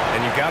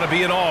 And you got to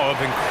be in awe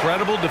of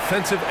incredible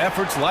defensive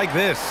efforts like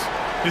this.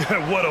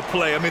 Yeah, what a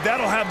play. I mean,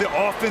 that'll have the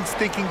offense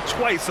thinking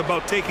twice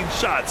about taking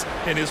shots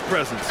in his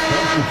presence.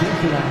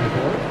 Substitution on the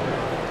board.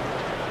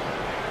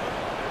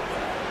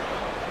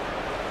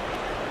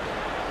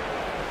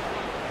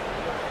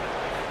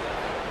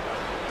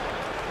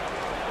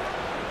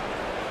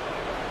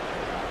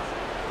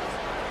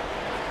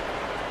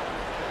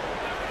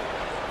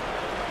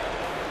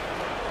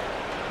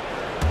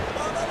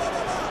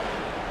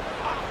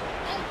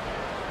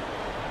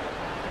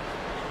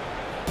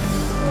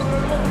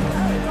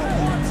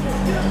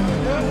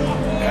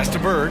 Pass to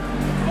Bird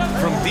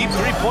from deep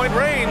three-point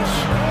range.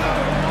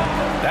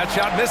 That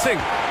shot missing.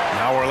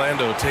 Now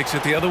Orlando takes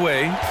it the other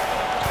way.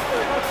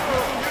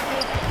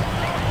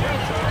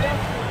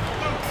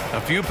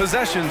 A few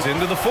possessions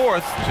into the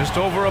fourth. Just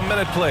over a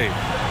minute played.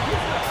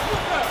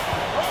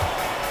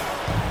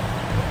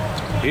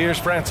 Here's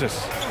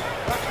Francis.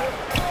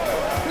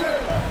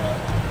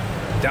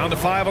 Down to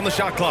 5 on the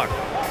shot clock.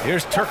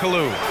 Here's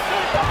Turkoglu.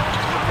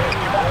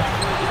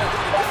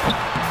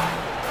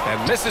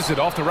 And misses it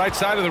off the right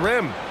side of the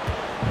rim.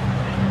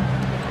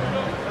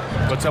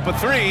 Puts up a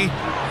 3.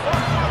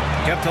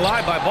 Kept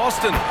alive by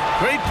Boston.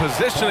 Great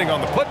positioning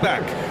on the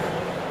putback.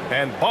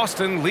 And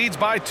Boston leads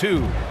by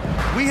 2.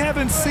 We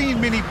haven't seen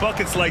many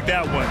buckets like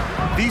that one.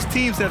 These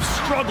teams have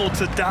struggled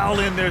to dial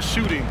in their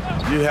shooting.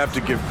 You have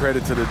to give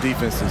credit to the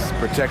defenses.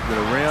 Protecting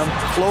the rim,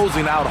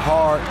 closing out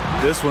hard.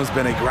 This one's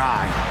been a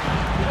grind.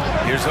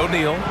 Here's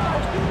O'Neal.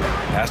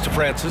 Pass to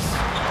Francis.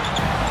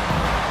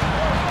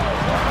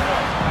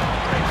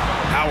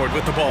 Howard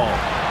with the ball.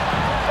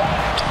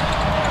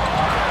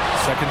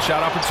 Second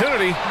shot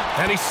opportunity,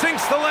 and he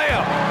sinks the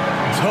layup.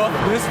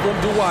 Toughness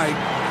from Dwight,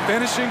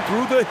 finishing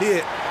through the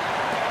hit.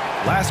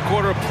 Last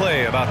quarter of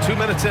play, about 2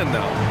 minutes in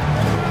now.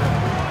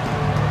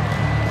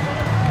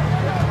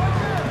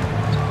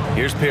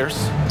 Here's Pierce.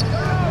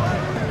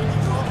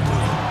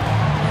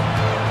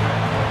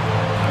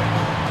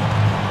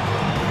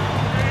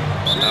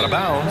 Out of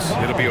bounds.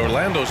 It'll be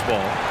Orlando's ball.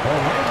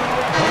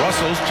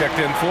 Russell's checked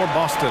in for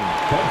Boston.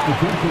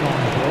 Substitution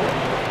on the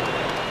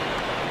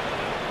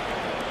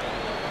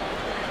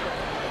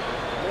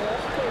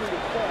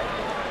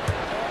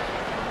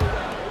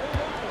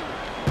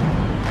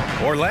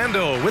floor.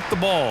 Orlando with the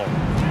ball.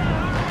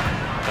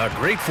 A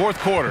great fourth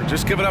quarter,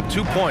 just giving up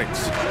 2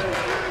 points.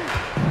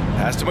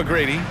 Pass to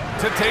McGrady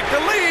to take the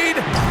lead.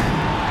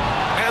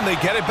 And they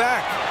get it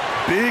back.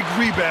 Big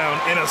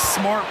rebound and a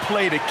smart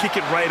play to kick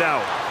it right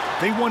out.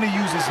 They want to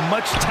use as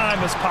much time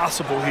as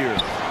possible here.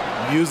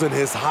 Using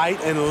his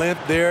height and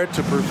length there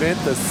to prevent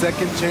the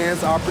second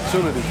chance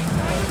opportunity.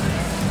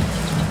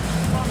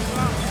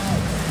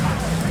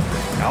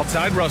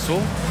 Outside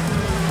Russell.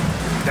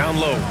 Down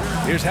low.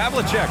 Here's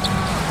Havlicek.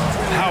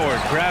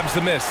 Howard grabs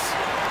the miss.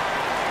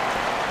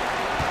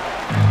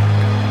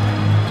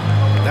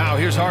 Now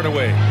here's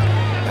Hardaway.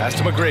 Pass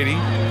to McGrady.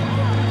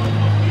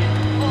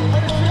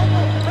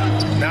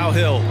 Now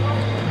Hill.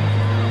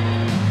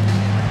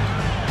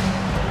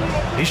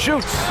 He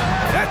shoots.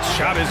 That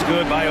shot is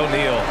good by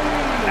O'Neal.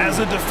 As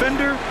a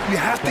defender, you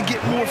have to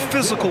get more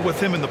physical with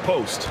him in the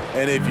post.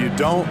 And if you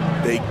don't,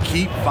 they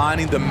keep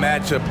finding the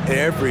matchup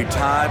every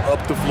time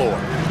up the floor.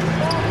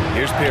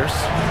 Here's Pierce.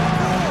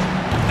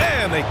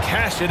 And they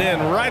cash it in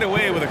right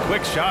away with a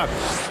quick shot.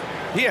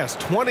 He has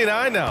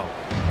 29 now.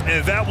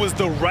 And that was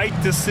the right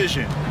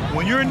decision.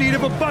 When you're in need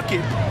of a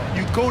bucket,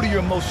 you go to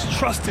your most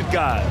trusted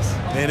guys.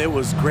 And it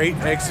was great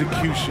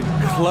execution.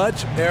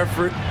 Clutch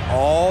effort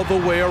all the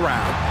way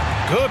around.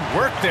 Good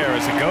work there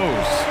as it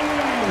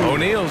goes.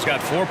 O'Neal's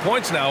got 4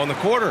 points now in the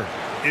quarter.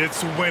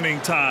 It's winning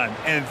time,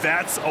 and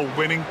that's a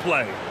winning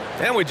play.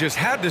 And we just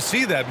had to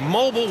see that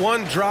mobile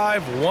one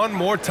drive one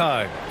more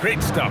time.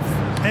 Great stuff.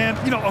 And,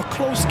 you know, a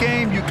close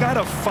game, you got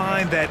to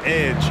find that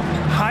edge.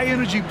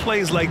 High-energy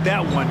plays like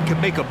that one can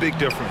make a big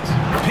difference.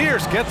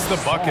 Pierce gets the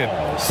bucket.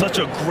 Such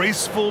a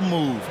graceful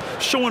move,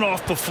 showing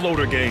off the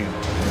floater game.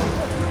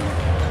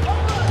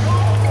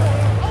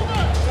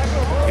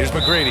 Here's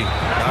McGrady.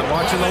 Not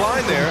watching the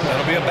line there.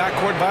 That'll be a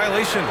backcourt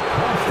violation.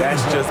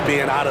 That's just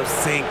being out of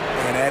sync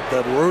and at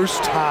the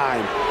worst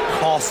time,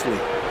 costly.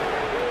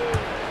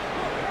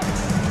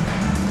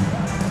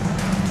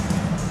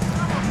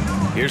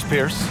 Here's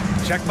Pierce.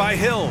 Check by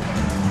Hill.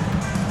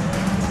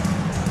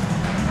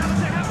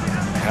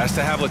 Pass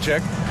to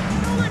Havlicek.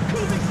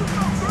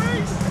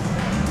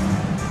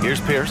 Here's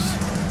Pierce.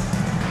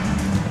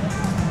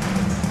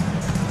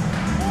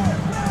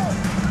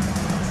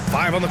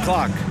 Five on the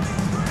clock.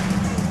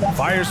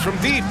 Fires from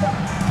deep.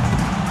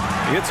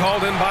 It's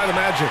hauled in by the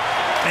Magic.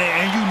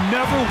 And you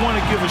never want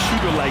to give a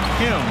shooter like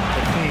him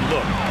a clean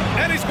look.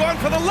 And he's going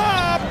for the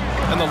lob.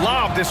 And the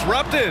lob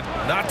disrupted.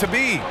 Not to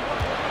be.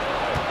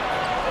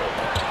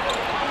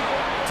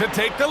 To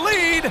take the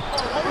lead.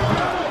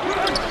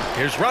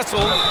 Here's Russell.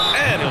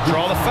 And he'll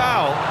draw the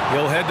foul.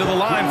 He'll head to the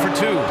line for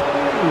 2.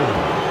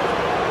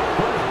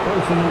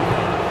 Personal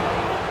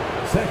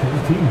foul.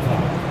 Second team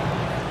foul.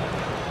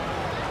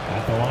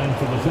 At the line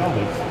for the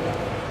Celtics,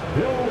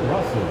 Bill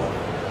Russell,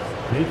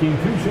 taking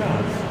 2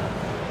 shots.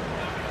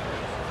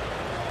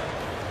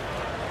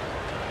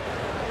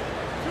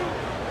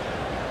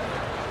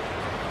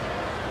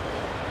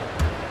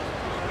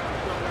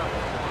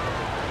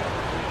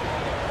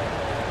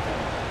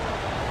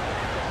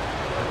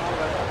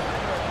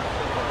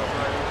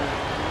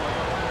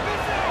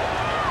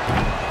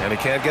 And he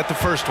can't get the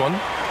first one.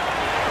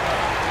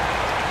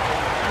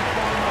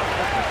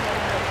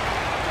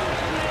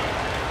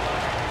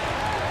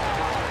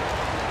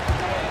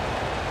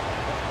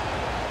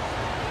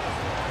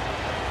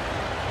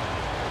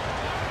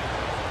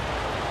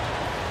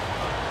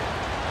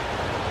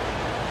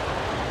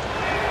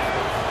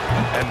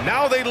 And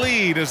now they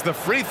lead as the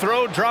free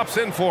throw drops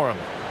in for him.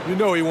 You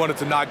know he wanted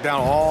to knock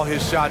down all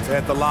his shots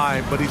at the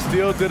line, but he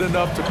still did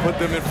enough to put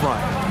them in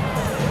front.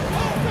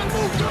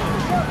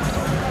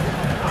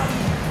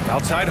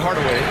 Outside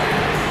Hardaway.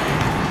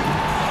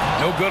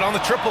 No good on the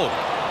triple.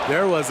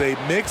 There was a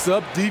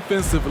mix-up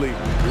defensively.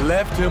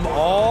 Left him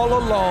all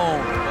alone.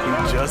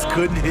 He just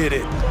couldn't hit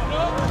it.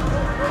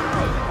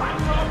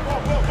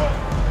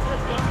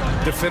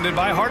 Defended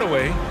by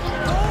Hardaway.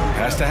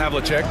 Pass to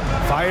Havlicek.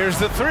 Fires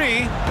the 3.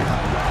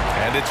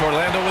 And it's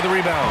Orlando with a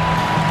rebound.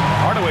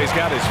 Hardaway's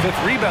got his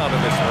 5th rebound in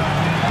this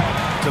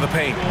one. To the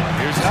paint.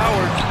 Here's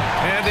Howard.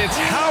 And it's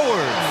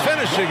Howard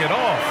finishing it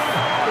off.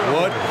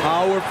 What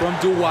power from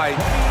Dwight.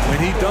 When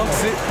he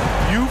dunks it,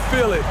 you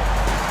feel it.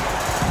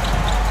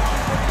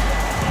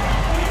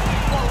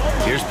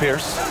 Here's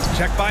Pierce.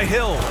 Check by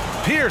Hill.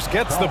 Pierce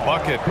gets the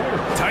bucket.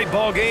 Tight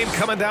ball game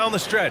coming down the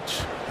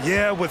stretch.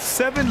 Yeah, with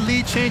 7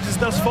 lead changes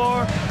thus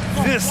far,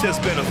 this has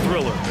been a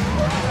thriller.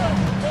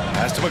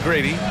 Pass to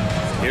McGrady.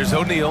 Here's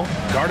O'Neal,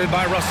 guarded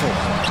by Russell.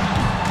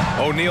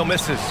 O'Neal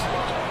misses.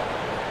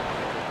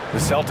 The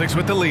Celtics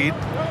with the lead.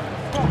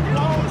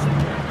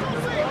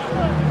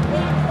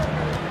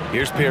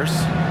 Here's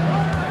Pierce.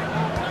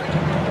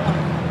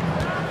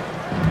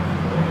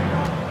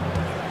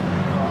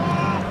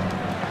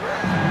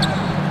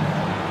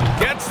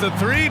 the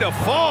three to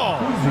fall.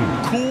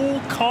 Cool,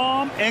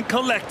 calm, and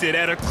collected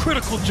at a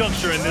critical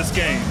juncture in this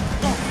game.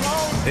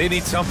 They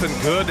need something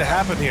good to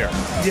happen here.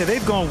 Yeah,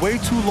 they've gone way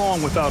too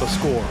long without a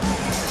score.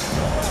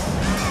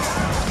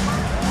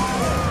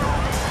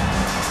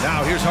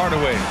 Now here's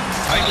Hardaway,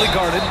 tightly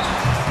guarded.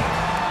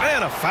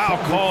 And a foul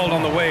called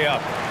on the way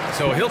up.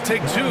 So he'll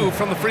take 2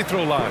 from the free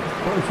throw line.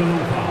 Personal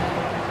foul.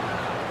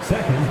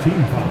 Second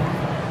team foul.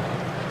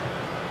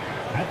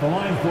 At the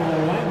line for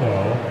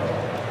Orlando,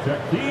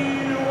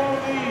 Shaquille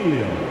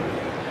O'Neal.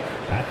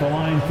 At the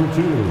line for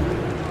 2.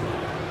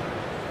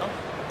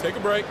 Take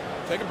a break.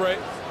 Take a break.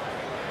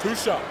 2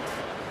 shots.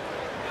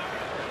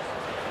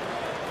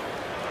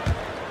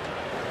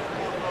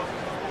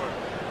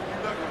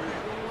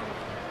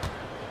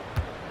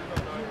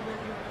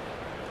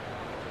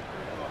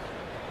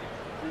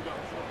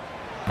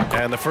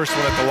 And the first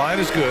one at the line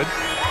is good.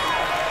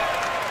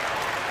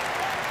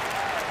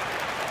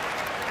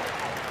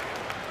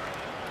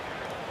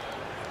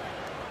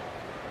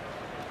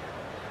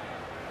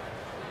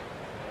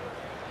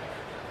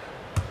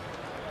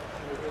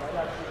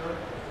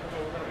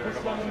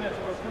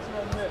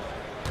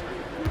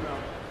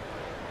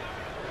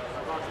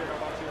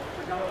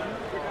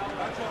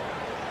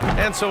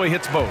 And so he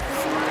hits both.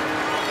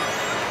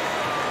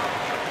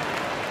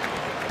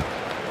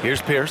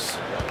 Here's Pierce.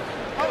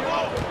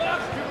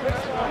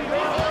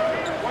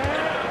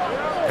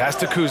 Pass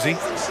to Kuzi.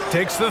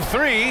 Takes the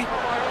 3.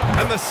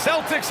 And the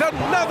Celtics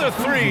another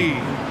 3.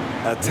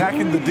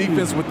 Attacking the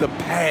defense with the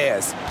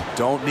pass.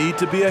 Don't need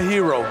to be a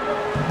hero.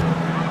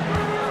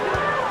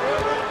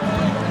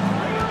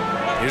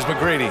 Here's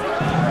McGrady.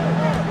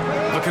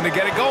 Looking to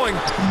get it going.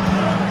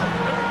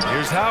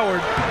 Here's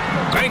Howard.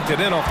 Banked it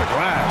in off the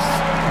glass.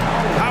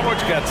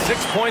 Howard's got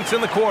 6 points in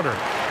the quarter.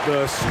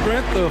 The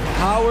strength of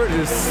Howard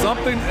is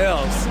something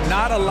else.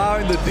 Not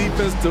allowing the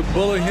defense to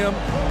bully him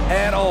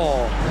at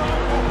all.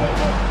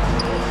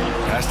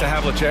 Pass to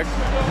Havlicek.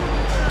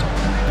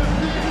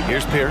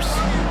 Here's Pierce.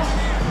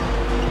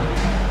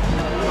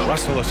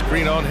 Russell a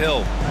screen on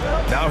Hill.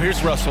 Now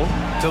here's Russell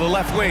to the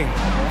left wing.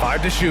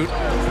 5 to shoot.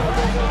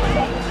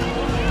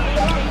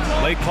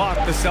 Late clock.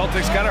 The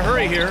Celtics got to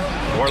hurry here.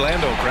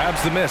 Orlando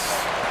grabs the miss.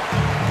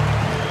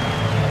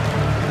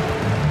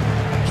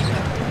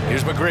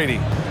 Here's McGrady.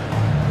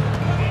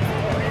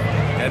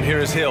 And here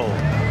is Hill.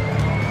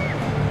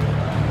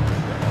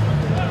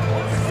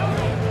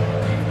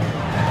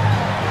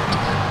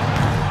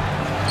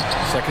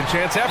 Second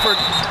chance effort.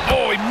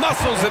 Oh, he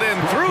muscles it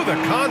in through the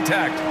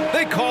contact.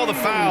 They call the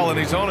foul, and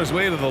he's on his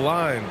way to the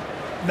line.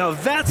 Now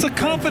that's a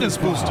confidence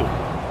booster.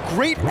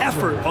 Great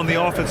effort on the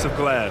offensive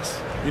glass.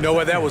 You know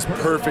what? That was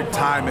perfect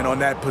timing on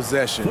that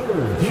possession.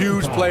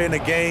 Huge play in the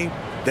game.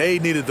 They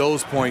needed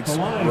those points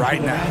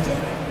right now.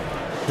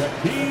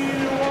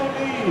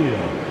 Shaquille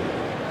O'Neal.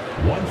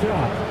 1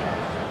 shot.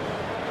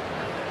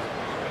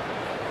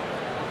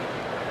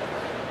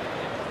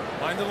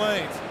 Mind the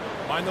lanes.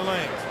 Mind the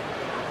lanes.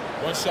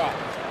 1 shot.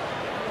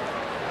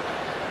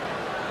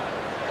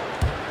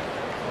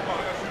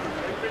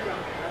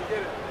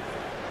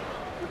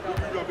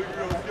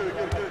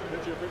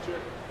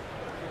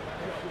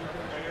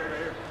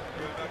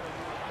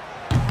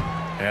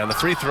 And the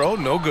free throw,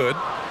 no good.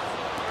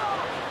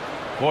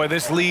 Boy,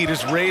 this lead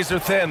is razor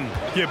thin.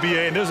 Yeah,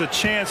 B.A., and there's a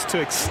chance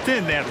to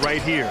extend that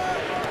right here.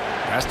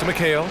 Pass to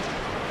McHale.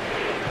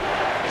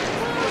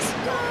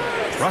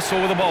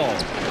 Russell with the ball.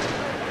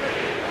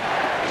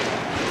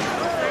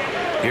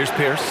 Here's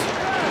Pierce.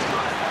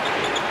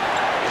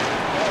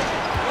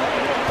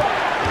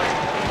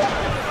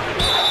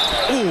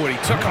 Ooh, and he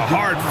took a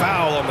hard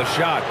foul on the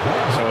shot.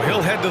 So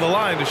he'll head to the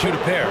line to shoot a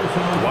pair.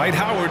 Dwight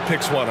Howard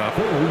picks one up.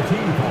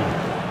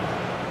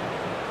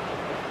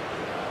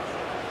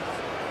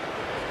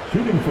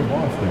 Shooting for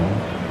Boston,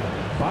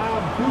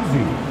 Bob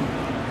Cousy.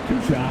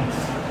 2 shots.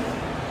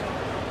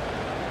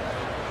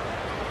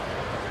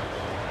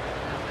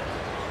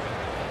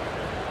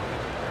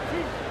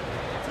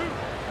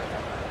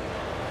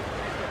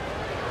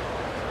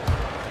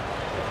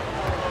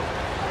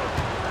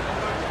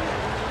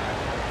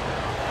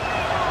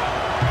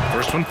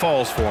 First one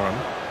falls for him.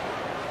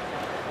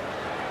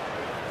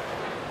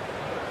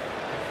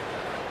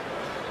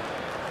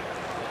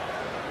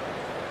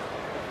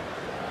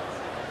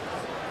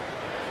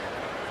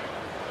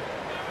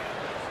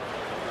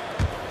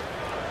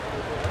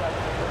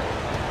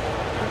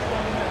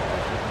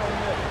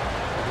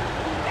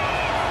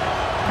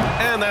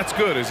 And that's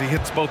good as he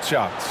hits both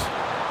shots.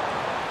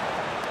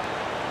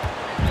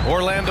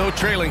 Orlando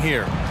trailing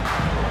here.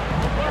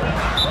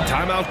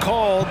 Timeout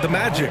called, the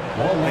Magic.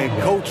 And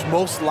coach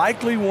most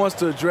likely wants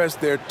to address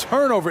their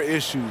turnover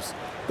issues.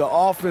 The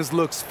offense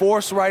looks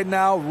forced right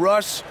now,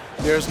 rush,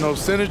 there's no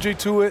synergy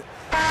to it.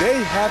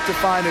 They have to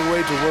find a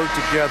way to work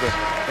together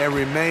and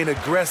remain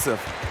aggressive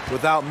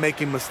without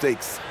making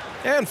mistakes.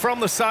 And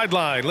from the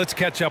sideline, let's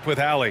catch up with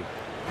Allie.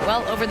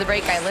 Well, over the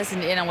break, I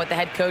listened in on what the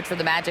head coach for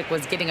the Magic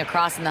was getting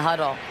across in the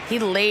huddle. He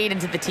laid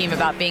into the team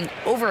about being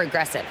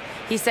over-aggressive.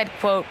 He said,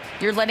 quote,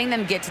 "You're letting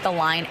them get to the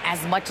line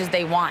as much as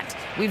they want.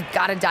 We've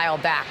got to dial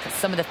back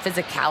some of the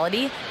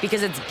physicality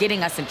because it's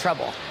getting us in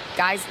trouble.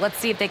 Guys, let's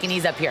see if they can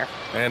ease up here."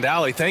 And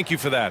Allie, thank you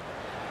for that.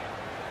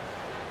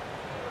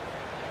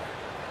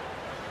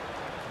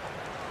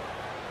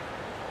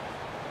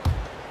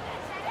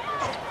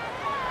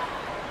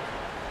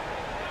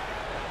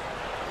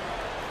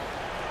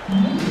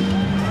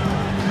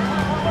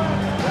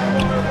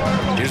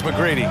 Here's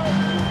McGrady.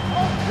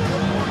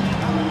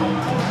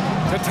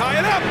 To tie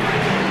it up.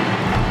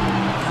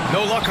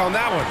 No luck on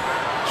that one.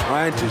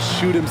 Trying to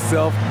shoot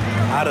himself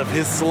out of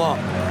his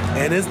slump,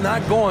 and it's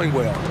not going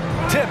well.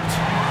 Tipped.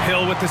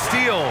 Hill with the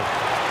steal.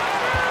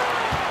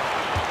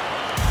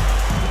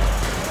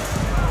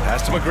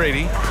 Pass to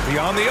McGrady.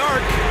 Beyond the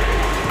arc.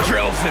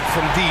 Drills it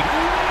from deep.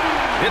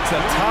 It's a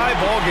tie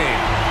ball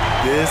game.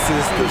 This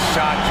is the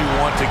shot you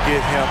want to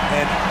get him.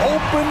 An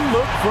open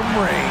look from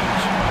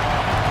range.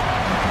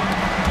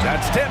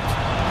 That's tipped.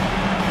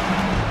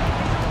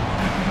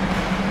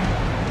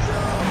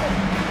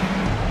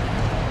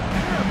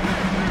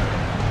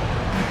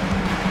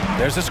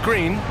 There's a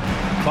screen.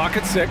 Clock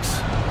at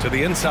 6. To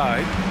the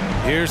inside.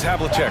 Here's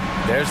Havlicek.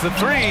 There's the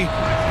 3.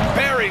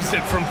 Buries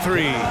it from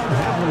 3.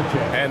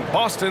 And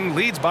Boston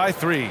leads by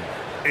 3.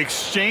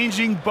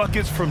 Exchanging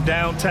buckets from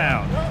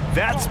downtown.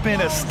 That's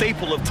been a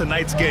staple of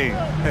tonight's game.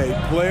 Hey,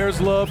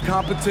 players love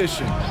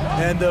competition,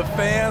 and the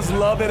fans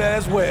love it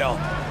as well.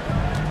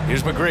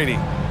 Here's McGrady.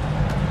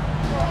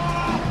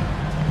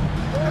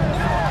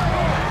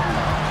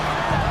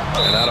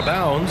 And out of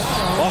bounds.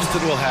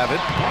 Boston will have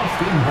it.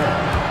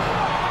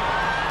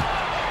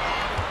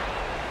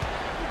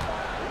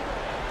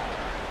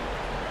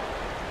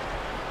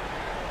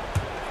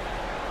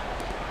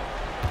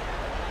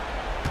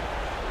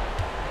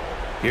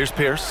 Here's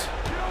Pierce.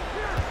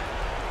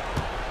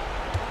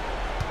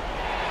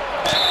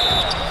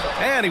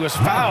 And he was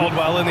fouled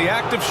while in the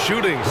act of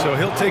shooting, so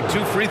he'll take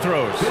 2 free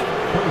throws.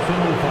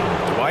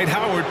 Dwight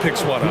Howard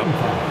picks one up.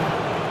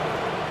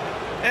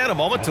 And a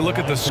moment to look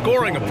at the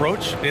scoring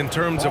approach in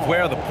terms of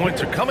where the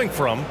points are coming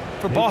from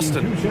for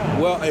Boston.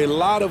 Well, a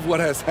lot of what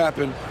has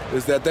happened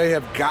is that they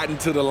have gotten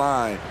to the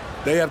line.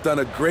 They have done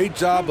a great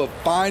job of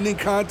finding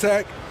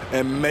contact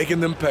and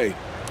making them pay.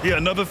 Yeah,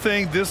 another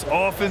thing, this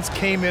offense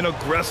came in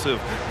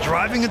aggressive,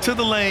 driving into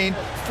the lane,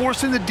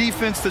 forcing the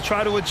defense to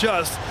try to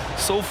adjust.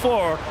 So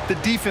far, the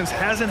defense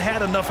hasn't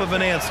had enough of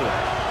an answer.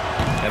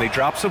 And he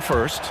drops the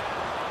first.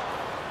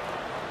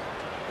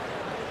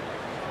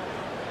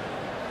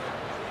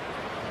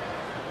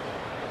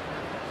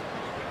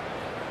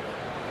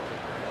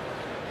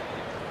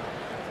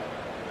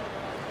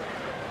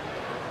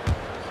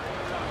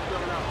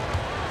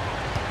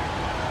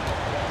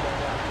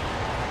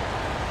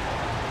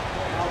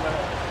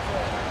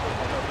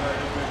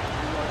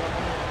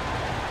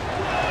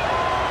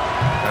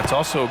 That's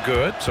also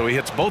good, so he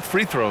hits both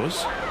free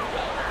throws.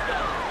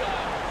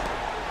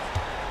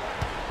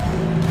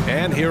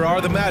 And here are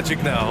the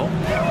Magic now,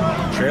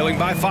 trailing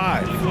by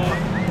 5.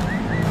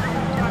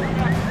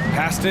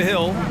 Pass to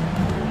Hill.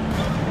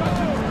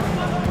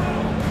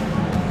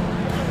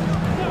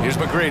 Here's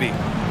McGrady.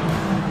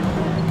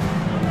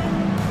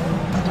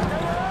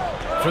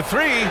 For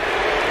 3.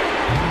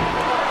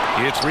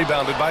 It's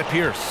rebounded by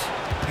Pierce.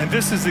 And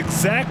this is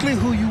exactly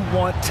who you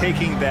want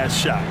taking that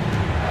shot.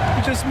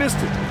 You just missed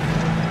it.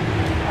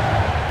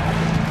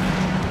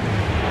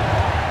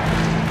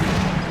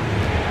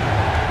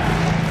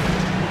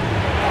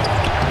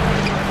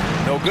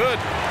 No good.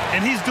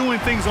 And he's doing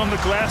things on the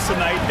glass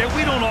tonight that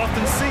we don't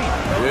often see.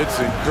 It's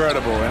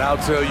incredible, and I'll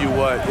tell you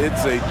what,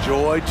 it's a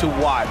joy to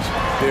watch.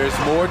 There's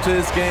more to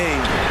this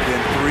game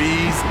than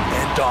threes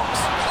and dunks.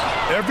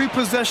 Every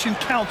possession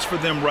counts for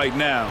them right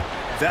now.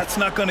 That's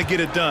not going to get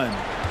it done.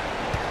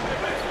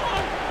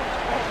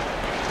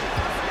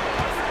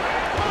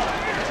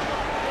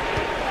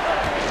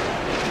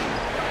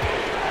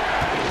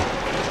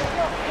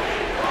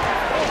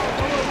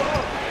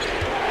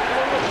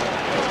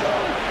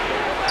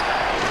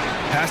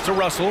 Pass to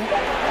Russell.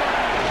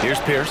 Here's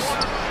Pierce.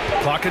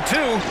 Clock at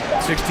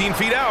 2. 16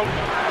 feet out.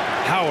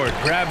 Howard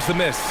grabs the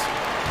miss.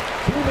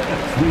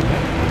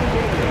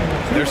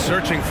 They're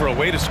searching for a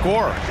way to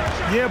score.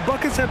 Yeah,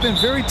 buckets have been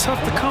very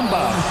tough to come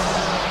by.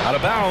 Out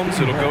of bounds,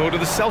 it'll go to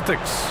the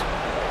Celtics.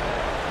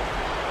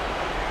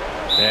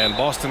 And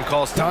Boston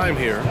calls time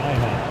here.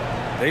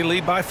 They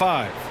lead by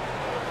 5.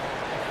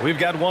 We've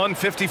got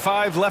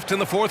 1:55 left in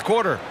the fourth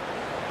quarter.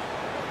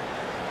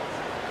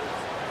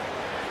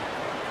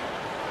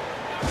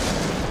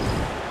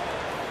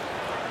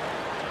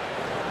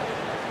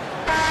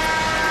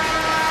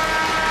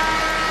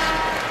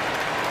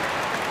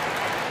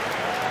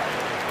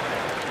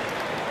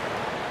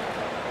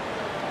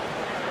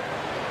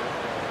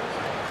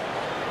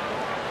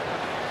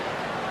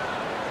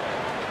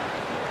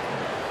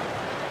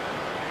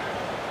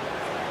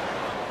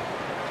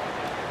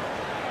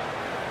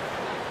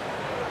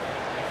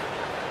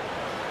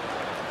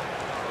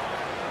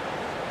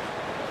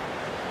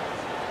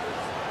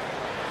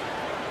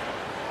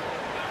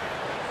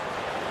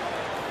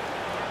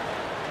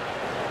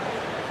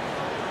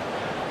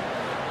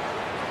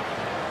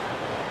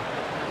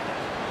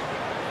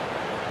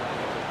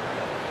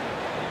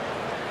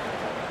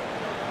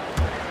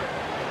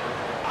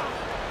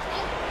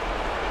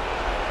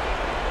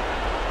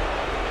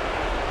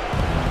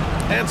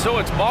 And so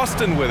it's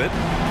Boston with it.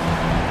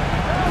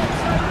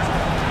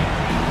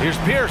 Here's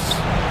Pierce.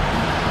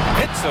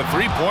 Hits a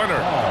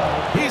three-pointer.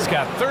 He's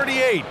got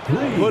 38.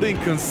 Putting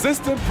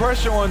consistent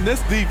pressure on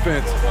this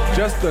defense.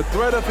 Just the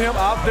threat of him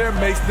out there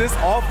makes this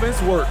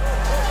offense work.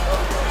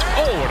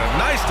 Oh, what a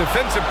nice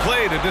defensive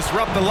play to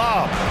disrupt the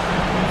lob.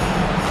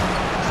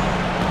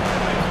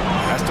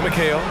 Pass to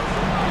McHale.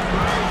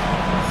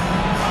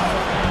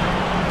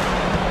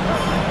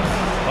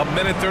 A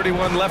minute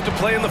 31 left to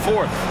play in the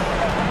fourth.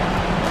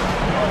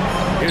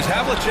 Here's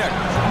Havlicek.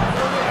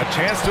 A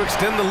chance to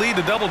extend the lead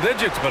to double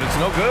digits, but it's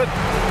no good.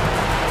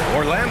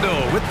 Orlando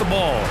with the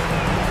ball.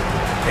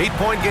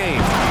 8-point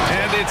game.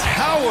 And it's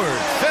Howard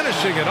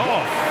finishing it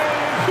off.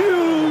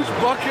 Huge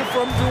bucket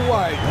from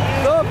Dwight.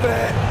 The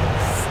vet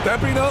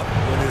stepping up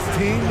when his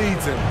team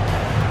needs him.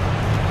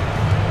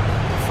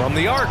 From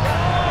the arc.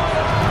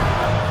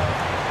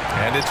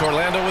 And it's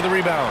Orlando with a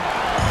rebound.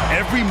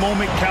 Every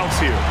moment counts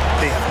here.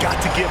 They have got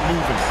to get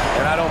moving.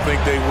 And I don't think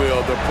they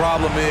will. The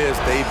problem is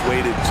they've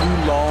waited too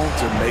long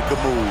to make a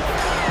move.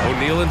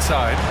 O'Neal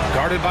inside,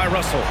 guarded by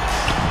Russell.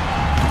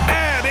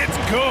 And it's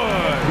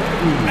good.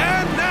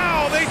 And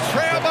now they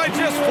trail by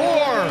just 4.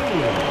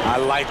 I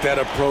like that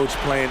approach,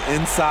 playing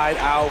inside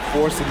out,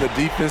 forcing the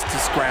defense to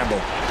scramble.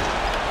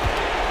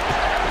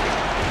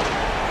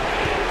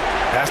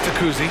 Pass to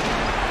Kuzi.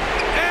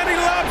 And he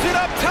lobs it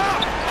up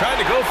top. Trying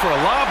to go for a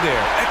lob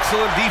there.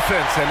 Excellent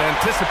defense and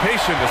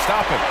anticipation to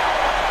stop him.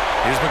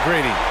 Here's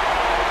McGrady.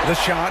 The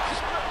shot.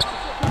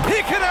 He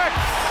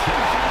connects.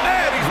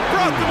 And he's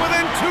brought them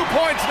within 2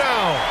 points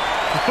now.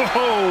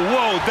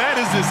 Whoa, that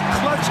is as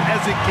clutch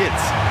as it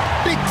gets.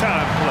 Big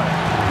time play.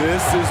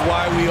 This is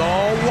why we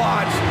all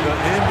watch. The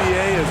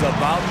NBA is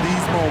about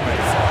these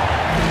moments.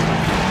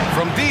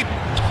 From deep.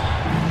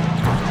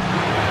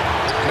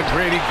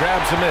 McGrady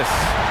grabs a miss.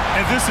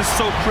 And this is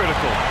so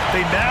critical.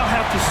 They now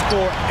have to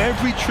score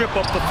every trip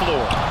up the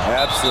floor.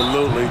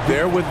 Absolutely.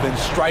 They're within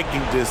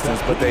striking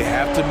distance, but they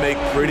have to make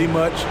pretty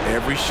much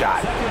every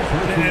shot.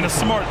 And a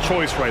smart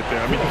choice right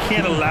there. I mean, you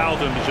can't allow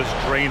them to just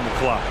drain the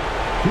clock.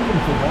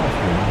 Shooting for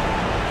Boston,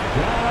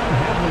 John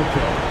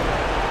Havlicek.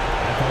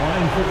 At the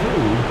line for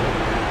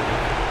 2.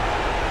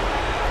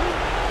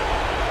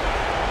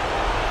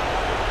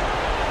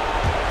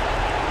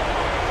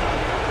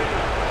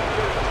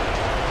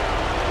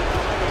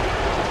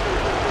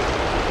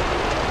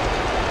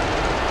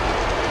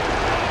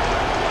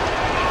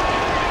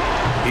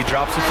 He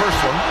drops the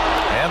first one,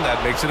 and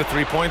that makes it a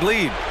 3-point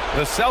lead.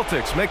 The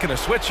Celtics making a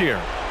switch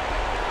here.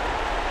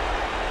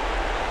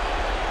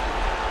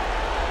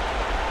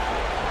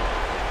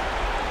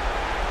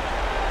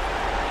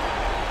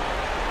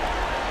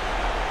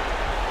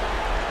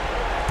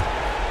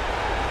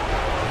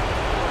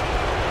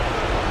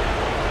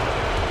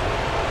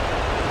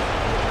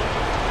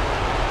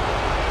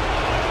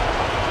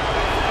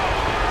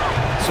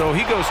 So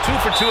he goes 2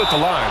 for 2 at the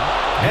line,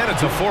 and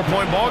it's a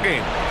 4-point ball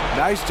game.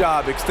 Nice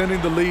job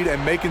extending the lead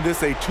and making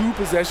this a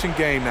 2-possession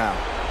game now.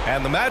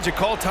 And the Magic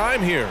call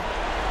time here.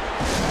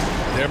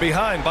 They're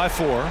behind by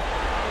 4.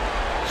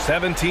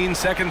 17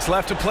 seconds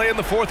left to play in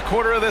the fourth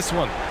quarter of this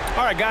one.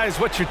 All right, guys,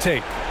 what's your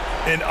take?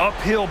 An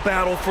uphill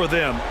battle for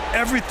them.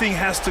 Everything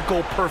has to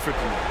go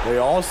perfectly. They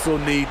also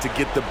need to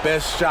get the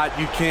best shot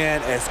you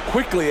can as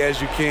quickly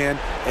as you can,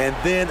 and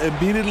then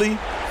immediately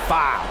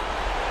foul.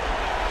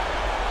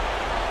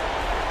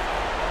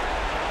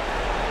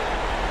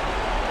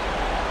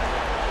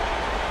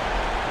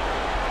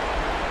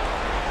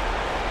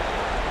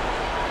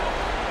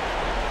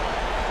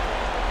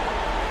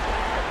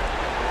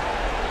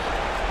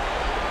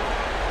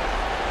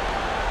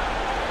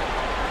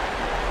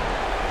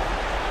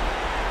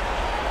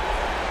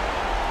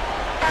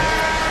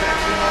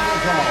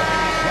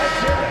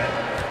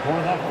 For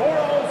the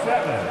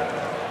 407.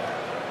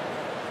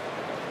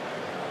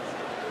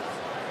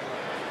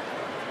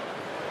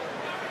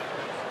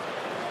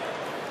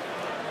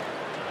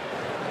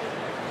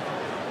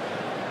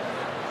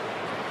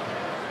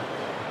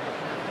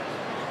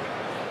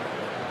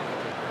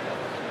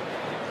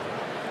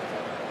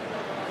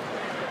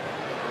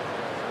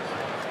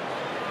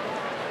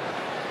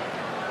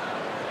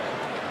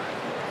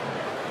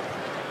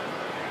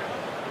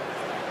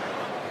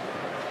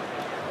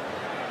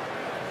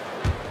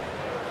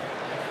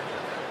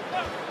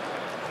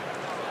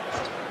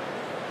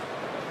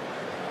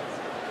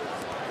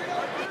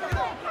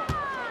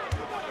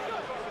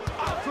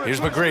 Here's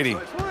McGrady.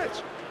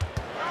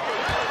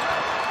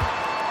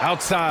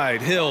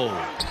 Outside, Hill.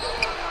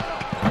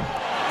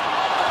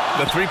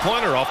 The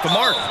three-pointer off the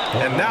mark.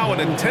 And now an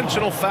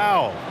intentional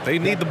foul. They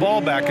need the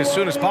ball back as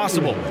soon as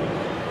possible.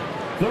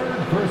 Third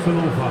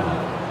personal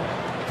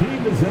foul.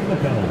 Team is in the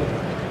penalty.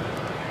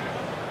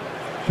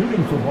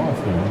 Shooting for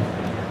Boston,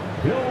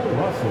 Bill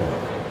Russell.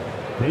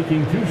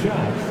 Taking 2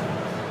 shots.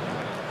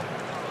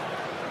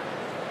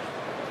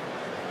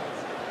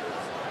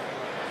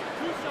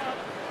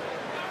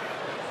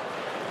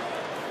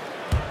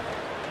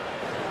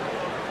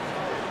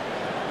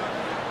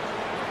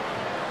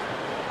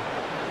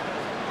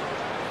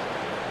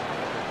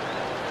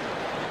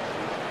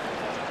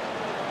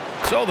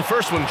 So the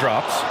first one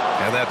drops,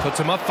 and that puts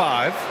him up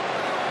 5.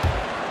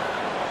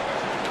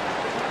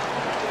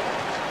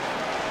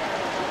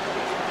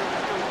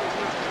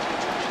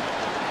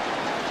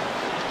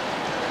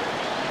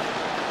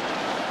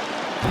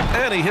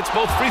 And he hits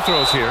both free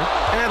throws here,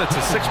 and it's a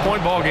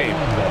 6-point ball game.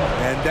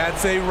 And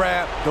that's a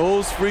wrap.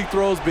 Those free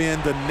throws being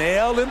the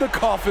nail in the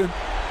coffin.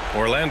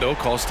 Orlando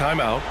calls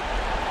timeout.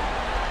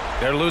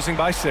 They're losing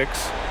by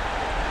 6.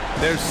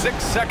 There's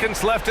 6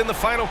 seconds left in the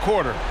final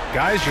quarter.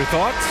 Guys, your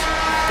thoughts?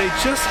 They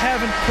just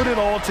haven't put it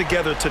all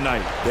together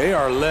tonight. They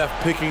are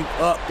left picking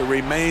up the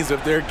remains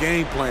of their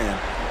game plan.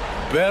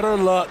 Better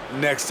luck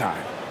next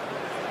time.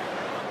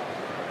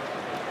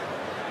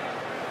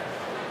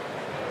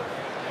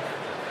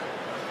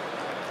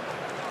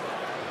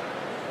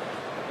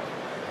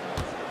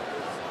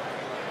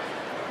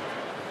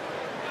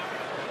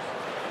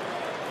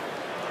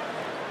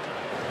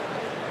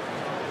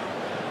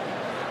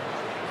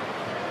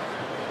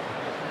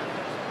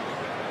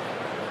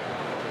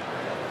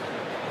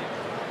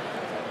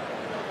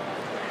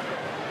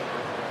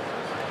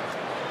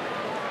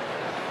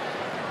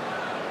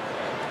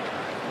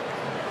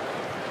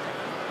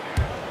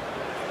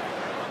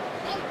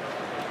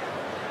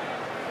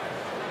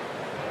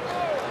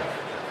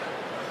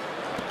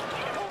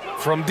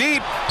 From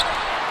deep.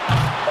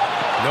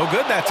 No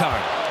good that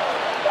time.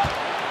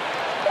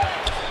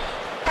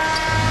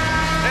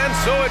 And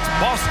so it's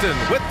Boston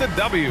with the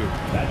W.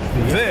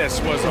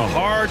 This was a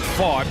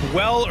hard-fought,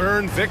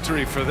 well-earned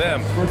victory for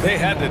them. They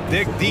had to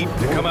dig deep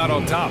to come out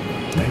on top.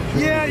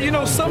 Yeah, you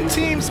know, some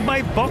teams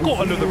might buckle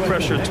under the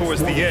pressure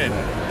towards the end.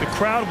 The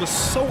crowd was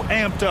so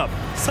amped up,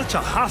 such a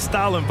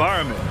hostile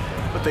environment,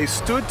 but they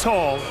stood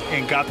tall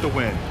and got the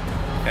win.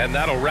 And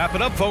that'll wrap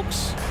it up,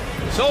 folks.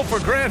 So for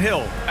Grant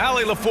Hill,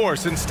 Allie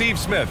LaForce, and Steve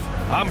Smith,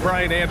 I'm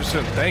Brian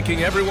Anderson,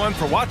 thanking everyone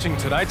for watching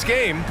tonight's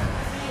game.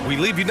 We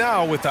leave you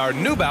now with our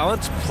New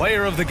Balance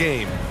Player of the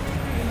Game.